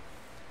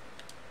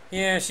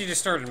 Yeah, she just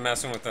started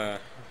messing with the...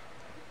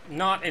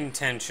 Not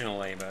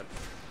intentionally, but...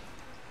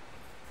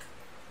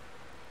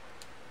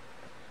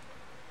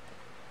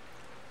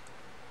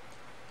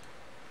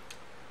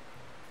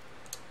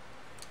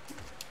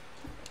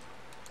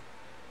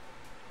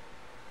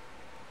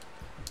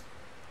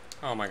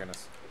 Oh my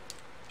goodness.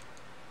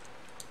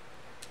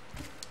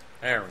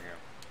 There we go.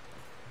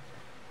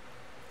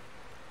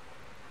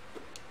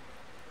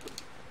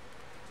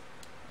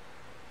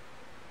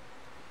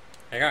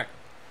 Hey guy.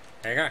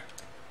 Hey guy.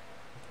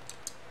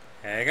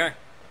 Hey guy.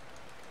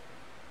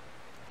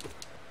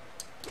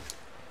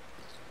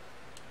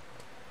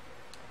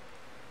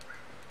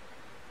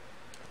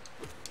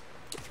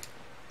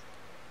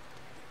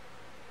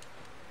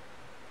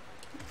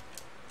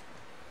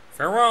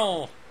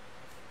 Farewell.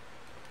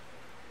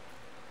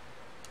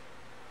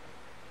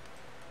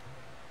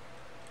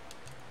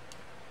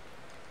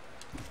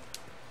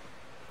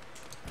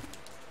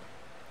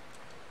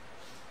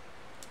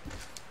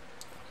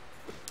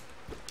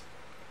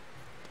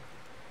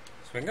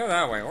 we can go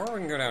that way, or we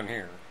can go down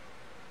here.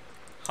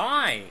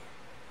 Hi!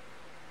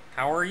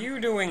 How are you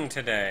doing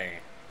today?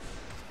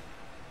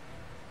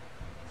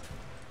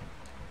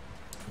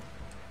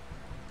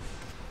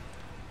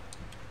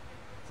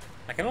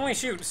 I can only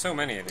shoot so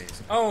many of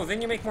these. Oh,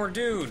 then you make more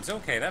dudes.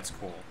 Okay, that's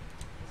cool.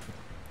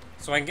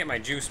 So I can get my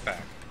juice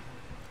back.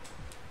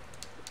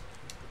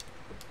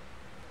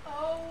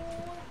 Oh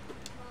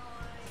my.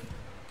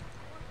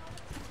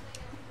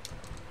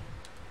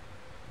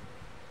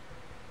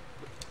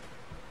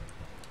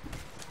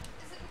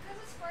 Is it because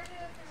it's Friday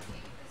the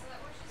 13th? Is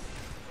that what she's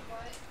saying?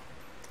 What?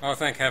 Oh,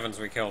 thank heavens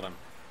we killed him.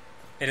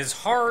 It is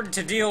hard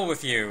to deal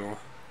with you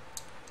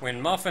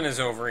when Muffin is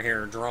over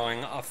here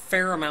drawing a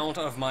fair amount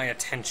of my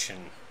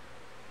attention.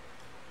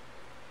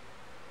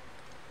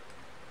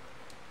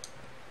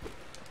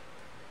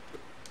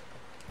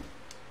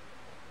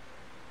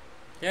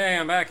 Yay,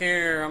 I'm back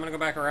here. I'm gonna go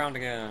back around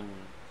again.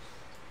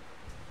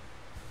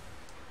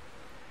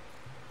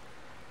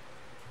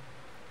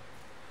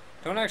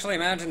 Don't actually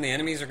imagine the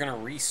enemies are gonna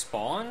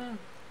respawn,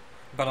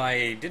 but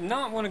I did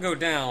not want to go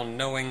down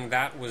knowing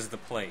that was the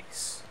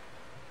place.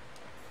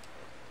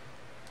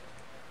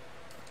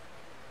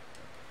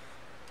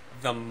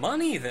 The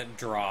money that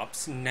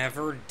drops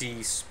never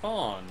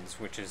despawns,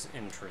 which is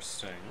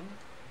interesting.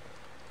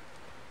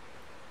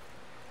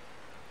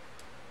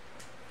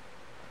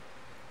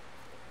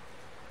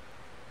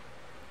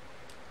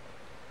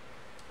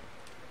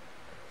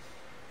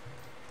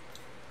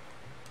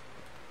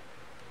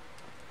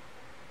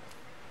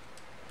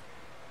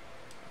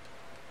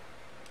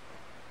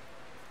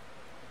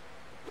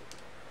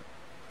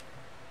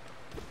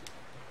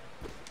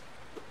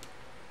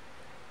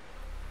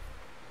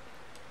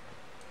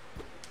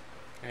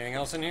 Anything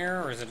else in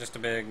here, or is it just a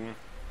big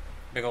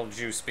old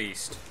juice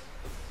beast?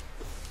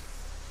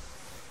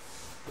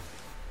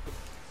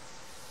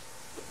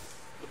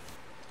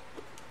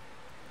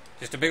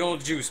 Just a big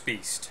old juice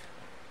beast.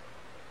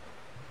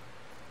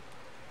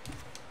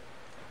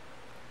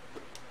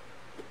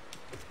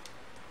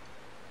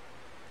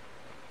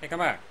 Hey, come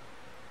back.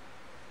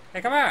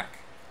 Hey, come back!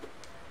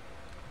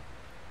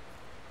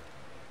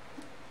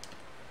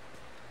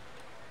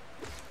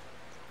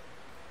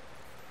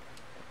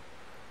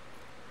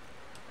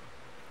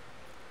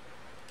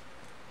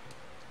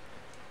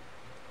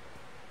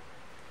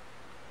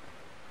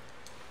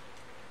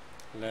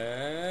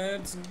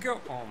 Let's go.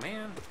 Oh,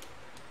 man.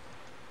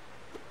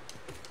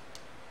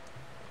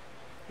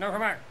 No,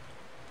 come back.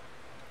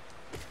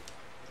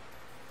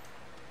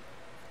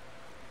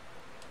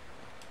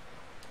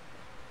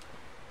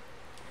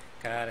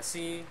 Gotta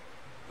see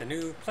the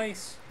new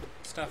place.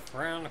 Stuff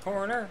around the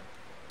corner.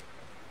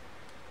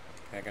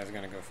 That guy's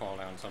gonna go fall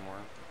down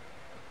somewhere.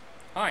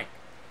 Hi.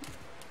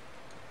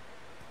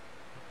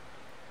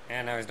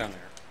 And now he's done there.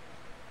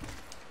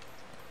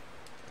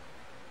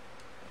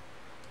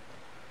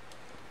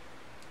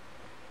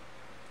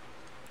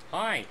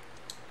 Hi.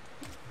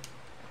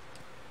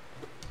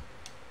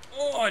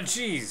 Oh,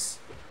 jeez.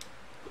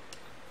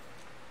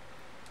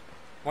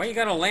 Why you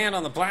gotta land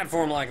on the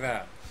platform like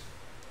that?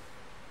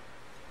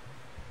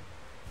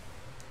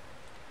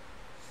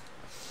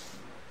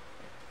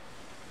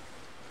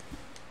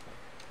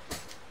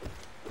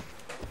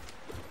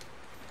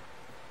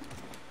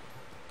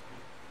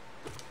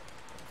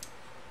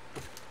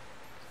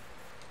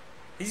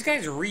 These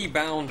guys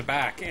rebound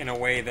back in a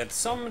way that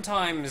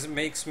sometimes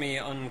makes me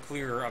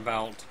unclear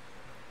about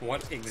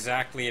what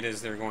exactly it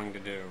is they're going to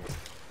do.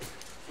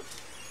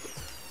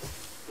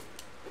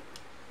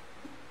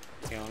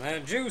 Feeling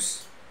that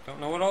juice. Don't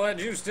know what all that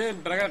juice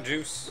did, but I got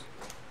juice.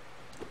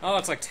 Oh,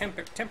 it's like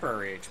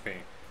temporary HP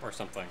or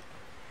something.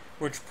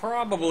 Which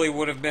probably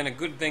would have been a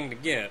good thing to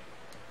get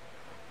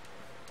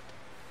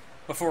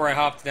before I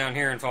hopped down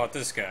here and fought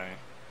this guy.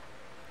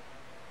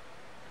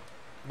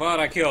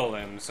 But I killed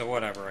him, so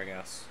whatever, I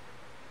guess.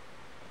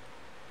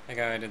 That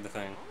guy did the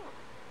thing.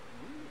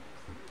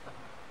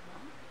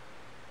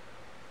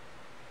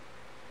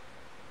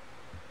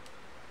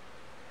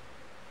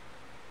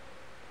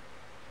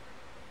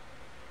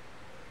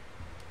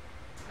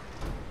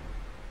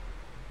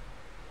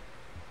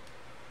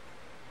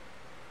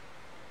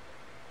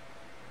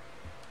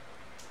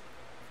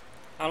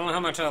 I don't know how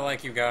much I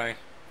like you, guy.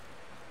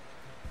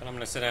 But I'm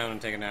gonna sit down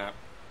and take a nap.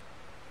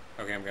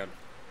 Okay, I'm good.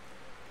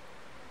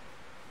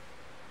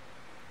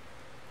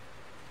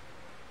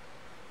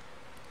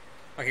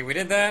 Okay, we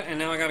did that, and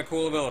now I got a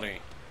cool ability.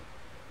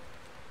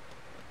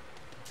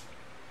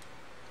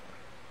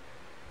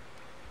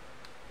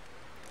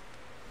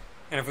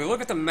 And if we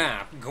look at the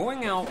map,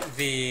 going out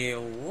the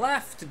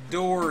left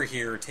door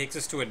here takes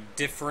us to a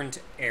different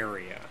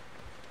area.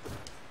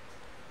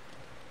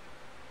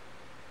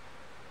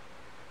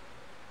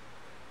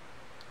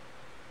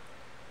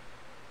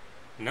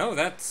 No,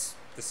 that's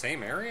the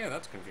same area?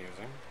 That's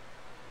confusing.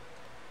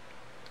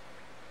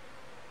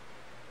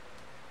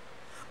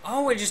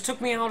 Oh, it just took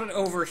me out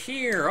over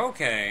here.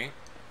 Okay.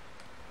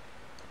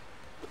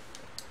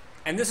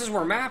 And this is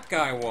where Map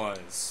Guy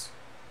was.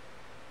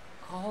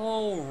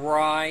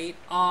 Alright,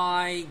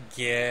 I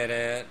get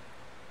it.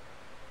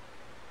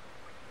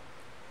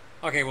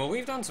 Okay, well,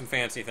 we've done some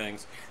fancy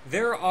things.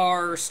 There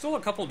are still a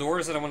couple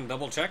doors that I want to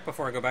double check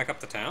before I go back up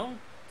to town.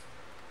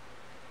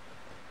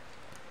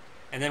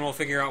 And then we'll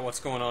figure out what's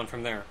going on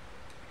from there.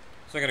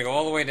 So I gotta go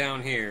all the way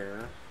down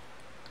here.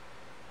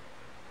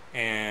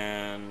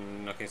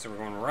 And... okay, so we're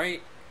going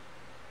right.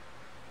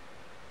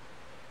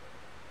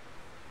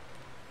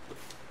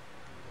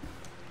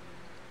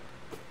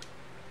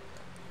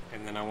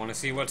 And then I want to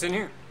see what's in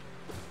here.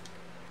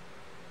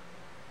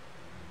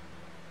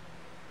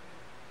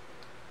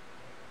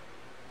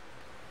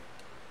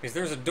 Because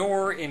there's a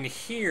door in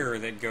here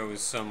that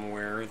goes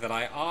somewhere that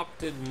I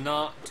opted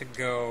not to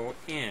go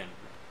in.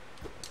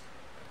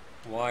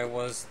 Why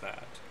was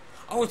that?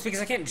 Oh, it's because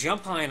I can't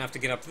jump high enough to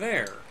get up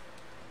there.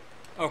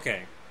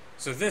 Okay.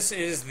 So this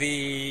is the...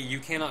 you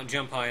cannot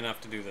jump high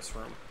enough to do this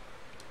room.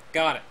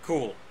 Got it.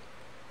 Cool.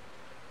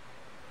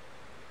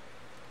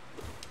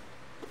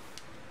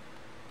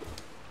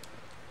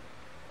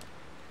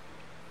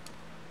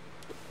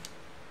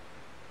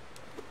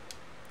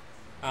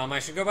 I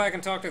should go back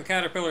and talk to the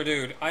caterpillar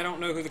dude. I don't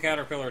know who the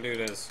caterpillar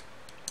dude is.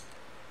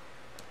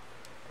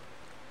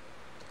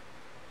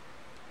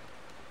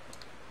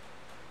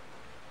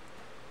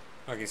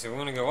 Okay, so we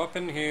want to go up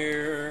in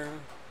here.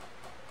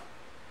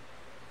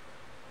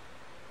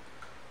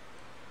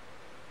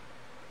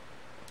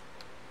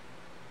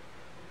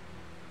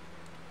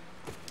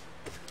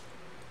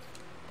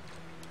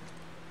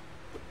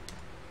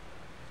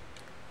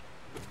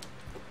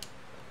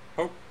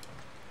 Oh.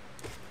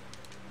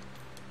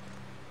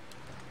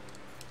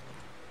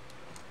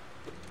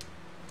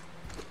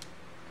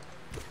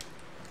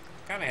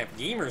 Gotta have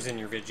gamers in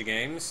your video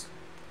games.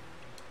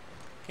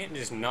 Can't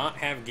just not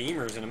have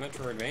gamers in a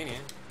Metroidvania.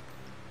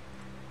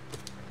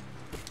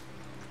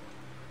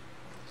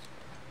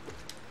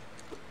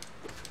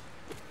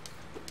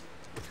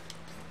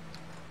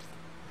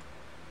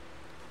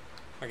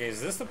 Okay,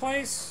 is this the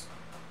place?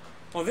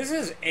 Well, this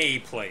is a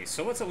place,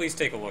 so let's at least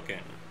take a look in.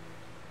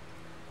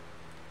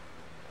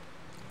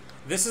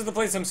 This is the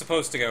place I'm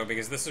supposed to go,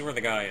 because this is where the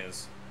guy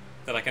is.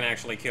 That I can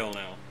actually kill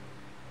now.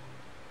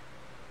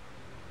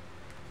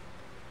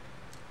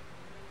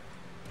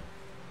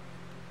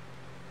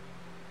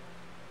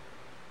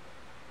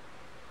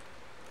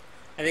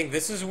 I think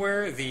this is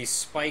where the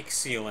spike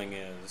ceiling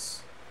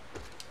is.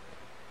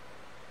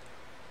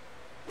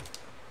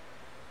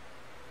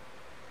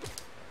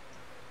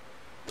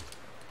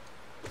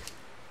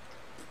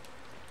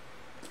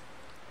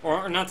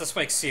 Or not the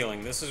spike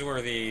ceiling, this is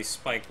where the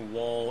spike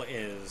wall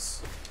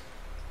is.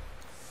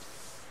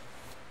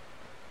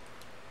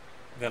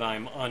 That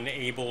I'm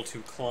unable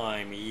to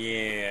climb,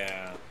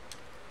 yeah.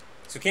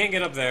 So can't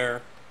get up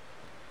there.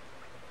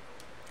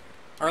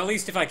 Or at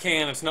least if I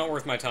can, it's not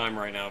worth my time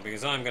right now,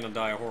 because I'm gonna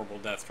die a horrible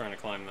death trying to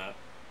climb that.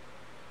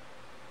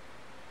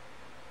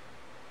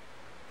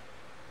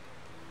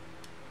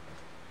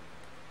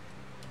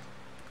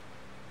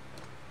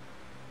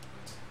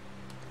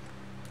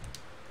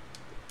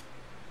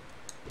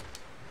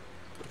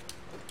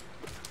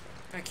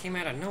 That came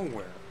out of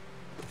nowhere.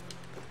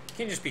 You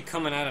can't just be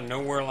coming out of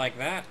nowhere like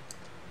that.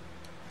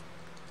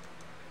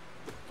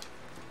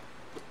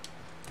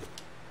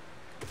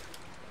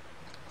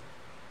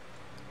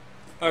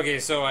 Okay,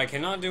 so I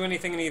cannot do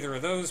anything in either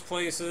of those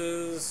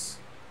places.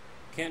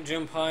 Can't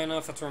jump high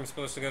enough, that's where I'm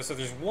supposed to go. So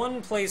there's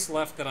one place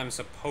left that I'm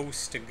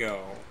supposed to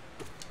go.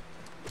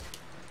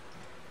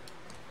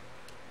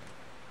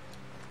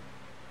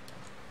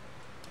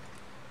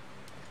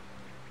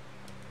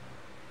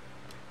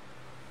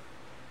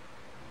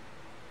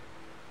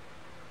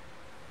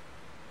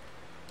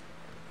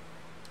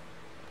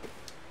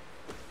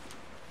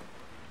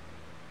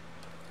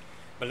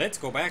 But let's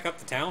go back up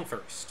to town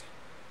first.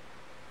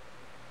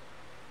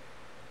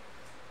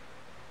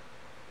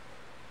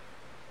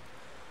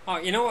 Oh,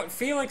 you know what?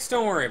 Felix,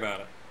 don't worry about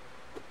it.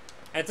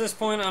 At this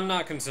point, I'm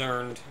not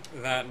concerned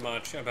that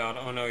much about,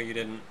 oh no, you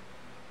didn't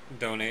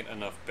donate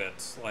enough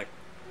bits. Like,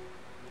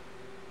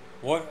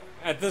 what?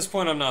 At this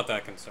point, I'm not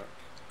that concerned.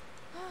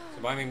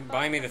 So buy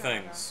me the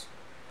things.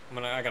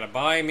 I gotta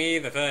buy me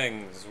the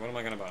things. What am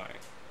I gonna buy?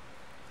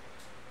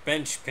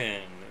 Bench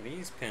pin.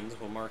 These pins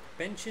will mark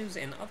benches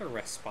and other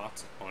rest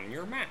spots on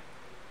your map.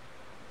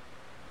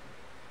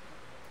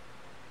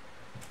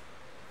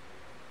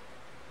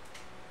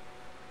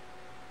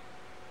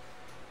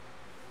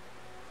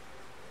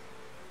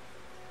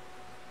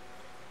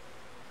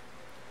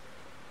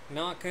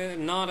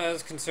 Not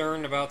as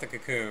concerned about the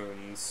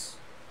cocoons.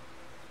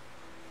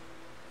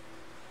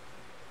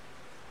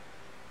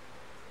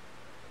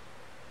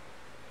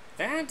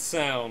 That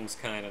sounds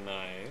kind of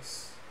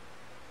nice.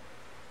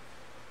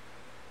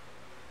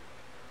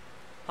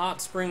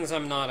 Hot springs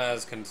I'm not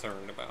as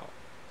concerned about.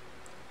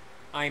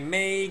 I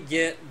may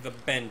get the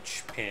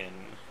bench pin.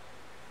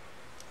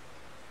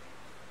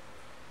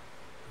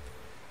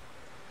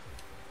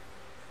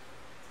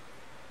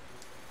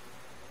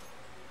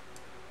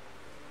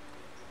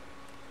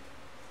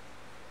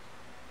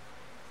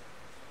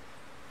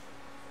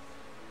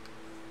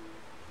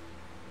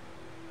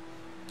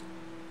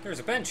 There's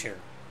a bench here.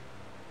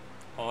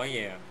 Oh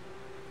yeah.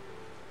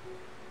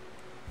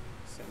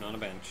 Sitting on a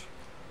bench.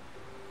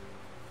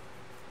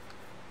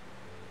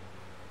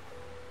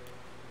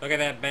 Look at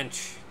that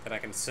bench that I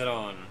can sit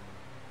on.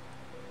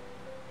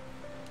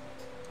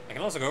 I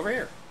can also go over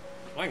here.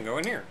 I can go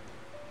in here.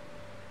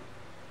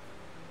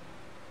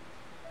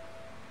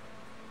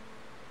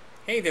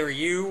 Hey there,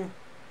 you.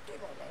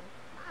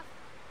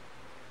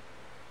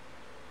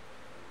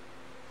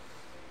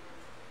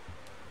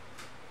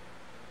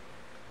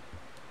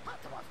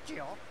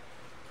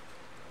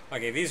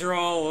 Okay, these are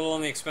all a little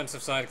on the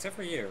expensive side, except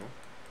for you.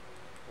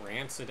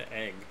 Rancid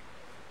egg.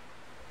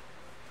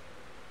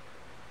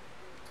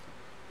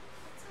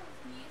 That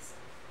sounds nice.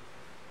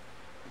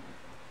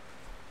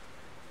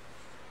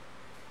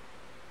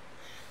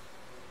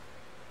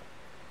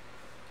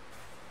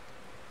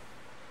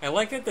 I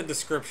like that the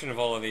description of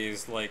all of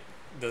these, like,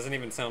 doesn't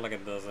even sound like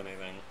it does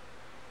anything.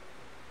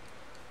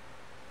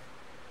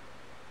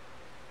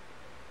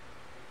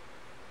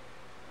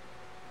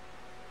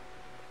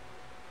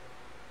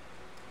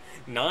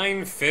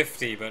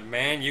 $9.50, but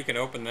man, you can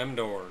open them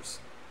doors.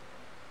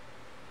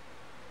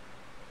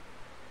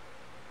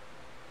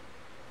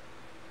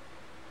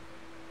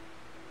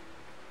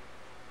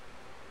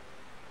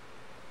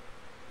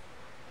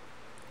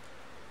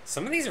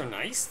 Some of these are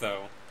nice,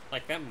 though.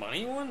 Like that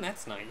money one,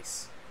 that's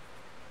nice.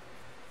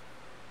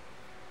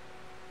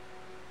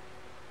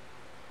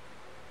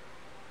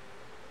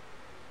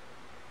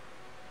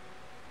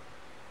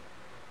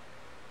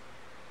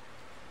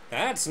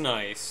 That's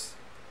nice.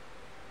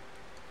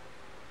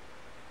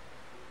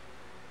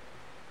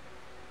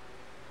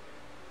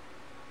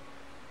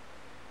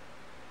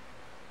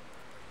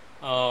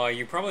 Oh,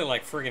 you probably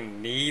like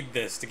friggin' need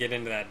this to get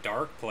into that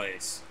dark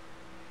place.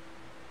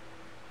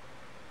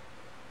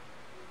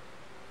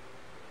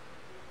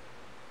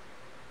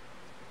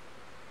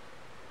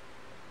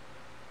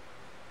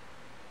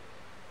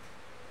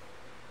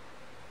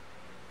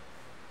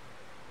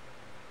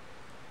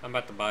 I'm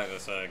about to buy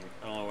this egg.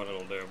 I don't know what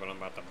it'll do, but I'm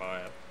about to buy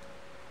it.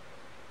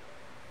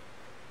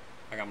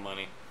 I got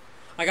money.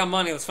 I got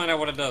money. Let's find out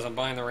what it does. I'm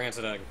buying the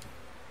rancid egg.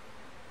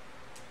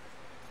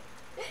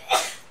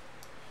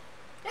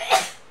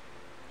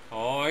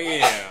 Oh,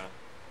 yeah.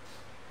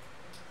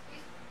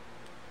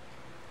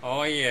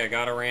 Oh, yeah.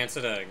 Got a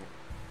rancid egg.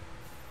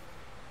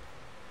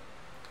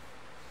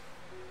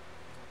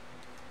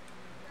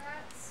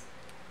 That's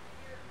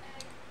your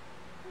egg.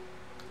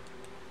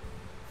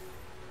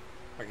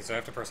 Okay, so I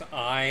have to press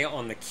I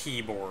on the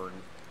keyboard.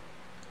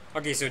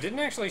 Okay, so it didn't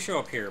actually show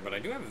up here, but I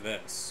do have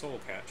this.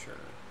 Soul Catcher.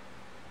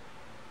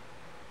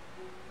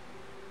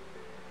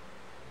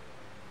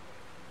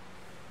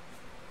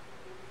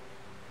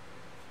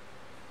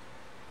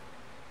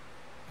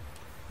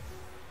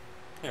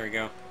 There we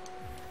go.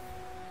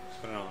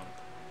 Put it on.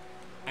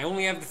 I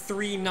only have the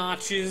 3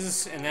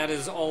 notches, and that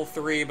is all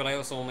 3, but I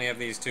also only have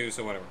these 2,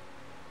 so whatever.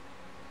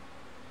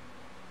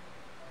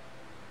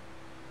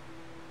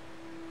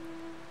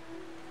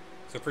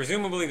 So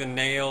presumably the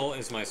nail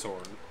is my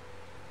sword.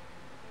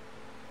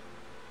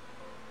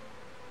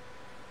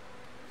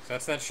 So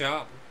that's that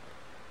shop.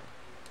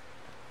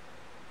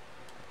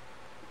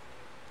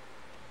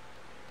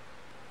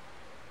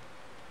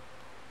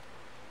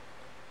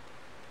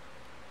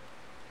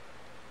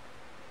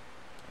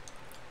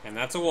 And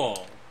that's a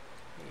wall.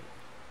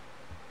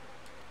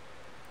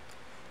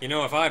 You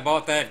know, if I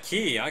bought that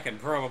key, I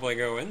could probably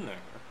go in there.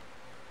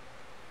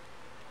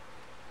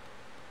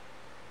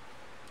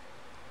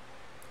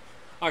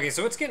 Okay,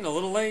 so it's getting a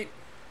little late.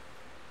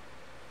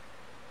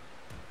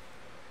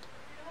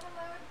 You're not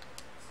allowed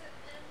to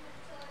end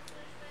until I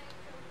finish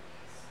making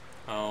cookies.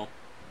 Oh.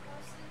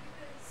 Mostly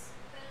because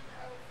then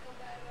I would feel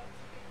bad about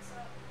keeping this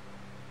up.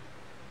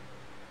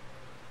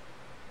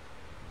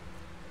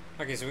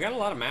 Okay, so we got a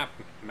lot of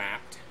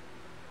mapped.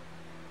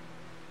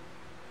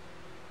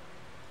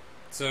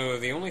 So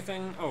the only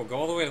thing... Oh, go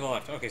all the way to the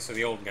left. Okay, so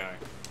the old guy.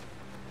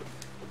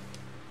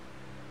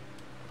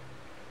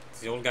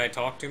 Does the old guy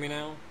talk to me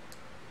now?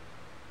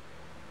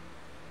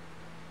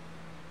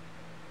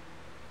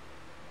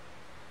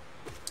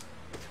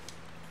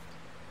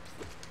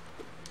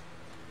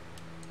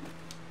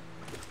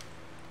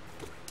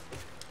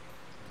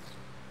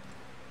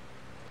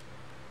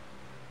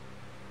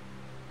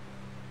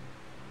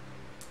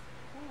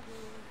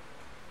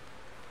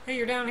 Hey,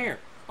 you're down here.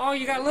 Oh,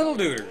 you got little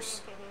duders.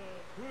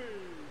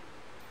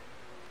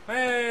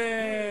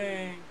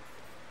 Hey!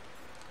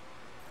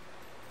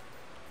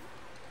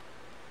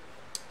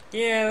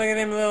 Yeah, look at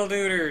them little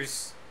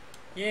duders.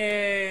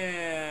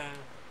 Yeah!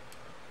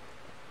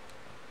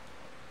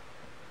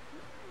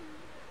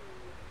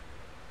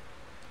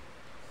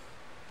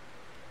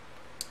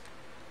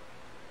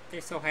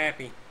 They're so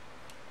happy.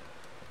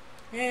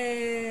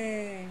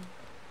 Yay!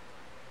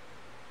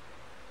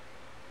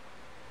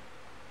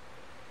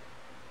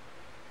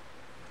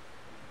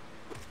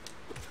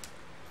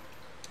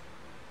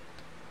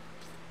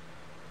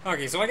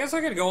 Okay, so I guess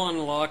I could go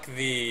unlock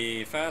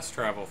the fast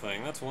travel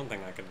thing. That's one thing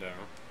I could do.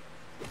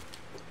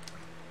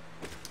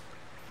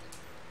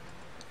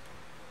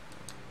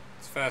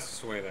 It's the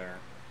fastest way there.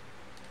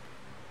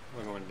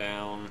 We're going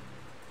down.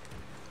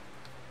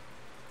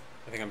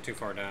 I think I'm too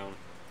far down.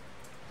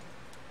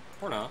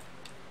 Or not.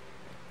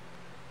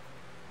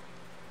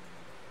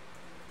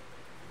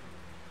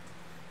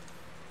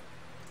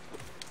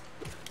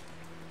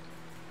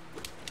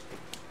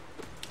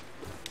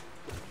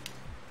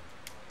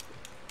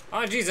 Oh,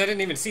 jeez, I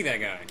didn't even see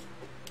that guy.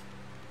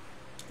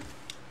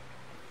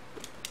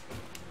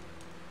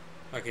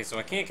 Okay, so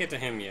I can't get to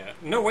him yet.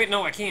 No, wait,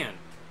 no, I can.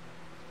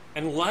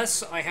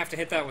 Unless I have to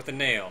hit that with a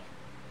nail.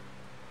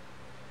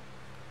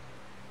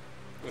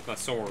 With my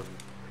sword.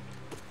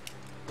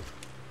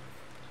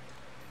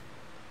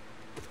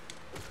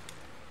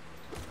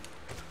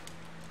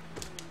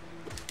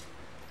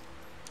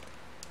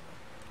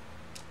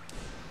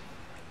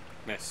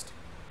 Missed.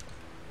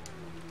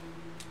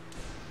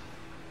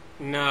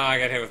 No, I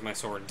got hit with my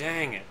sword.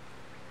 Dang it.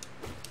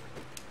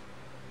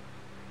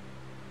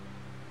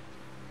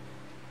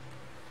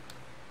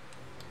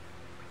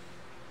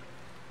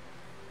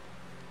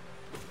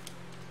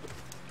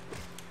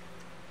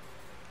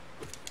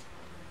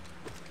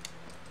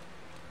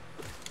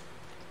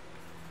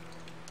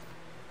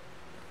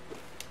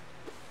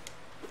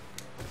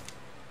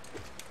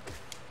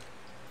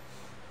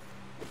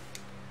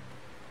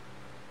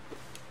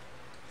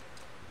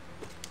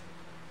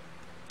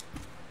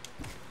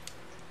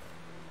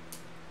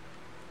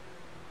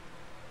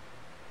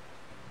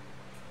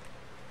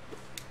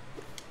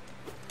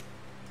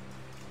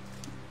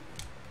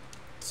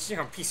 You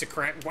know, piece of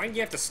crap. Why do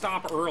you have to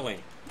stop early?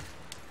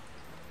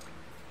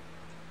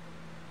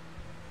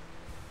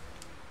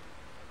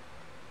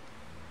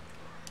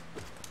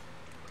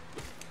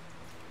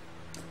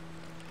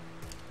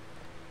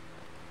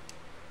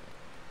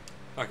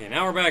 Okay,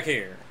 now we're back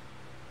here.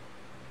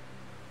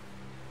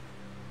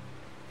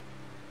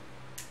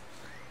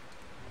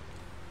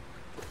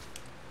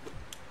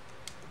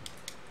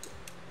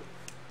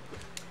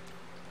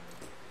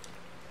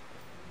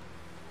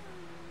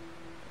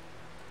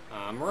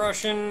 I'm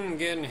rushing and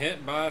getting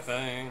hit by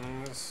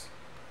things.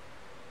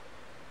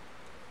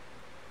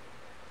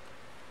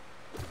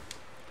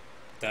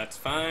 That's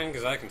fine,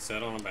 because I can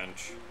sit on a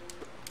bench.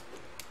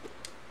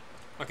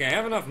 Okay, I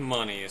have enough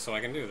money, so I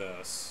can do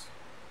this.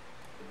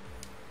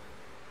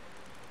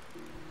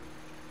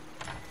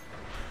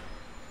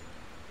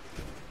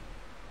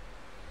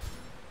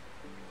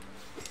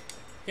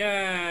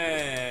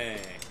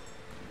 Yay!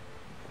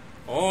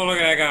 Oh, look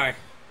at that guy.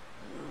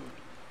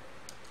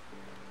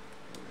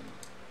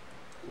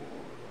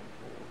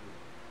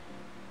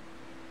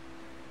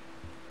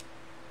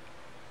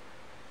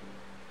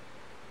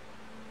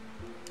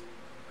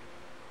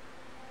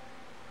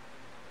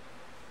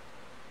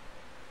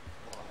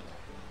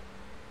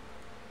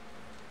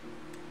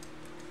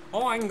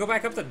 Oh, I can go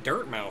back up the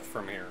dirt mouth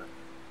from here.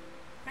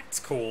 That's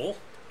cool.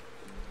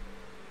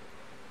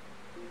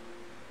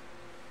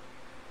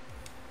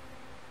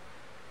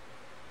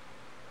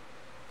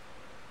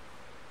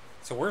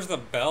 So where's the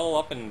bell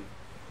up in...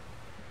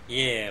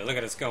 Yeah, look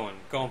at us going.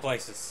 Going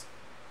places.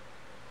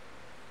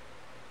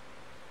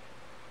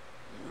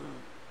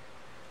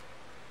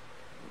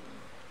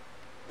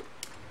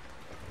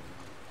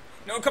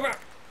 No, come out!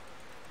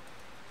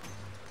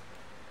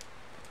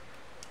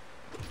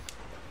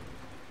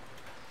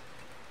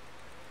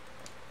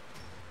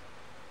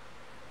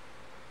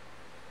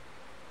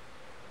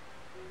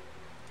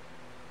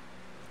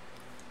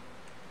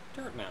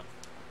 Dirt mouth.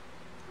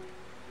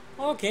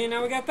 Okay,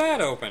 now we got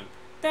that open.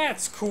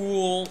 That's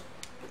cool.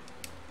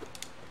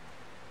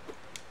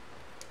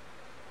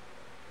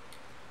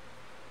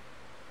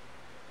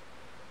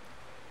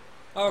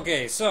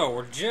 Okay, so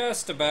we're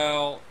just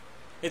about...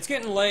 It's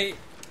getting late.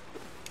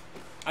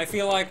 I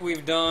feel like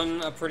we've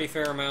done a pretty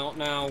fair amount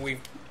now.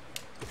 We've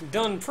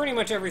done pretty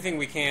much everything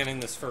we can in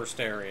this first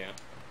area.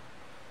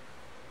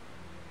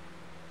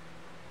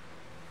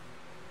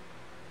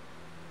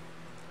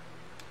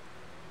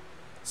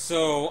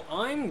 So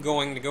I'm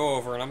going to go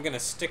over and I'm going to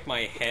stick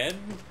my head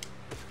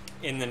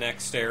in the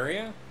next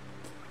area.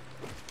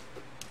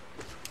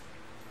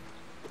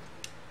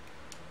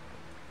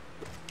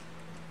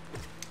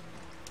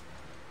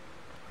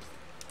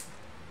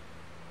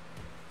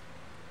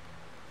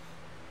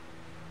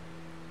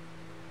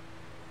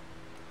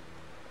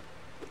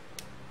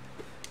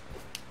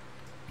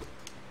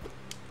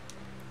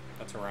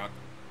 That's a rock.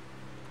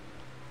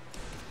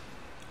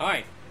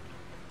 Hi.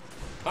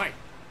 Hi.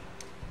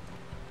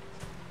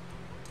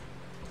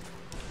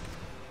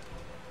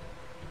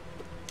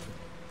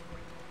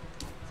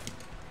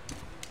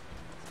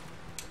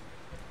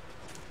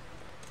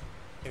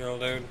 Hey, little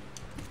dude.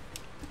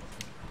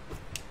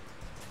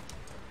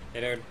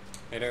 Hey, dude.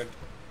 Hey, dude.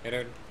 Hey,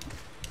 dude.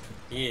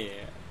 Yeah.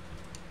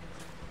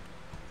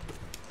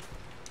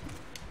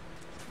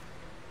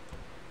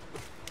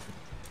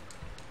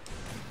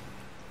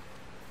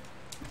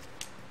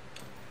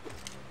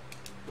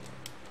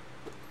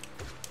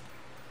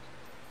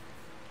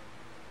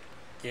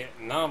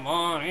 Getting the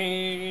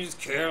money's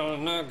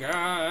killing the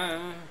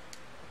guy.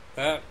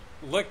 That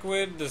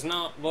liquid does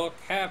not look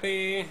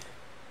happy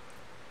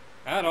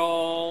at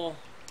all.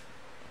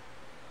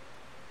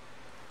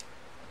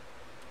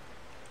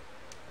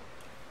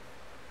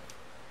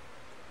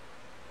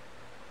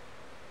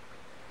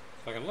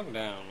 can look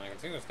down. I can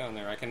see what's down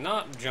there. I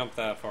cannot jump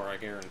that far, I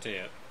guarantee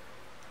it.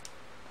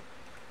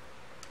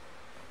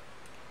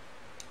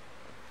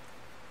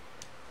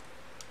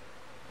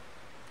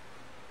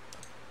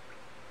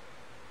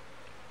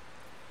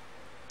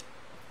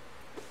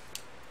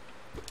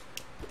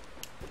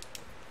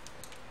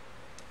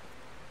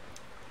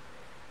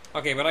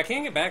 Okay, but I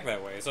can't get back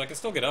that way, so I can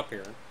still get up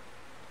here.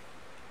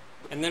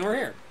 And then we're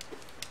here.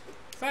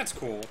 So that's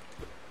cool.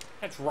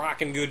 That's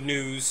rockin' good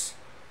news.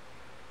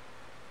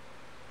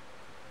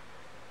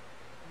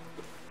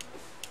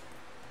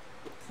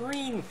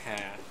 Green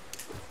path.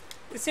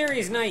 This area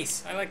is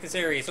nice. I like this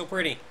area. It's so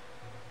pretty.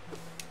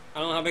 I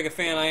don't know how big a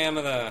fan I am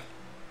of the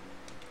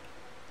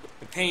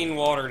pain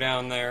water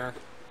down there.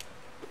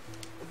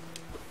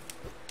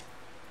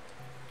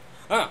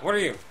 Ah, what are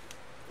you?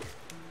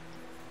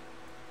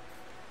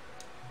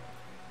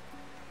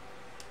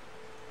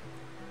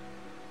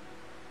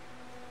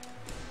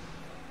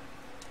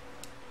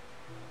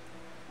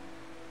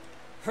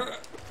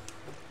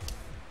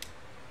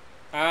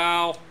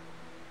 Ow.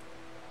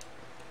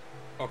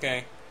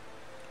 Okay.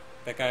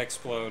 That guy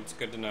explodes.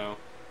 Good to know.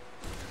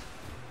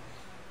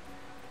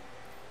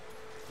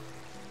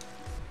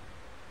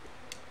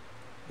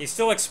 He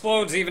still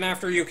explodes even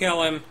after you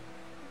kill him.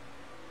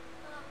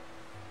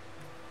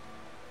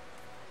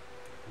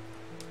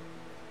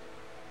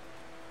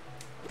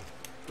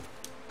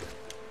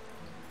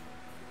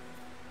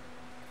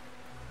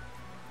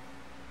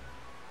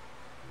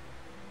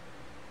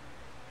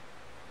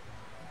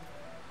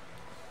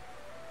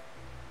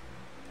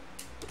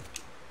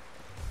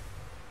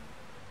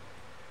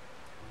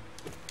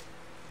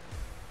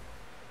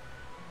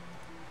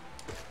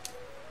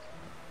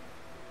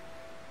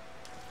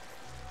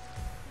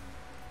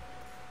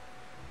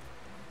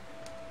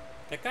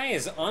 That guy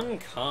is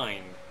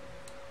unkind.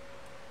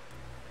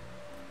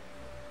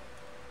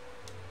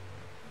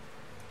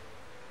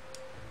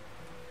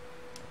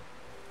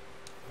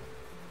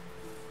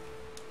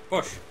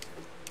 Push.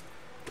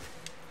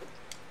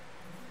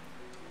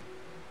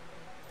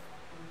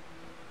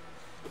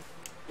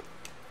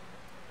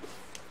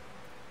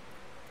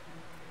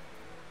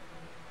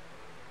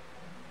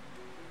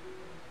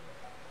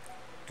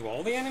 Do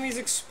all the enemies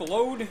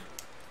explode?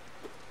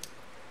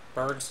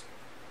 Birds.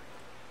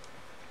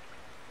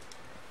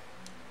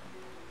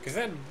 Because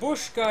that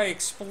bush guy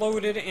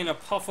exploded in a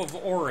puff of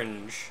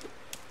orange.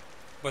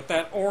 But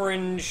that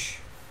orange...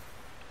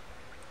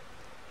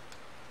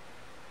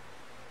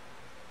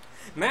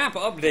 Map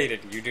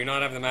updated. You do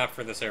not have the map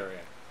for this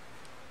area.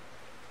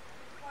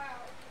 Wow.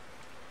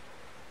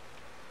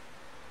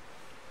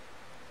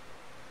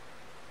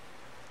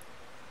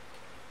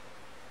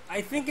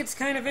 I think it's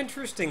kind of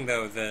interesting,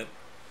 though, that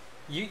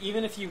you,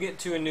 even if you get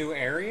to a new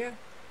area,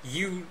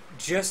 you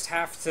just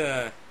have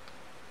to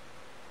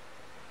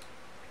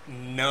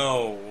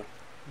know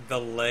the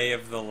lay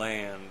of the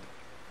land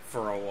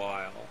for a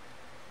while.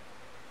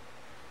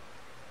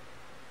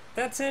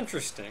 That's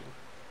interesting.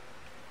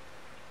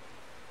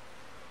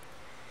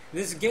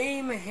 This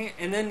game,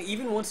 and then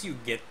even once you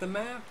get the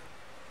map,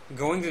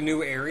 going to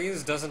new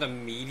areas doesn't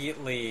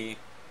immediately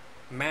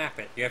map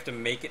it. You have to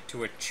make it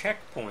to a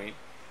checkpoint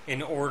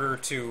in order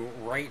to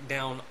write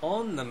down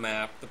on the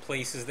map the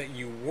places that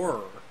you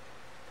were.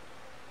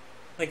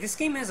 Like, this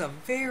game has a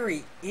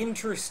very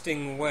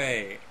interesting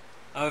way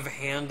of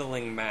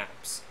handling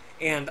maps,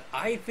 and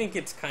I think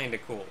it's kind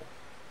of cool.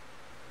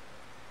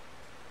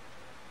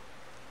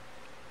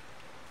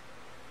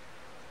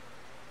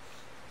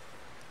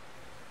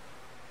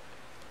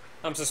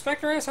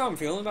 Spectre asks how I'm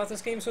feeling about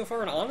this game so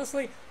far, and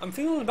honestly, I'm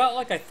feeling about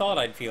like I thought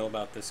I'd feel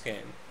about this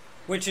game.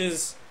 Which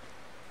is,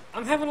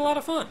 I'm having a lot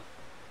of fun,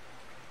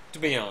 to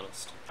be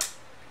honest.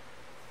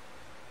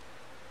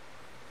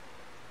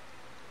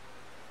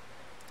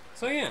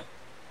 So yeah.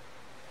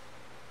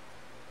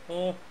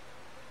 Also.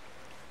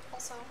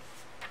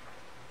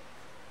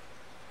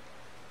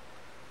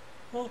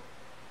 Well,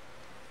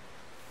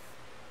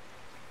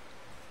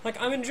 like,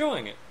 I'm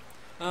enjoying it.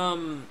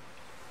 I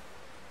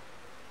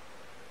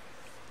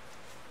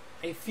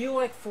feel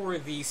like for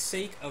the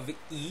sake of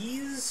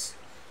ease,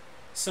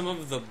 some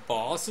of the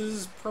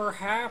bosses,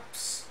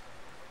 perhaps,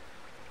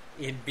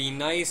 it'd be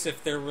nice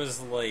if there was,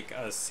 like,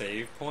 a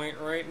save point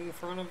right in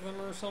front of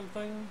them or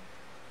something.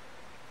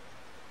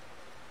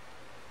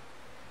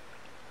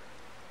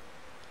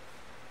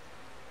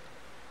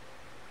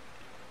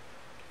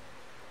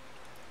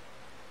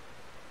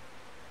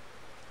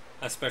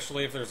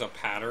 Especially if there's a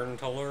pattern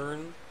to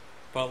learn.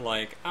 But,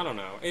 like, I don't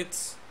know.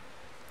 It's...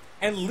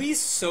 At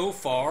least so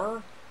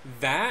far,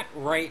 that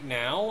right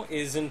now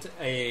isn't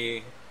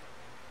a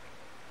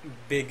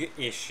big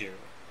issue.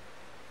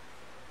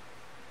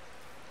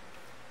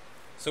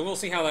 So we'll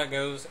see how that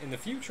goes in the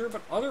future,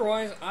 but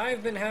otherwise,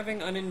 I've been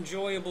having an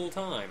enjoyable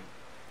time.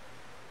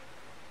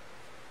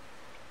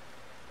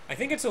 I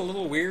think it's a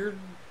little weird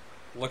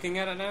looking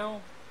at it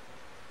now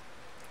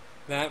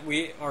that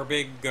our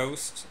big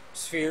ghost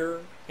sphere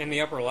in the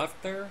upper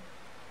left there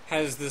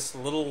has this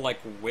little, like,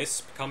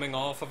 wisp coming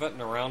off of it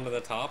and around to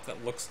the top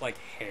that looks like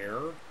hair.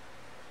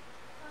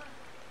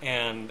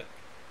 And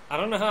I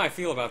don't know how I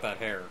feel about that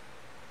hair.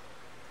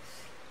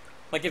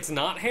 Like, it's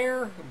not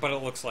hair, but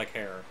it looks like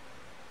hair.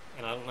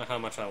 And I don't know how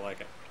much I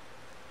like it.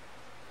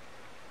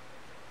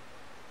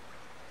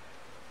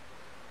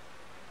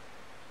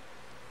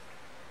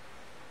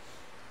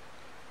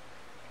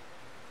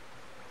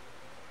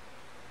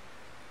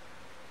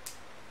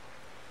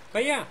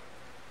 But yeah,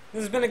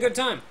 this has been a good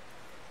time.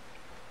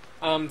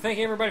 Thank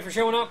you everybody for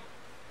showing up.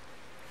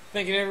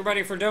 Thank you to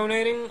everybody for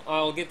donating.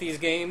 I'll get these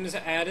games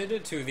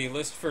added to the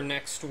list for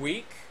next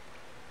week.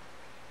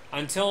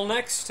 Until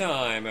next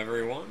time,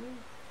 everyone.